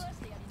guys.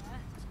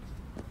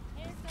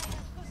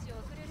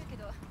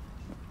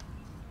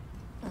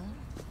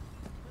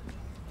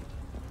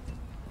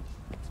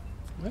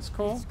 That's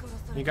cool.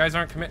 You guys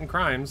aren't committing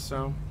crimes,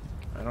 so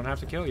I don't have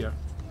to kill you.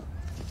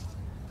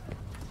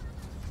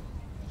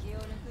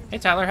 Hey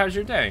Tyler, how's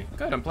your day?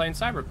 Good, I'm playing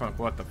Cyberpunk.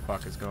 What the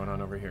fuck is going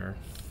on over here?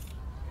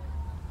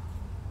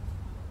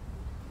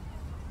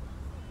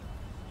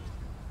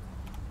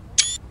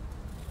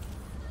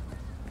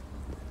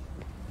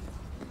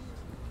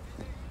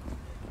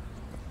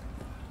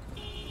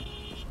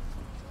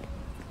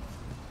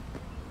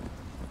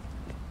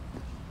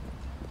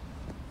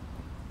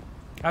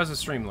 How's the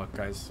stream look,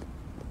 guys?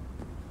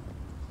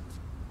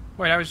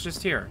 Wait, I was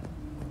just here.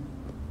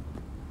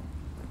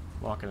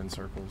 Walking in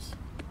circles.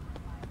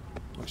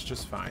 Looks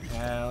just fine.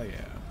 Hell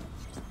yeah.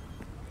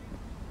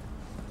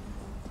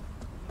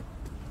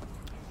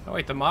 Oh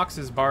wait, the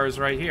Mox's bar is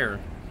right here.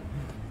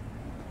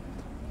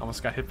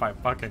 Almost got hit by a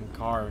fucking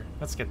car.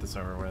 Let's get this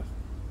over with.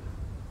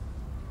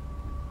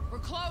 We're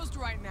closed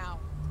right now.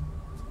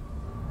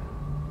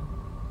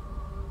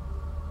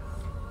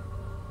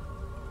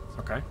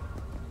 Okay.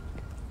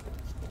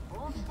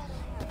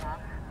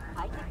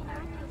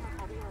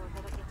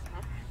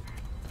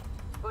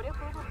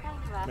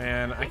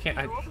 Man, I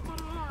can't...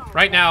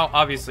 Right now,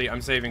 obviously,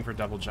 I'm saving for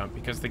double jump,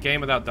 because the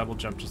game without double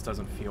jump just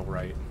doesn't feel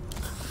right.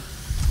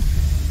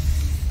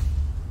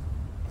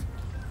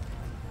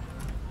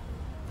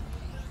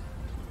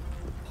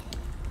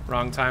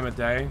 Wrong time of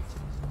day.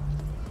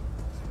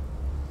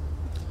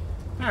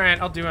 Alright,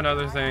 I'll do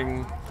another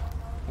thing.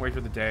 Wait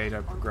for the day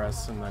to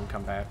progress, and then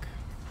come back.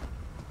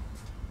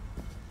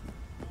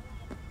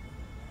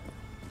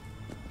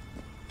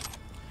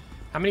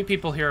 How many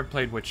people here have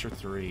played Witcher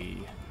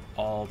 3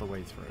 all the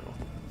way through?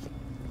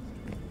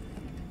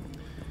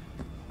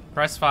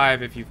 Press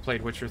 5 if you've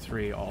played Witcher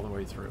 3 all the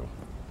way through.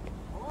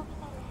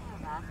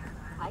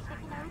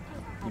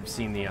 You've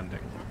seen the ending.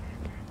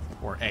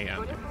 Or a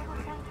ending.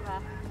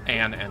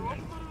 An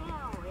ending.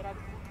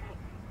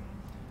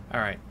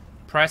 Alright.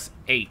 Press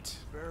 8.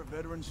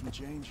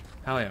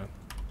 Hell yeah.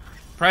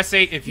 Press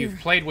 8 if you've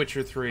played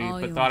Witcher 3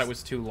 but thought it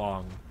was too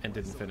long and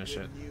didn't finish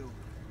it.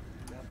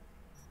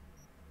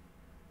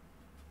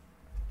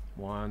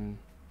 1,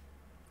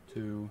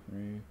 2, 3.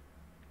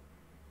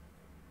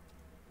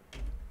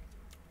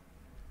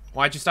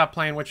 Why'd you stop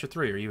playing Witcher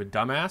 3? Are you a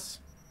dumbass?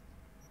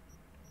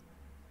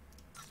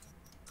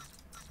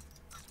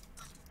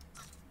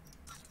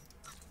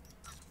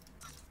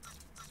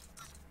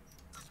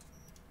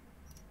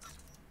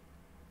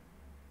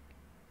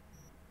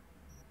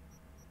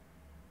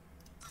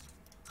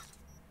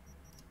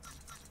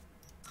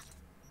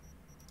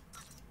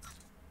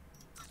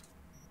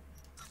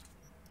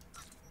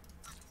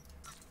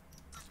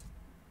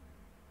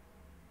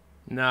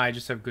 Nah, I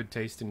just have good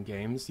taste in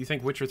games. You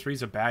think Witcher 3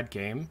 is a bad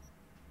game?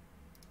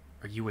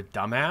 Are you a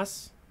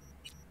dumbass?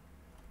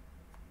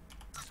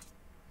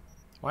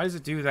 Why does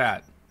it do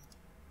that?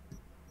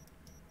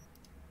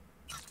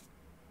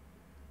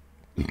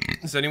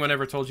 Has anyone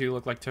ever told you you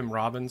look like Tim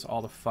Robbins?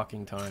 All the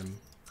fucking time.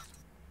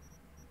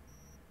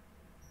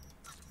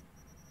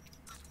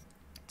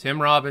 Tim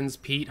Robbins,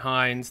 Pete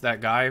Hines, that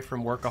guy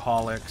from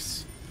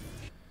Workaholics.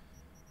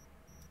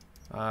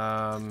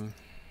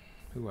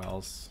 Who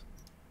else?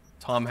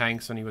 Tom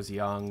Hanks when he was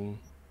young.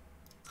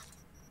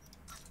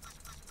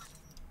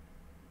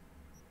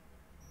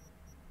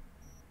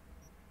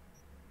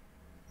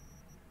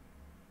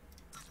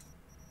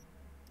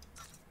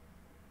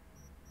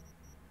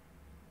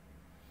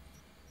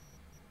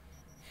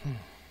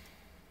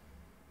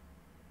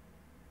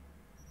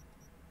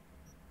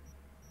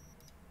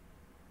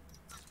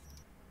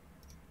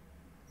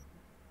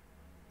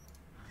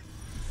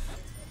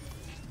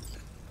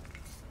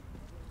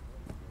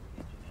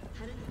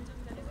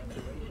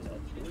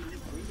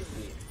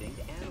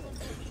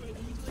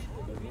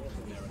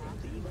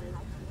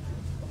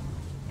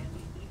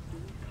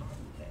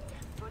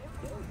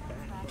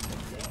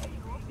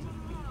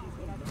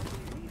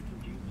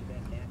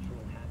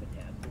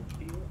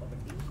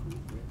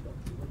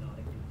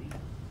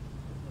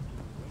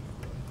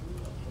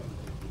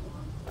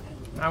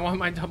 I want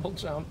my double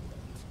jump.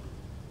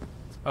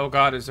 Oh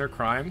god, is there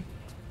crime?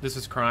 This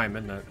is crime,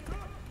 isn't it?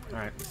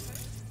 Alright.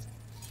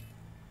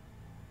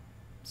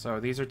 So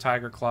these are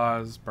tiger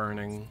claws,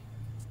 burning.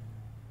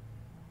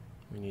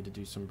 We need to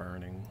do some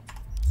burning.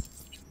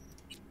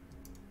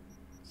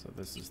 So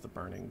this is the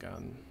burning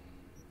gun,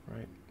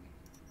 right?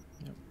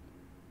 Yep.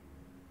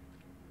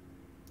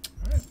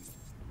 Alright.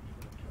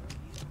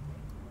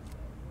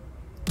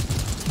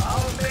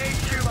 I'll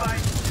make you my...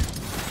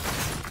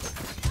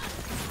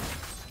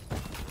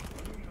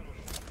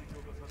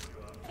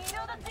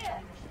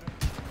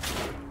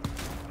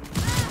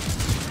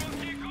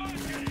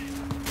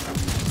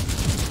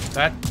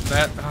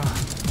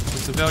 The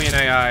civilian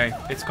AI,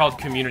 it's called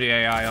community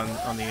AI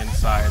on the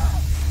inside.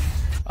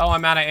 Oh,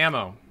 I'm out of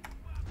ammo.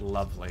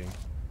 Lovely.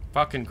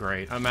 Fucking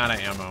great. I'm out of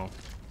ammo.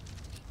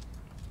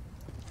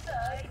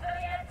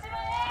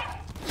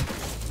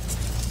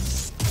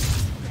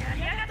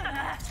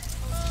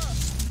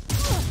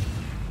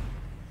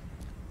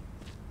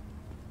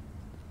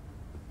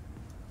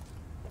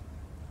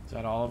 Is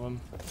that all of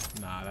them?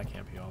 Nah, that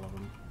can't be all of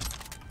them.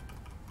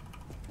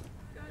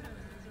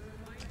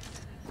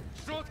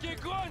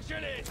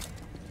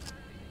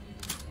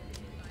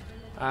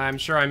 I'm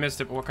sure I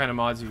missed it, but what kind of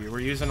mods are you? We're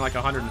using like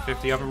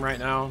 150 of them right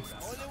now.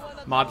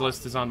 Mod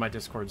list is on my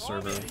Discord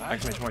server.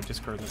 Exclamation point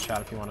Discord in the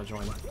chat if you want to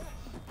join.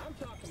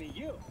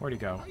 Where'd he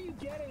go?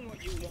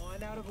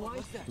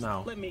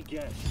 No. Let me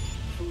guess.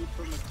 Food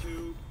from a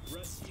tube,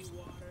 rusty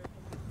water.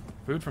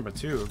 Food from a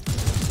tube?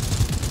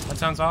 That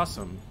sounds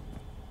awesome.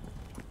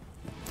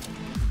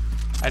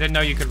 I didn't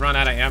know you could run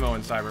out of ammo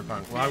in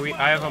Cyberpunk. Well,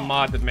 I have a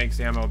mod that makes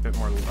ammo a bit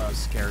more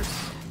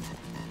scarce.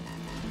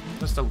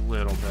 Just a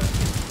little bit.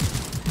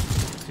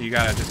 So you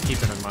gotta just keep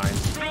it in mind.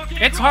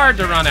 It's hard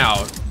to run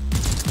out.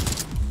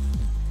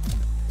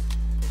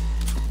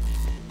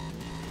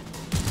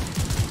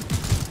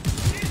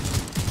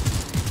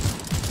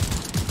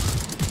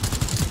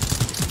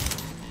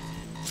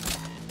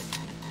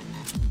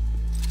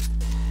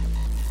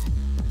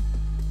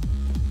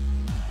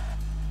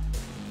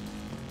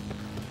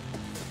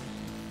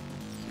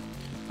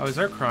 Oh, is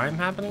there crime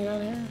happening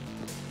down here?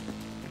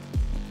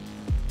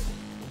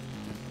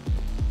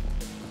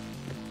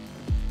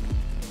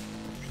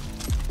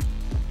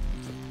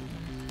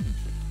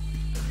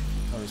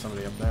 Oh, there's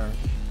somebody up there.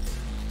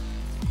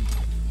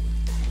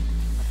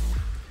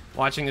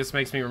 Watching this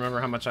makes me remember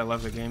how much I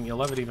love the game. You'll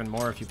love it even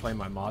more if you play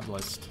my mod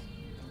list.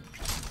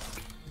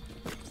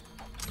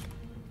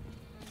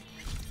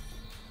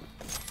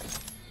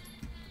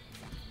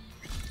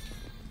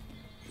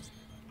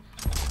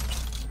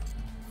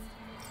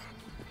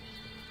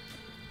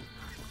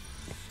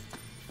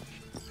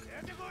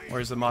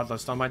 Where's the mod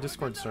list? On my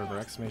Discord server.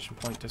 Exclamation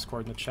point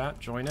Discord in the chat.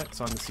 Join it.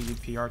 It's on the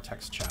CDPR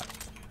text chat.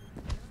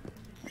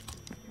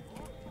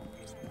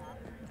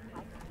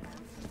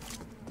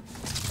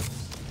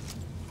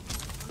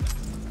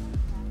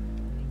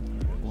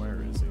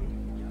 Where is he?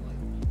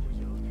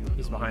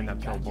 He's behind that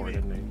billboard,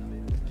 isn't he?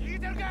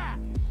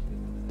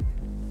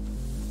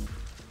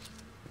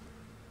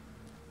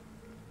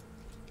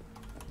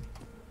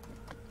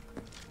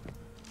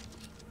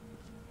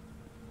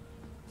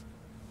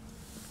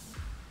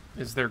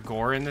 Is there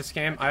gore in this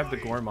game? I have the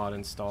gore mod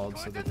installed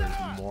so that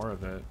there's more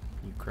of it,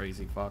 you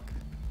crazy fuck.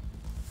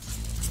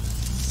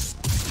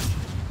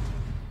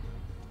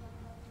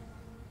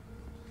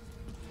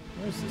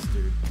 Where's this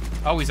dude?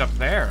 Oh, he's up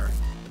there.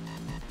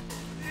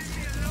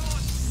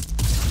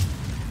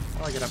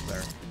 How do I get up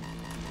there?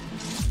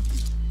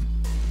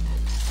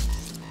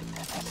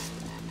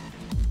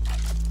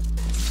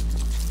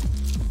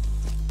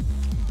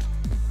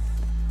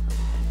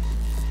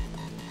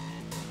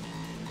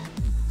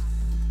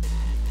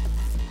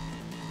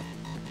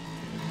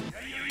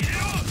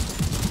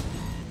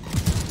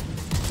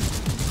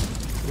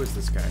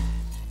 is this guy?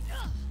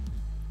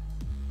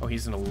 Oh,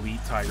 he's an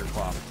elite tiger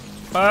claw.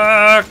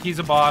 Fuck! He's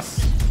a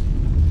boss.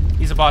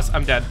 He's a boss.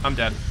 I'm dead. I'm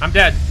dead. I'm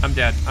dead. I'm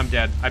dead. I'm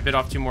dead. I bit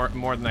off more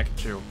than I could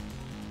chew.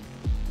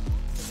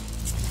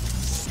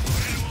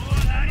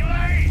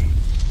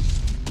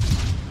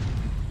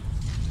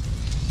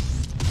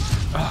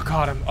 Oh,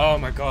 got him. Oh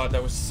my god,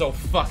 that was so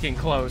fucking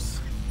close.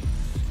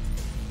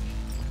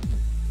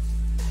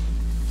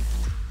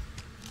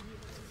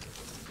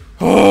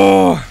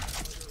 Oh!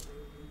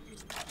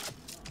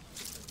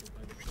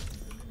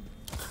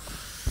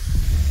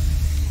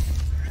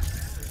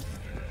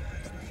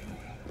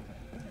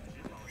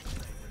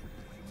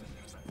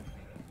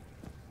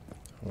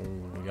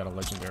 We got a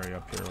legendary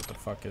up here. What the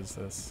fuck is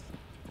this?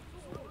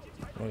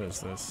 What is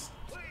this?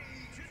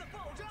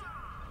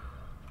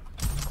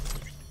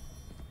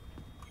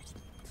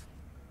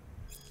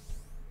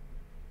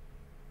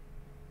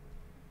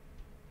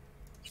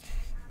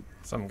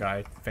 Some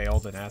guy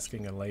failed in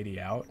asking a lady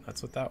out.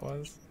 That's what that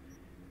was.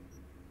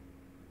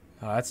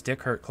 That's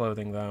dick hurt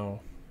clothing, though.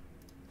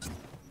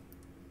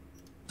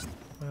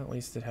 Well, at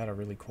least it had a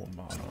really cool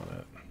mod on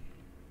it.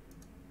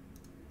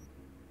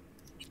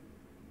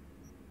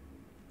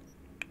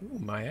 Ooh,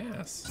 my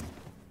ass.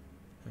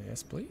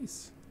 Yes,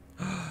 please.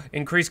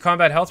 Increase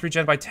combat health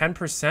regen by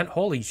 10%.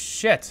 Holy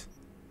shit.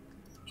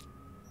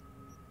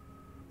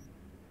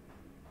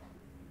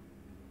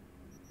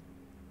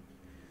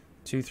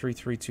 Two, 3,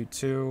 3, 2,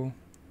 2.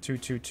 2,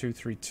 2, 2,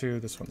 3, 2.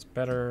 This one's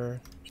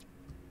better.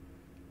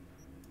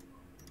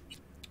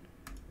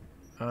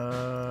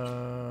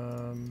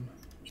 All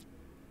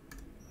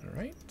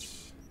right.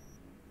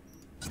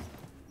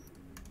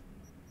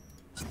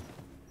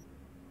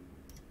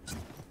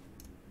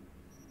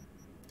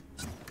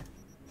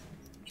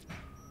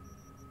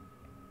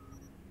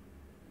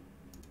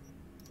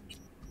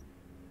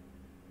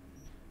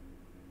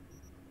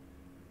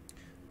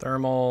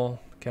 Thermal,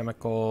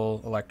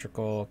 chemical,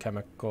 electrical,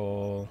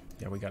 chemical.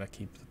 Yeah, we gotta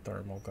keep the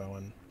thermal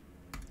going.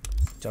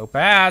 Dope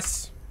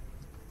ass.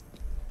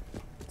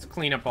 Let's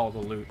clean up all the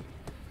loot.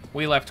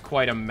 We left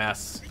quite a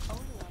mess.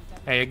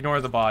 Hey,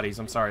 ignore the bodies.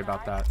 I'm sorry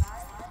about that.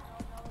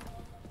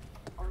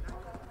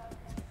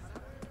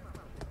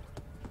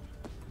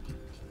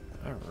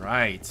 All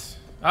right.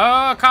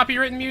 Oh,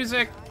 copywritten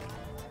music.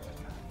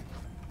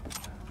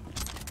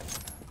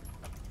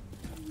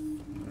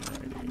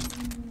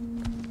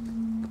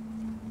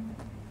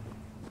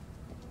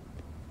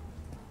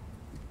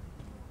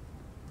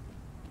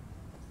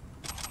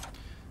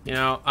 You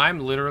know,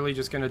 I'm literally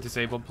just gonna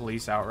disable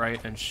police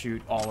outright and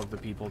shoot all of the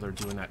people that are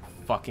doing that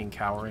fucking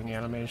cowering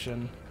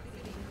animation.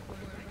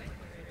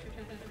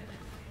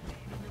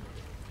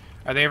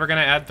 Are they ever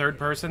gonna add third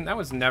person? That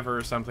was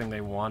never something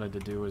they wanted to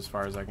do as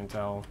far as I can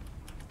tell.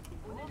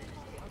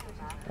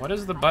 What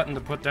is the button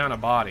to put down a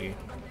body?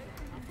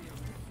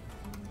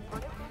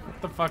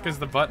 What the fuck is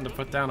the button to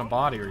put down a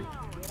body?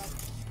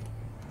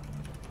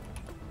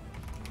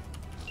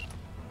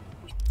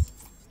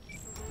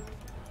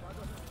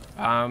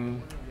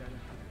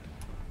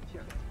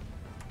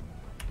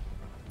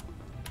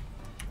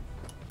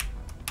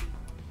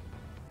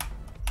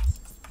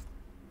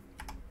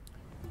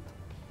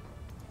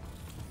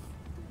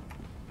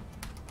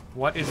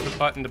 What is the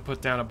button to put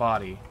down a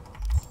body?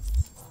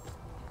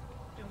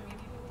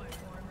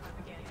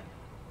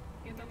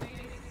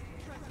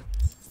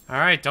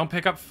 Alright, don't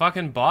pick up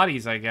fucking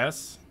bodies, I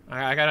guess.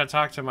 I gotta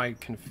talk to my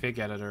config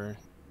editor.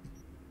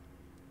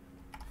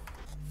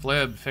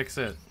 Flib, fix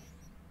it.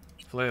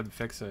 Flib,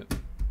 fix it.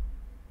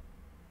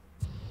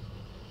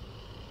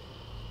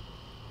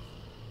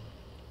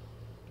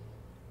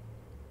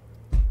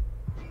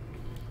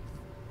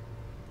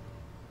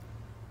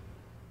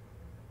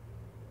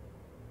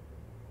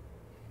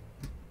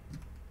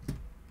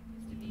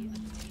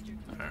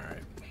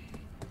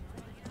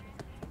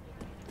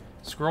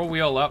 Scroll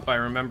wheel up, I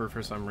remember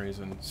for some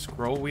reason.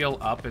 Scroll wheel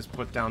up is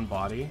put down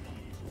body.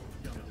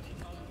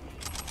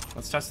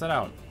 Let's test that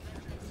out.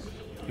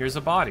 Here's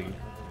a body.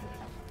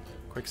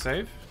 Quick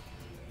save.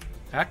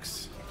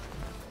 X.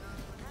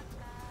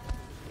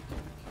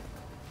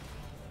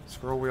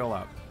 Scroll wheel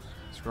up.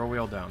 Scroll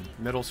wheel down.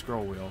 Middle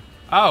scroll wheel.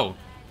 Oh!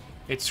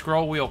 It's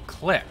scroll wheel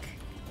click.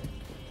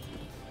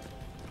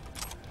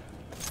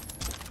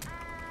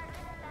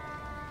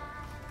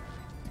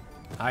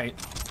 Alright.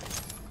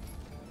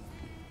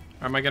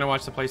 Am I gonna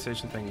watch the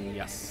PlayStation thing?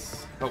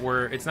 Yes. But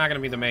it's not gonna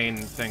be the main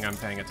thing I'm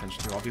paying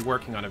attention to. I'll be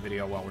working on a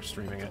video while we're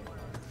streaming it.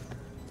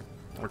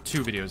 Or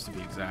 2 videos to be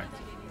exact.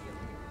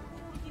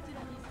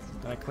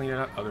 Did I clean it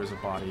up? Oh, there's a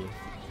body.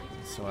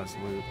 It still has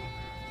loot.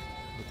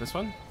 With this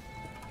one?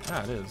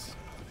 Ah, it is.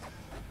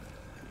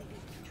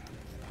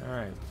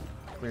 Alright.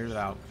 Cleared it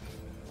out.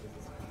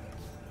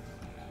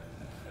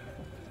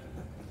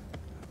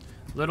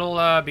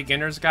 Little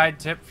beginner's guide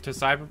tip to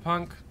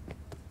Cyberpunk.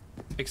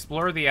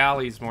 Explore the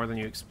alleys more than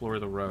you explore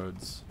the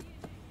roads.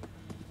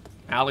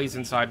 Alleys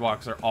and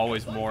sidewalks are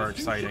always more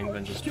exciting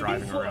than just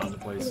driving around to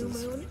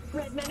places.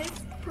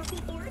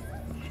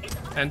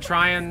 And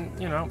try and,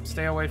 you know,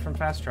 stay away from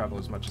fast travel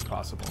as much as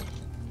possible.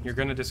 You're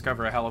going to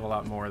discover a hell of a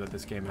lot more that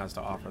this game has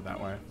to offer that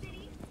way.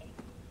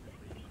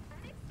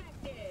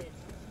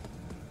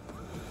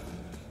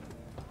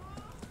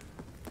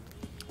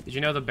 Did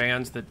you know the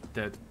bands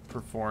that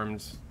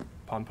performed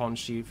Pon Pon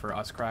Shi for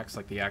Us Cracks,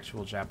 like the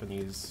actual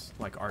Japanese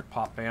like art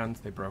pop band,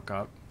 they broke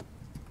up?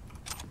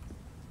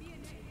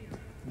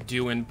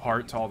 Due in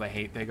part to all the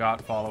hate they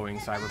got following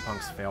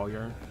Cyberpunk's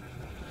failure.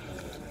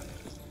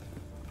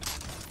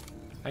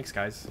 Thanks,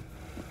 guys.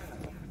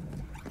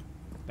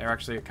 They're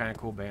actually a kind of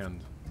cool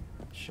band.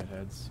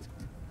 Shitheads.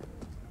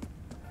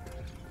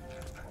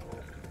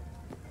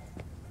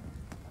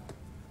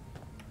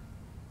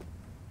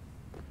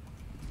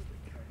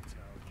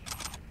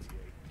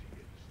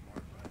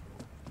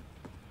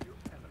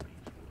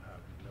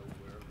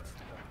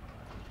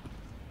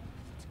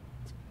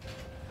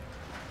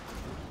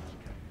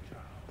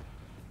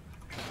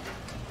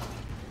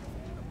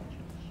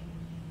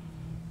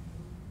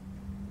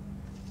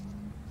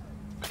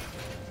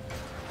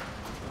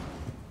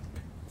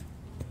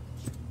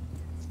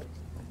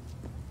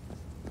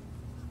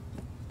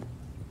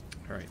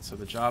 Alright, so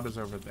the job is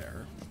over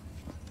there.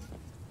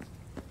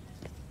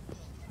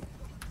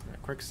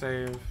 Quick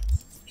save.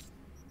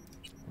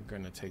 We're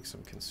gonna take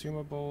some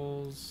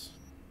consumables.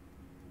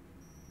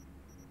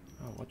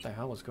 Oh, what the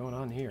hell is going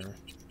on here?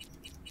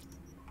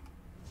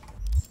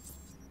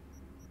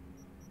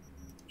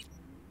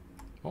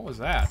 What was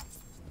that?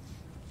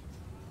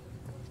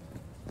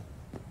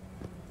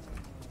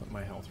 Let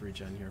my health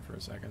regen here for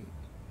a second.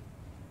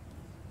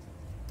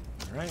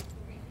 Alright,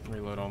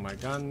 reload all my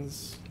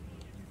guns.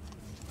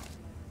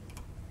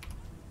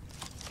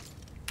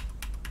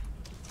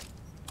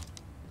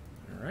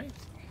 Alright.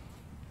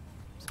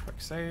 Just quick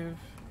save.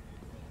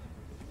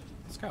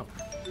 Let's go.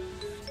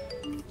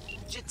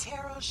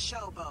 Jotaro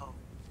Shobo.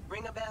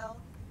 Ring a bell?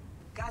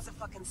 Guy's a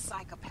fucking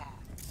psychopath.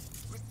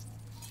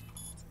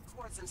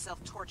 Records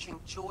himself torching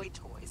joy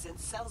toys and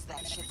sells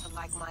that shit to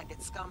like-minded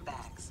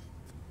scumbags.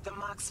 The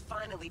Mox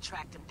finally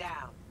tracked him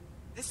down.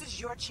 This is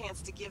your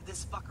chance to give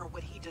this fucker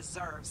what he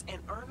deserves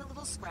and earn a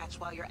little scratch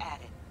while you're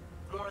at it.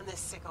 More on this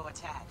sicko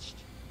attached.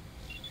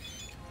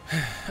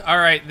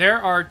 Alright,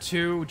 there are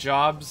 2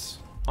 jobs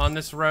on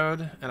this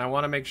road, and I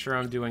want to make sure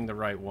I'm doing the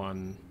right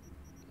one.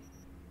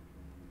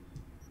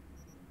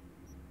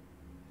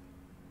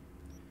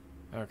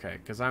 Okay,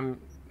 because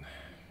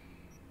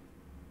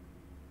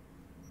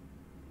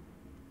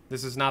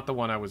this is not the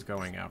one I was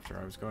going after.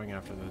 I was going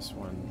after this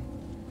one.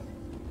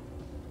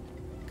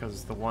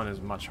 Because the one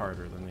is much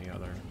harder than the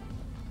other.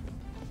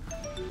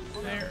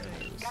 There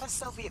it is. Got a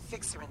Soviet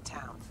fixer in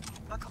town.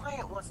 My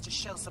client wants to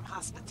show some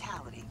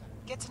hospitality.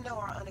 Get to know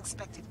our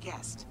unexpected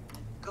guest.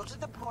 Go to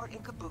the port in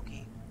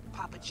Kabuki,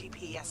 pop a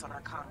GPS on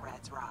our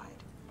comrade's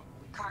ride.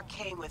 Car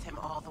came with him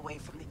all the way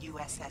from the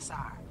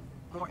USSR.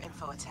 More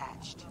info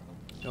attached.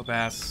 Go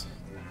Bass.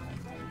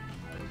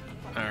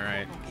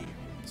 Alright.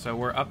 So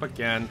we're up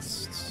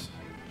against...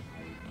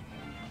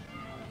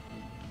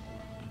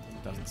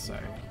 Doesn't say.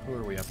 Who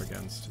are we up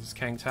against? Is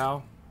Kang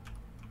Tao?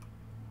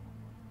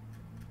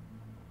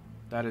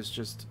 That is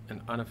just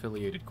an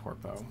unaffiliated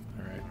corpo.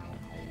 Alright.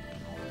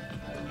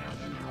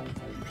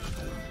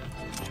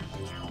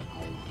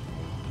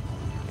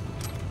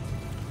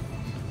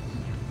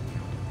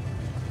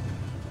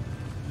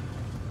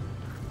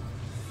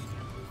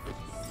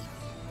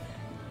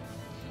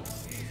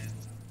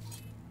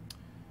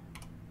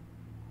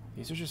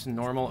 These are just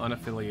normal,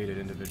 unaffiliated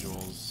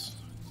individuals.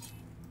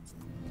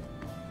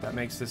 That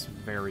makes this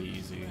very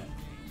easy.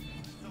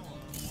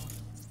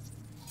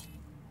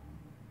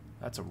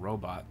 That's a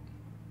robot.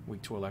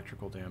 Weak to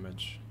electrical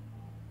damage.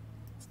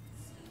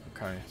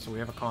 Okay, so we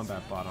have a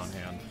combat bot on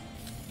hand.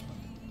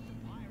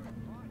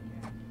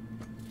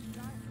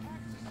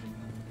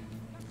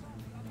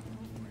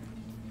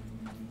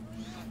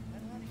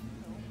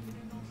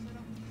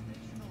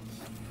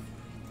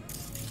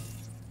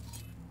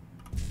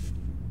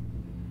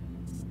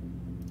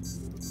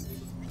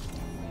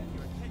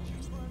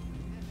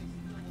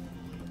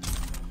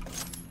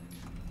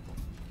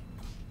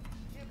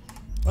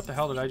 What the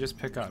hell did I just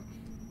pick up?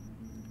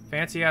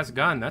 Fancy ass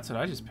gun, that's what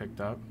I just picked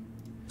up.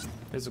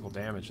 Physical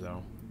damage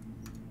though.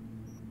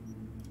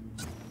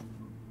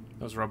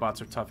 Those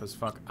robots are tough as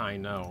fuck, I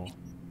know.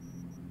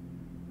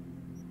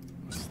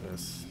 What's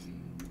this?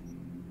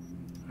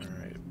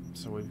 Alright,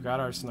 so we've got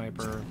our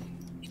sniper.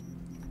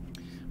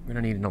 We're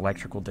gonna need an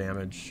electrical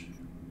damage.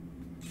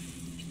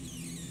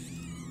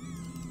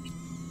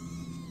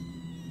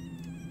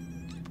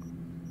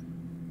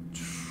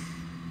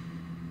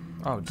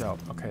 Oh, dope.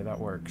 Okay, that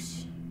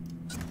works.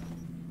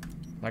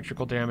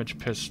 Electrical damage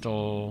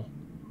pistol.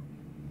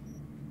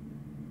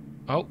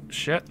 Oh,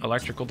 shit.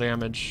 Electrical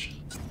damage.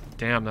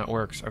 Damn, that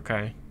works.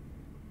 Okay.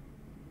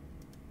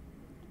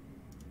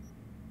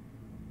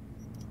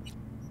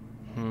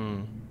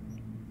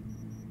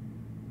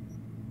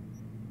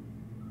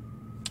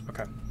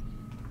 Okay.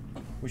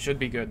 We should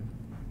be good.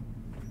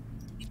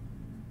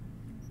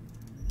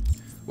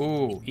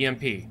 Ooh,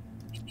 EMP.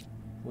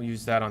 We'll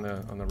use that on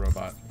the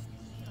robot.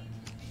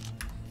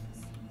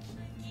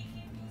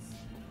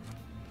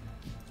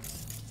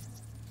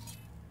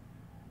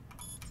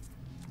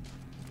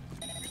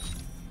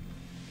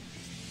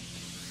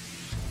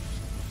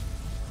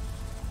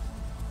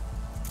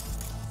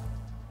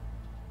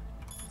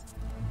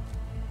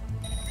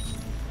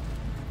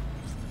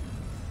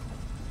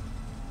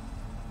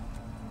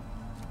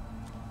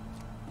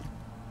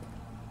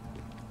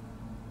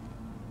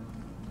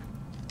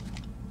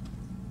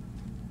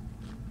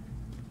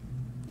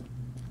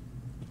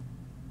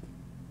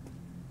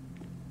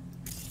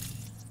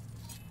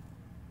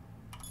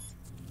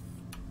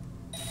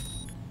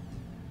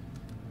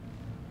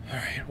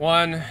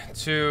 1,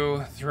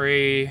 2,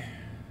 3,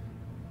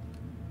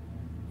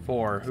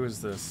 4. Who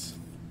is this?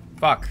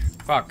 Fuck.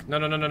 Fuck. No,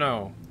 no, no, no,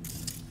 no.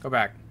 Go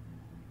back.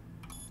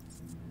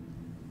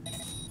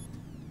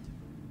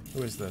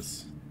 Who is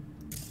this?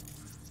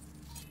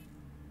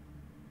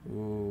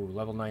 Ooh,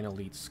 level 9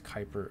 elites.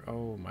 Kuiper.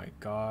 Oh my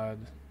god.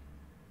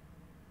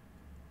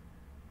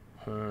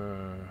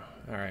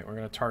 Alright, we're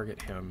gonna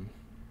target him.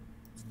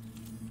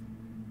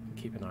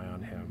 Keep an eye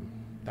on him.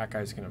 That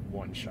guy's gonna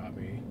one-shot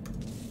me.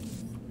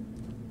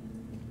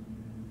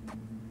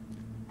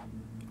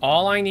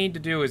 All I need to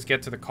do is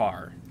get to the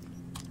car.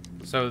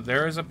 So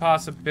there is a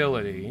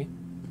possibility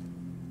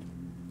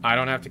I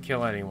don't have to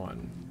kill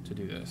anyone to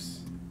do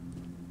this.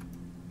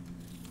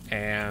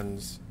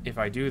 And if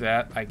I do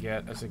that, I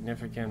get a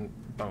significant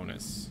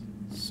bonus.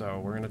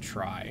 So we're gonna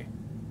try.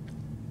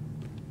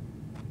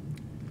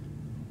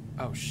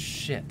 Oh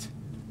shit.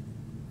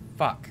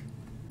 Fuck.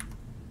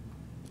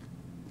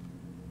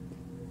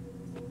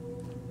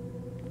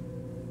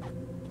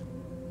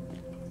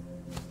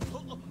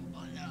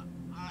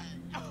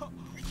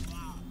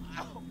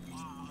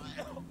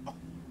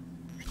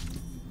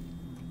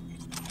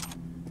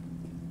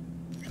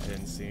 I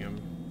didn't see him.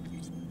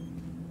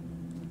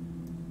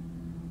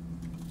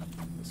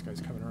 This guy's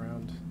coming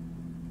around.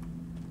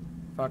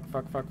 Fuck,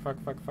 fuck, fuck,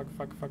 fuck, fuck, fuck,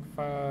 fuck, fuck,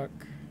 fuck.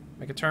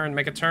 Make a turn,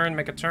 make a turn,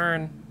 make a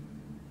turn.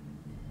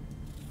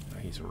 Oh,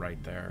 he's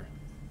right there.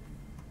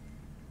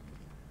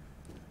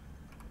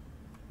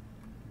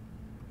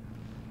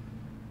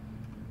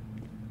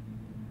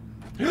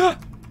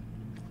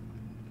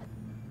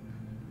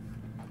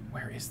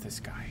 Where is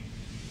this guy?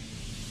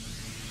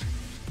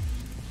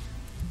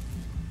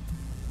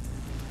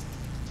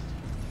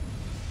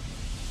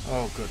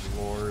 Oh, good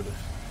lord.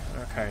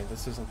 Okay,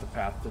 this isn't the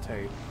path to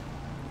take.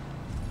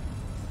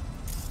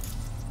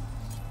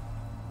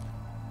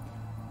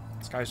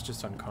 This guy's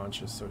just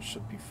unconscious, so it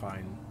should be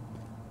fine.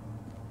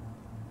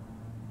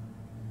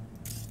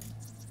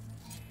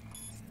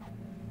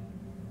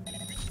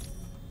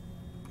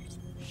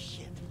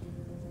 Shit.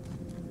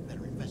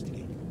 Better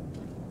investigate.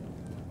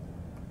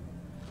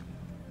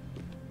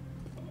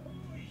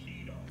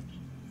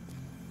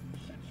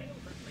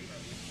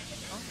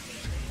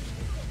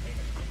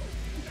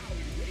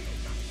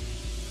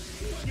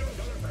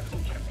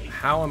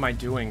 How am I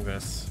doing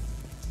this?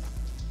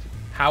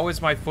 How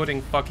is my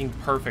footing fucking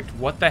perfect?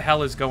 What the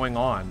hell is going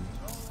on?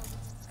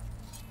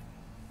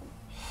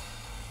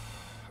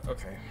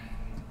 Okay.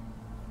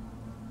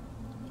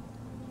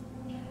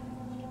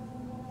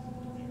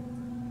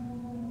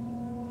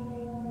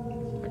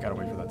 I gotta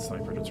wait for that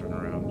sniper to turn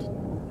around.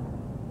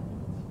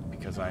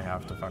 Because I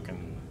have to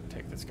fucking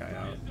take this guy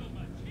out.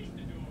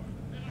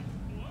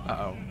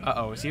 Uh-oh.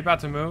 Uh-oh. Is he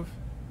about to move?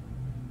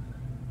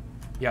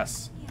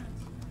 Yes.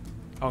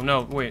 Oh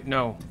no, wait,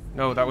 no.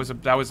 No, that was a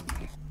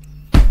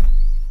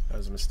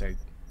mistake.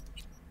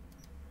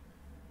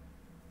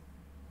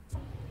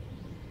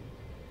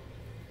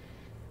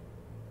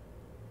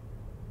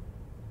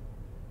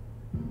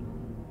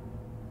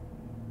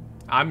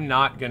 I'm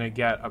not gonna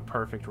get a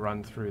perfect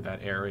run through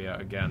that area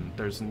again.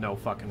 There's no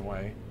fucking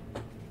way.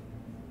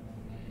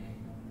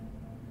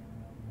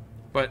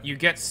 But you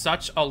get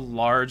such a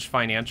large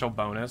financial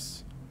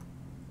bonus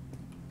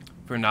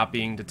for not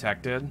being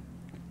detected.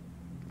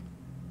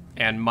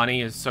 And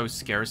money is so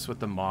scarce with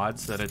the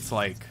mods that it's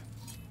like...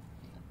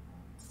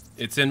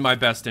 It's in my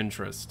best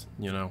interest,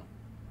 you know?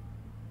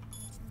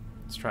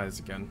 Let's try this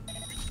again.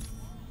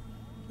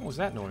 What was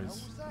that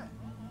noise?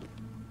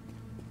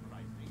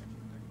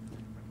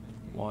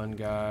 One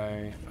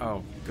guy...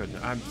 Oh,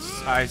 goodness.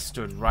 I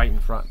stood right in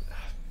front.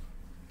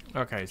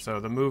 Okay, so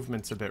the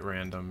movement's a bit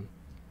random.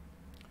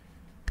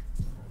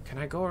 Can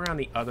I go around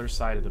the other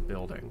side of the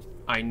building?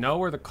 I know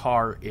where the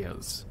car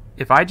is.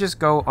 If I just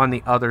go on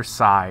the other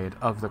side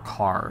of the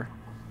car,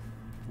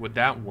 would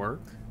that work?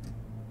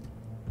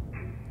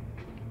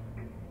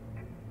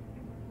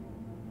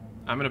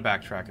 I'm gonna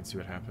backtrack and see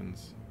what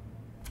happens.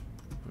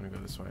 I'm gonna go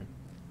this way.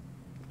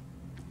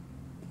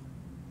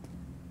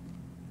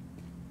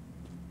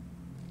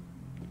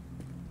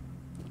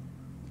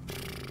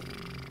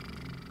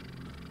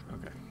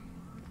 Okay.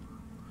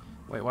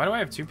 Wait, why do I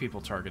have 2 people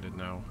targeted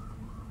now?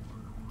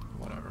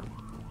 Whatever.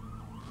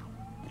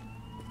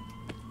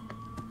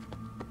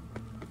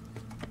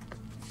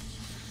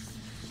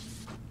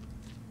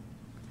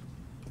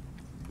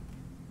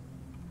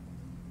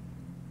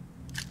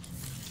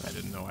 I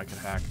didn't know I could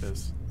hack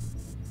this.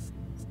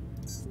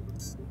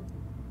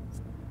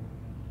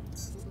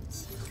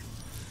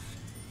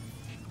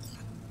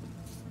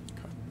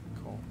 Okay,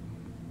 cool.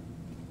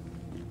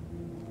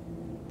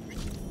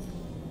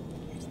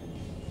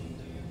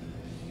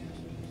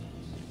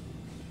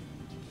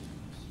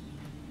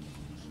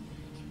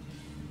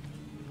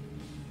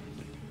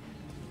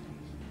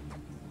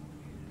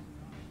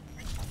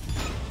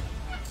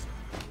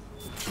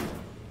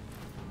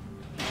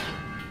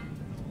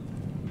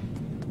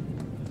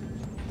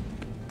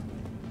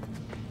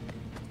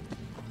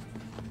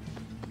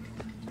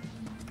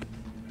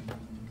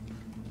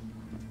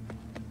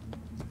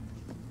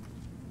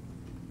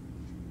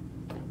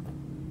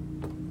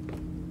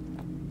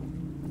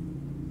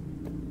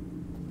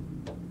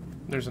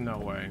 There's no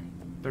way.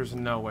 There's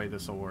no way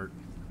this will work.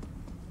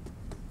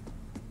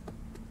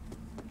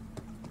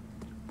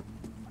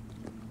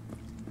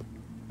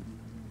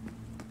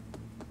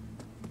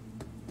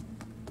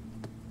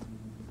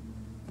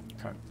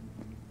 Okay.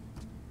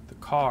 The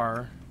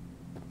car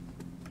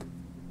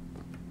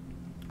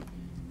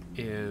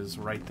is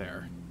right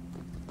there.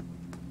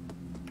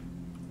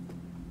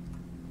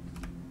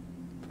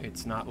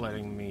 It's not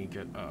letting me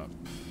get up.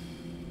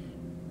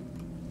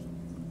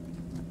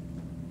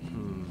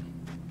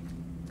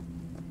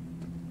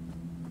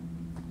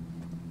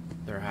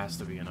 There has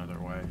to be another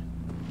way.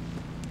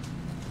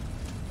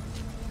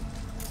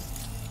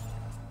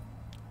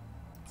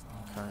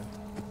 Okay.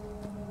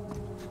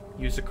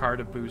 Use a car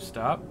to boost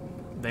up.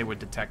 They would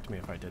detect me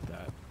if I did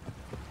that.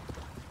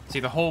 See,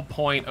 the whole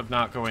point of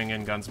not going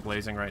in guns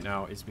blazing right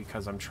now is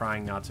because I'm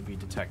trying not to be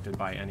detected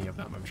by any of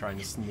them. I'm trying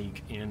to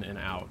sneak in and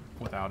out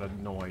without a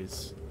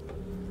noise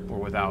or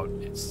without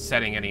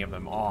setting any of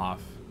them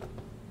off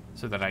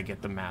so that I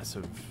get the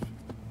massive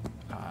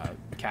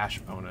cash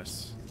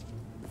bonus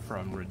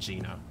from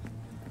Regina.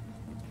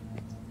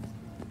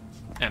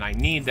 And I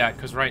need that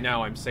because right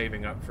now I'm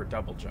saving up for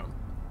double jump,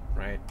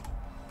 right?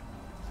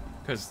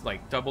 Because,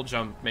 like, double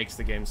jump makes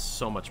the game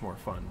so much more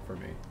fun for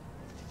me.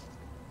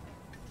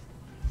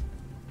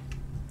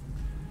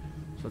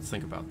 So let's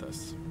think about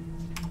this.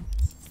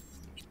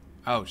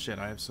 Oh shit,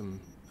 I have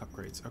some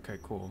upgrades. Okay,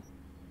 cool.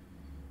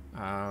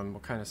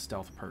 What kind of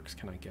stealth perks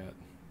can I get?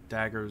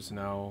 Daggers,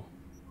 no.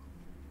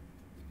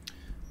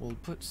 We'll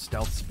put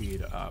stealth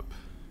speed up.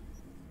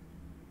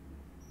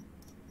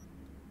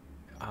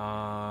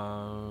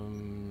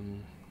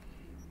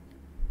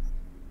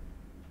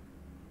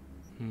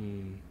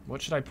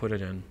 What should I put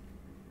it in?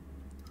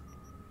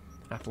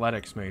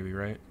 Athletics, maybe,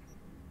 right?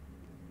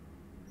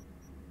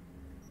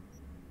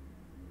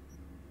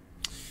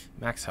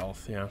 Max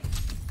health, yeah.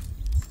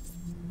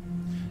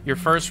 Your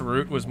first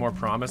route was more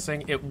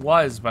promising. It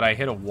was, but I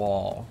hit a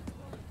wall,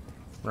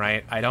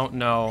 right? I don't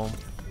know.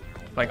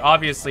 Like,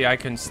 obviously, I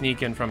can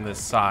sneak in from this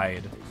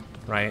side,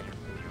 right?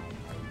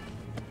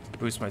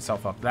 Boost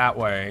myself up that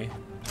way.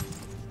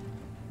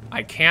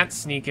 I can't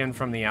sneak in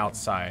from the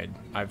outside.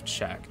 I've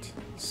checked.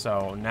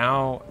 So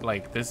now,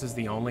 like, this is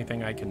the only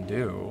thing I can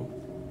do,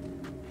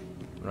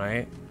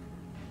 right?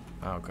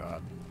 Oh,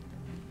 God.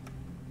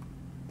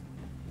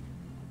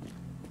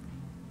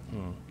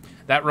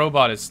 That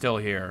robot is still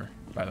here,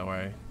 by the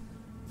way.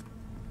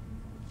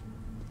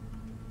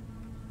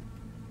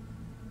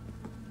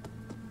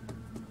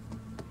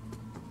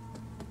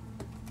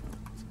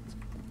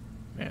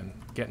 Man,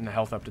 getting the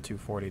health up to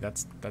 240,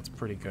 that's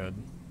pretty good.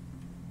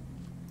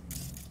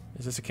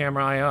 Is this a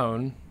camera I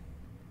own?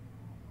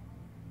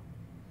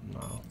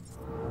 No.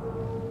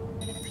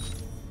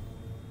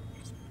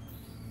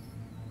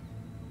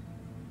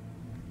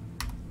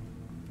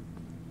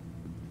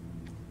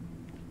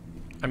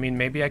 I mean,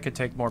 maybe I could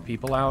take more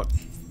people out.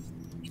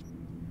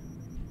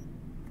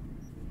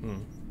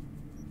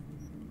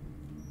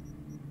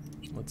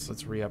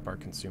 Let's re-up our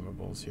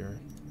consumables here.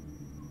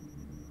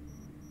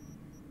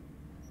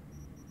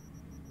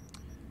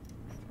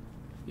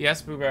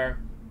 Yes, Boo Bear.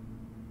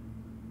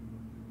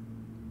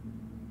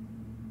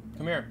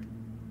 Come here.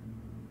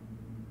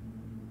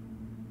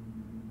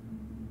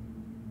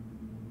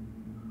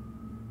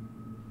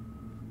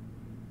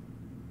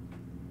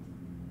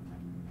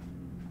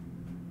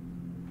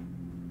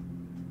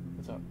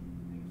 What's up?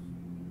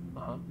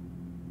 Uh-huh.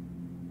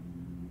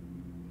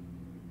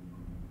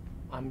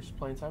 I'm just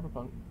playing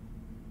Cyberpunk.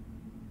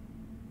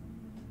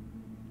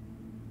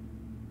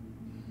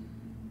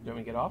 Do you want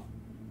me to get off?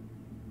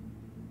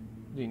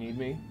 Do you need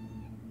me?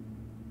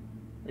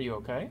 Are you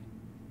okay?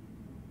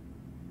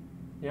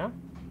 Yeah?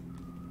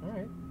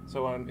 Alright.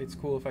 So, it's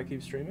cool if I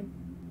keep streaming?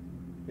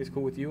 It's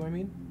cool with you, I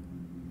mean?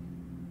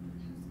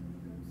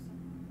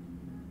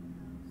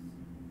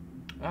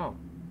 Oh.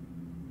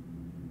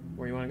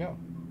 Where you want to go?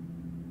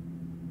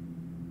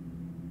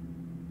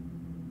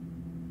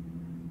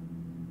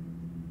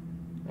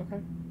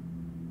 Okay.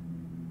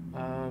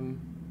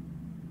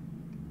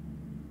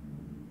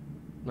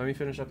 Let me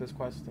finish up this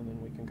quest and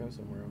then we can go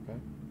somewhere, okay?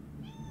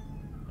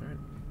 Alright.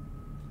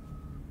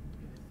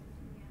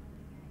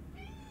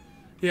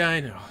 Yeah, I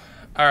know.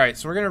 Alright,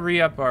 so we're gonna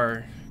re-up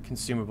our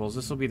consumables.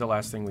 This will be the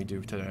last thing we do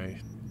today.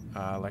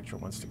 Electra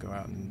wants to go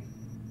out and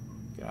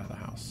get out of the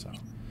house, so.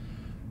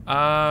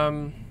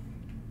 I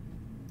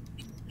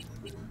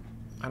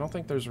don't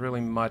think there's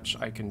really much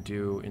I can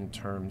do in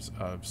terms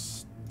of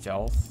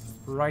stealth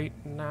right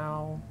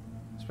now.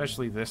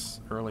 Especially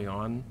this early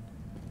on.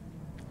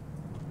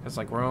 It's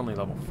like we're only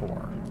level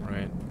 4,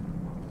 right?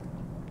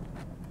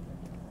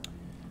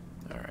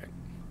 Alright.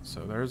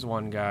 So there's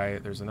one guy.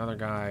 There's another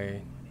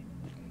guy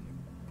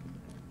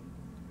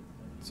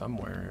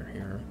somewhere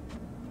here.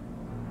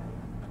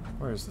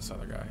 Where is this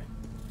other guy?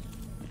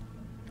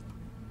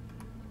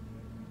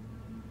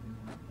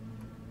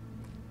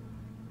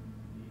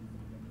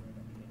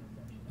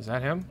 Is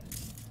that him?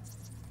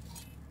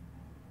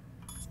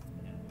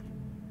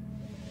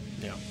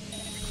 Yeah.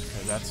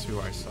 Okay, that's who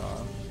I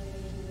saw.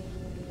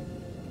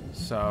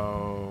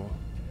 So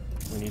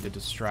We need to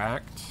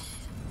distract.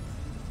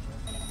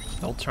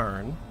 They'll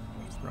turn,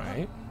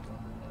 right?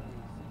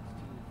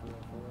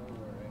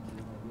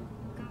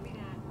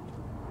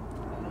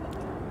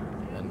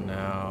 And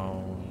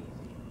now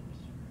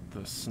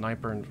the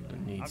sniper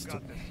needs to.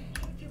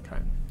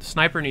 Okay. The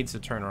sniper needs to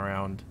turn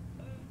around.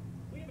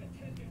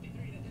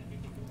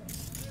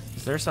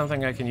 Is there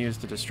something I can use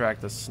to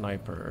distract the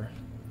sniper?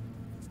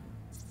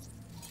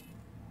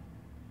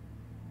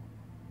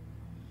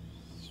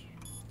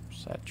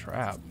 Set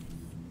trap.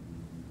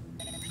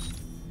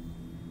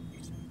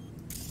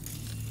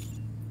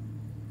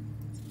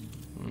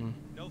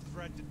 No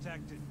threat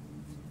detected.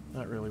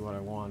 Not really what I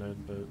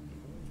wanted, but...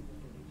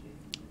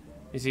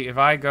 You see, if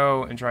I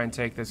go and try and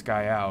take this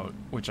guy out,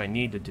 which I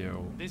need to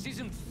do... This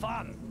isn't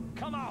fun.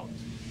 Come out.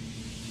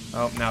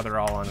 Oh, now they're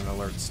all on an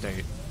alert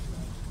state.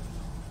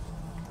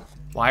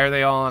 Why are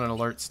they all on an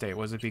alert state?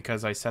 Was it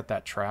because I set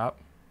that trap?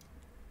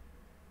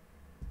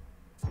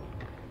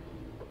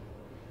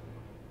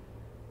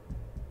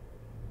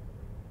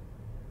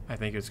 I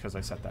think it's because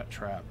I set that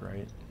trap,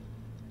 right?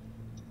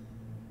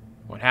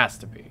 Well, it has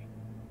to be.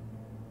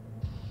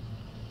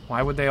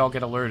 Why would they all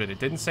get alerted? It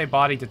didn't say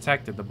body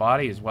detected. The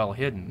body is well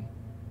hidden.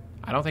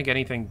 I don't think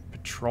anything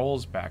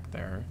patrols back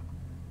there.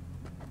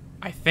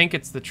 I think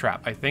it's the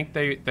trap. I think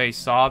they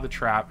saw the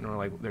trap and were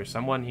like, there's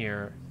someone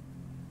here.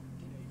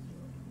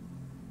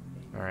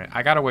 Alright,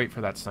 I gotta wait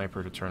for that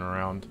sniper to turn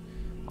around.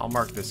 I'll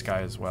mark this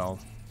guy as well.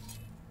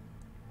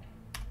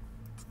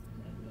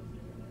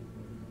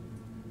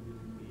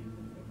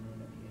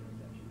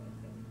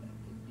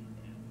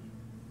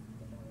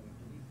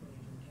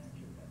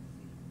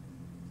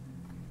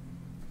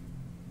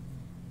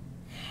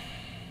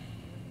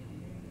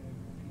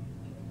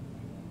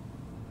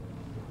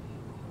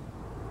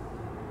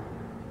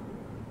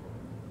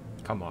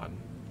 Come on.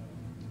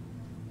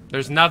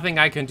 There's nothing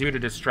I can do to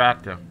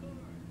distract him.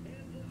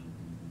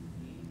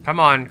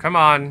 Come on, come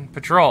on.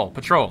 Patrol,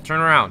 patrol,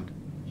 turn around.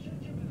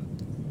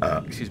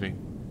 Excuse me.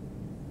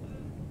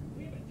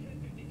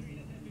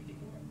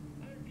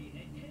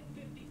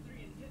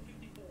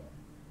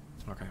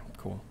 Okay,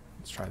 cool.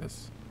 Let's try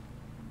this.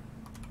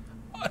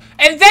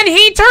 And then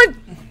he turned...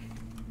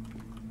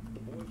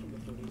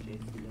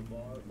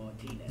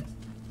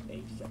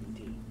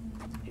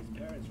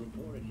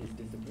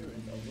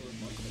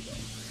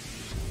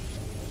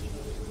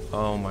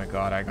 Oh my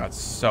god, I got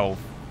so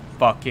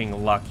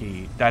fucking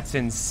lucky. That's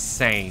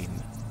insane.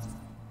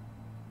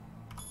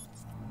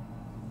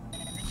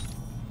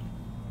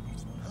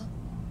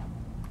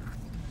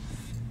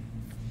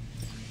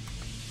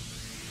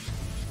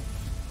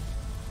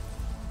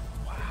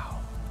 Wow.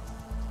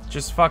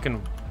 Just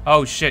fucking...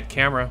 Oh shit,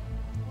 camera.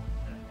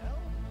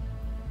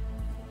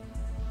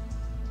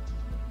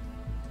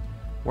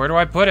 Where do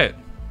I put it?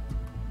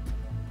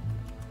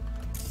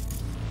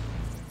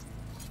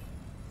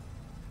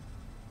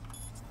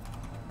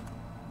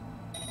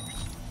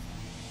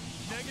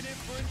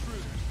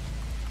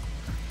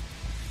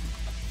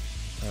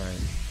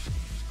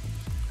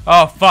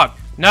 Oh, fuck.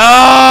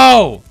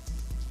 No!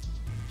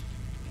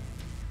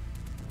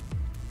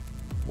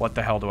 What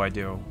the hell do I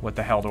do? What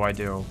the hell do I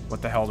do?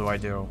 What the hell do I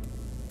do?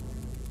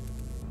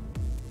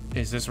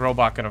 Is this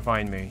robot gonna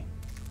find me?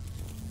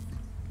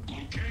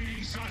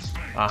 Locating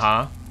suspect.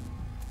 Uh-huh.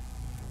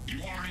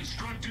 You are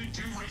instructed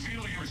to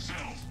reveal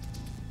yourself.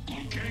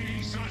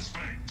 Locating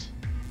suspect.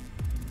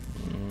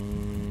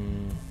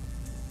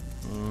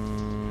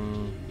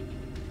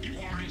 You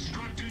are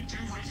instructed to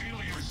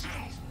reveal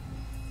yourself.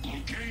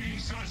 Locating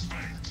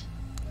suspect.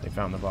 They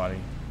found the body.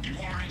 You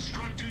are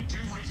instructed to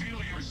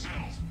reveal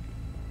yourself.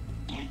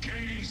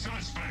 Locating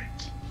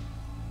suspect.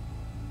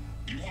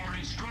 You are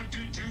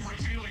instructed to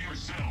reveal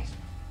yourself.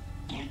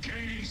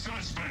 Locating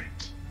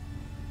suspect.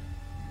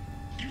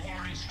 You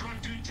are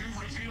instructed to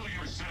reveal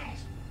yourself.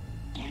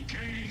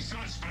 Locating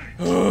suspect.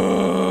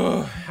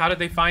 How did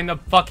they find the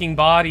fucking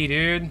body,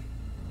 dude?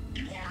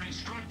 You are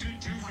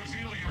instructed to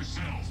reveal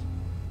yourself.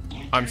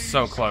 I'm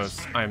so close.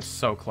 I'm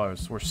so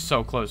close. We're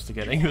so close to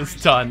getting this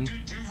done.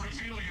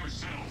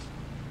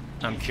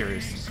 I'm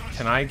curious.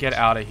 Can I get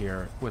out of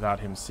here without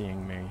him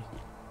seeing me?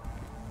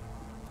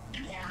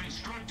 You are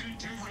instructed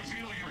to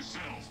reveal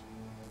yourself.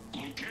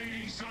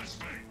 Locating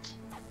suspect.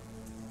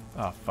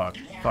 Oh, fuck.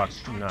 Fuck.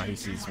 No, he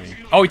sees me.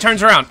 Oh, he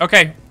turns around.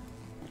 Okay.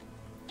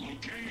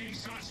 Locating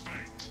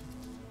suspect.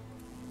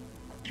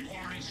 You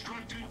are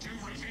instructed to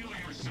reveal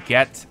yourself.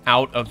 Get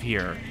out of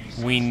here.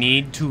 We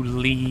need to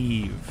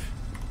leave.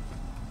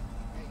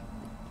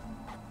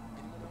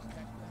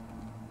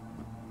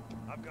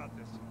 I've got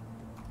this.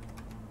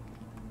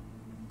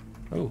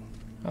 Oh,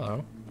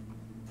 hello.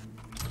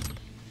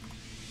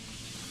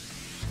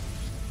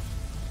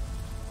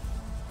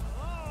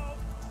 Hello?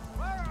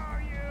 Where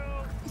are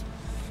you?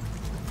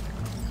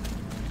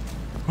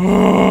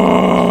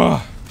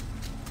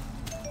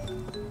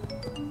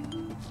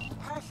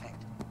 Perfect.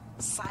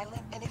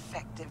 Silent and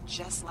effective,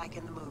 just like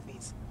in the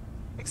movies.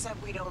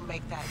 Except we don't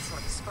make that sort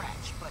of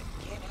scratch, but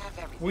can't have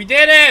everything. We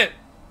did it!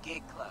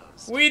 Gig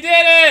closed. We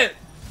did it!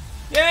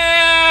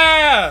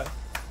 Yeah!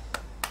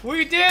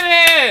 We did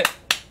it!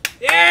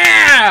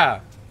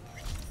 Yeah!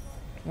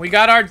 We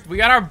got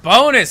our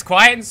bonus,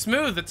 quiet and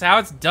smooth. That's how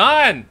it's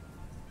done.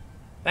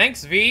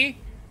 Thanks, V.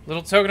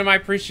 Little token of my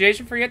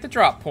appreciation for you at the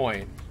drop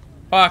point.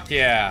 Fuck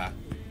yeah.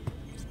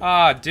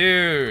 Ah,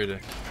 dude.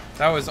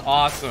 That was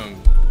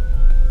awesome.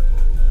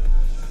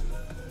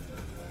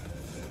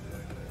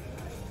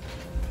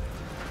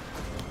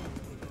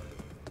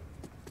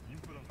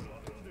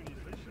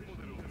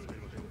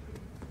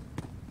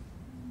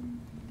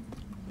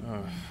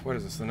 What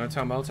is this, the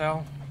No-Tell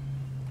Motel?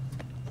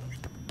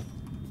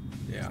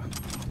 Yeah.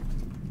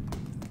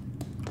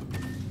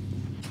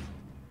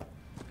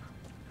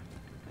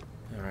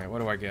 Alright, what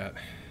do I get?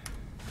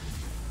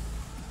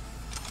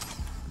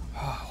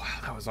 Oh, wow,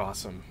 that was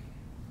awesome.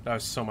 That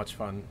was so much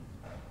fun.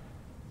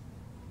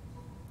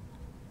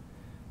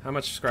 How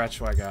much scratch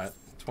do I got?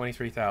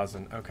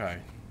 23,000. Okay.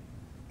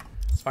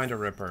 Let's find a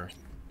Ripper.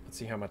 Let's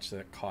see how much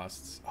that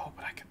costs. Oh,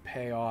 but I could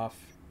pay off...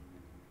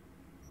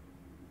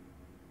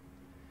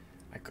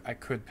 I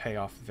could pay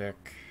off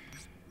Vic.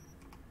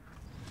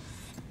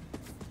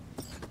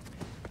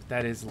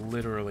 That is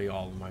literally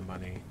all of my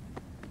money.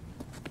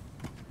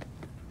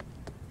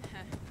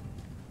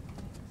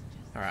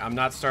 Alright, I'm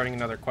not starting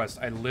another quest.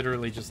 I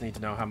literally just need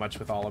to know how much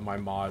with all of my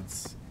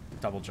mods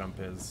double jump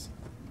is.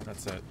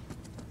 That's it.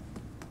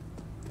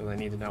 Because I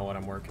need to know what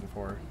I'm working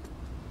for.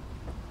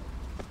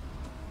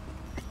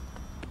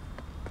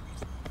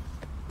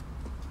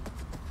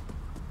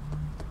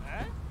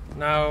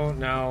 No,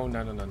 no,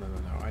 no, no, no, no, no,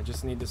 no. I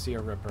just need to see a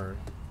Ripper.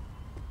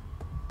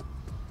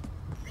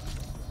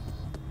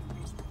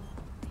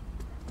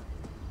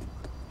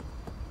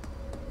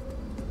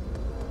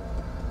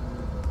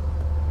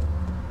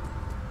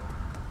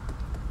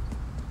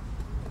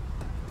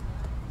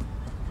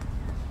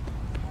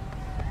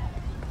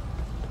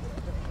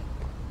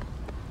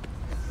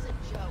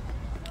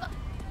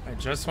 I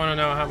just want to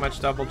know how much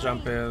double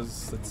jump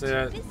is. That's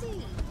it.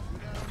 Busy.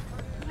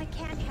 I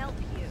can't help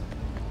you.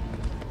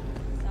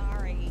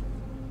 Sorry.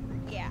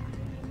 Yeah.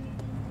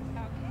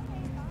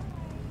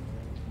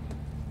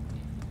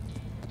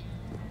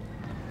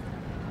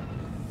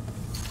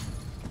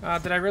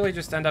 Did I really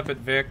just end up at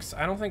Vic's?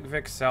 I don't think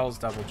Vic sells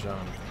double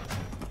jump.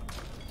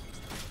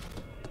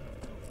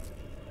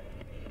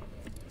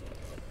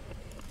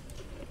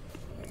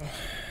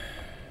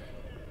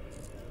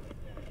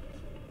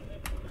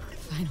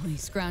 Finally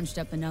scrounged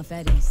up enough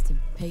eddies to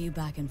pay you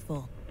back in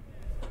full.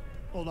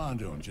 Hold on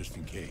to them just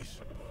in case.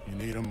 You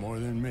need them more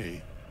than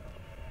me.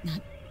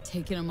 Not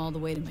taking them all the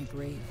way to my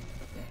grave,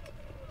 Vic.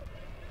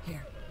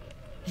 Here.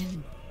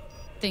 And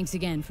thanks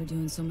again for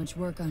doing so much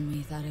work on me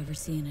without ever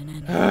seeing an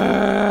end.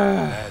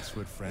 That's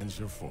what friends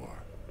are for.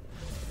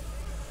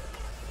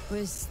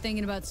 Was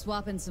thinking about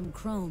swapping some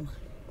chrome.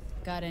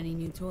 Got any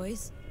new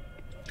toys?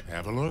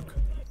 Have a look.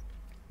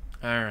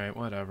 Alright,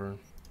 whatever.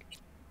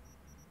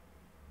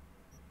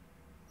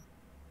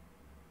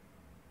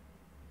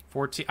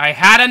 14. I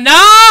had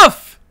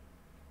enough!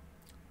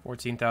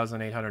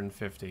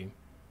 14,850.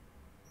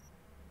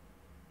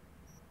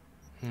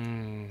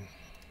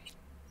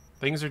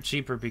 Things are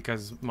cheaper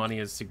because money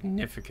is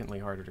significantly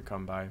harder to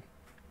come by.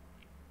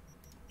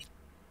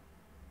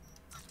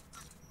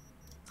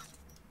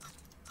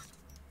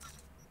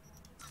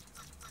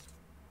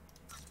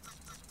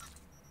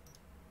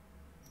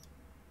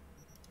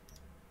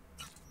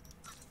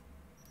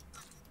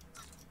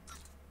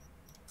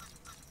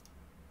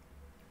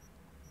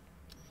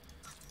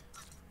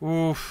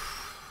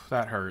 Oof,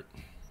 that hurt.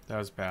 That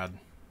was bad.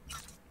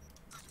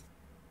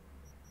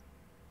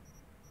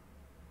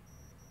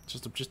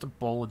 Just a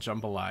bowl of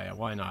jambalaya.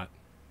 Why not?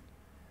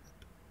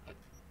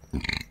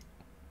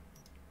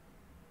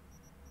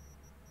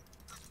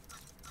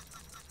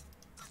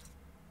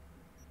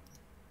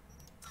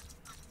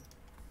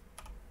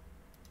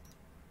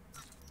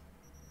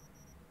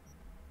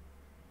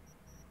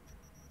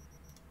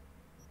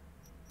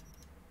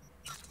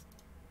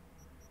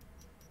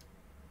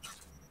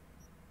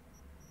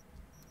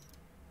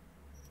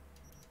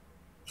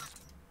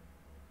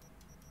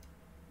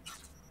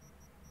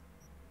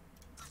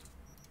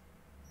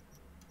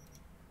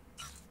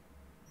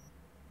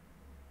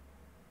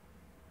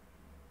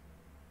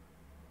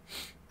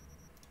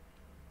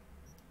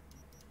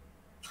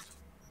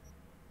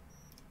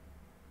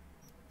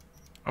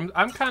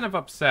 I'm kind of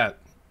upset.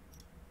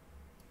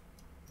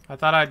 I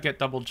thought I'd get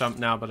double jump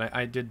now, but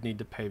I did need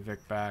to pay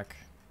Vic back.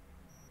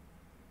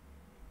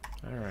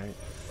 Alright.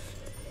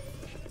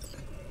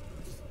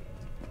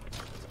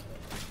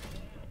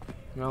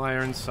 Well, I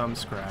earned some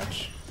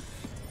scratch.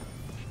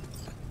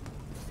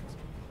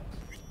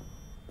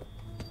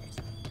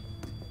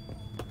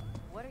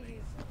 What are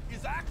you?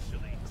 He's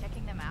actually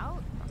checking them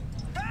out.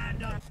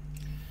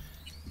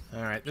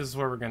 Alright, this is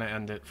where we're gonna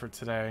end it for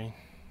today.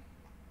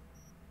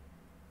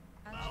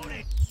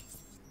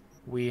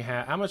 We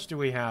have... How much do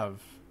we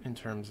have in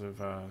terms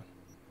of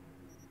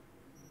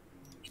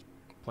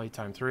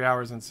playtime? 3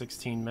 hours and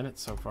 16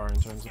 minutes so far in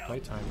terms of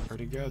playtime.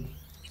 Pretty good.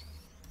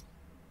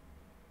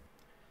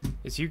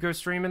 Is Hugo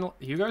streaming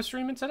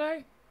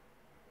today?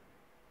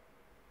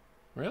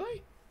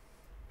 Really?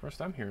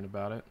 First I'm hearing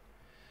about it.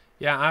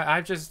 Yeah,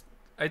 I've just...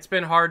 It's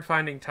been hard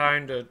finding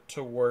time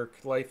to work.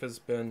 Life has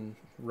been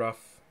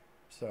rough.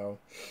 So...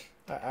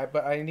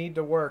 but I need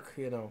to work,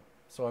 you know,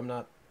 so I'm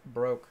not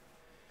broke.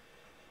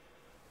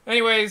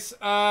 Anyways,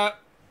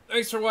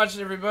 thanks for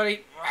watching,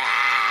 everybody.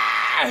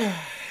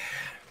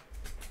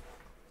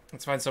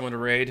 Let's find someone to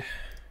raid.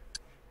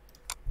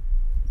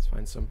 Let's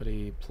find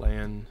somebody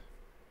playing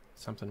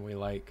something we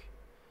like.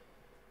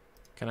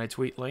 Can I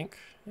tweet link?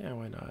 Yeah,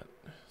 why not?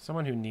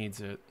 Someone who needs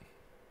it.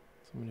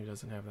 Someone who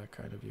doesn't have that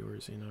kind of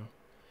viewers, you know.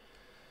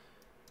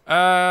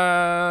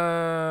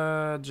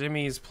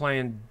 Jimmy's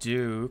playing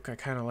Duke. I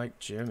kind of like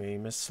Jimmy.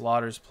 Miss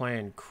Slaughter's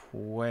playing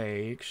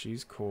Quake.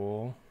 She's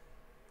cool.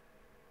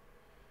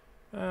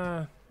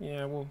 Yeah,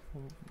 we'll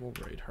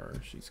raid her.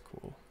 She's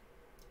cool.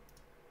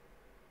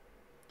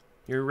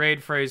 Your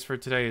raid phrase for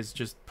today is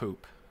just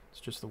poop. It's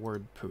just the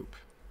word poop.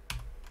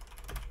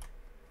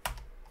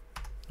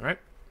 All right.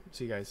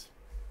 See you guys.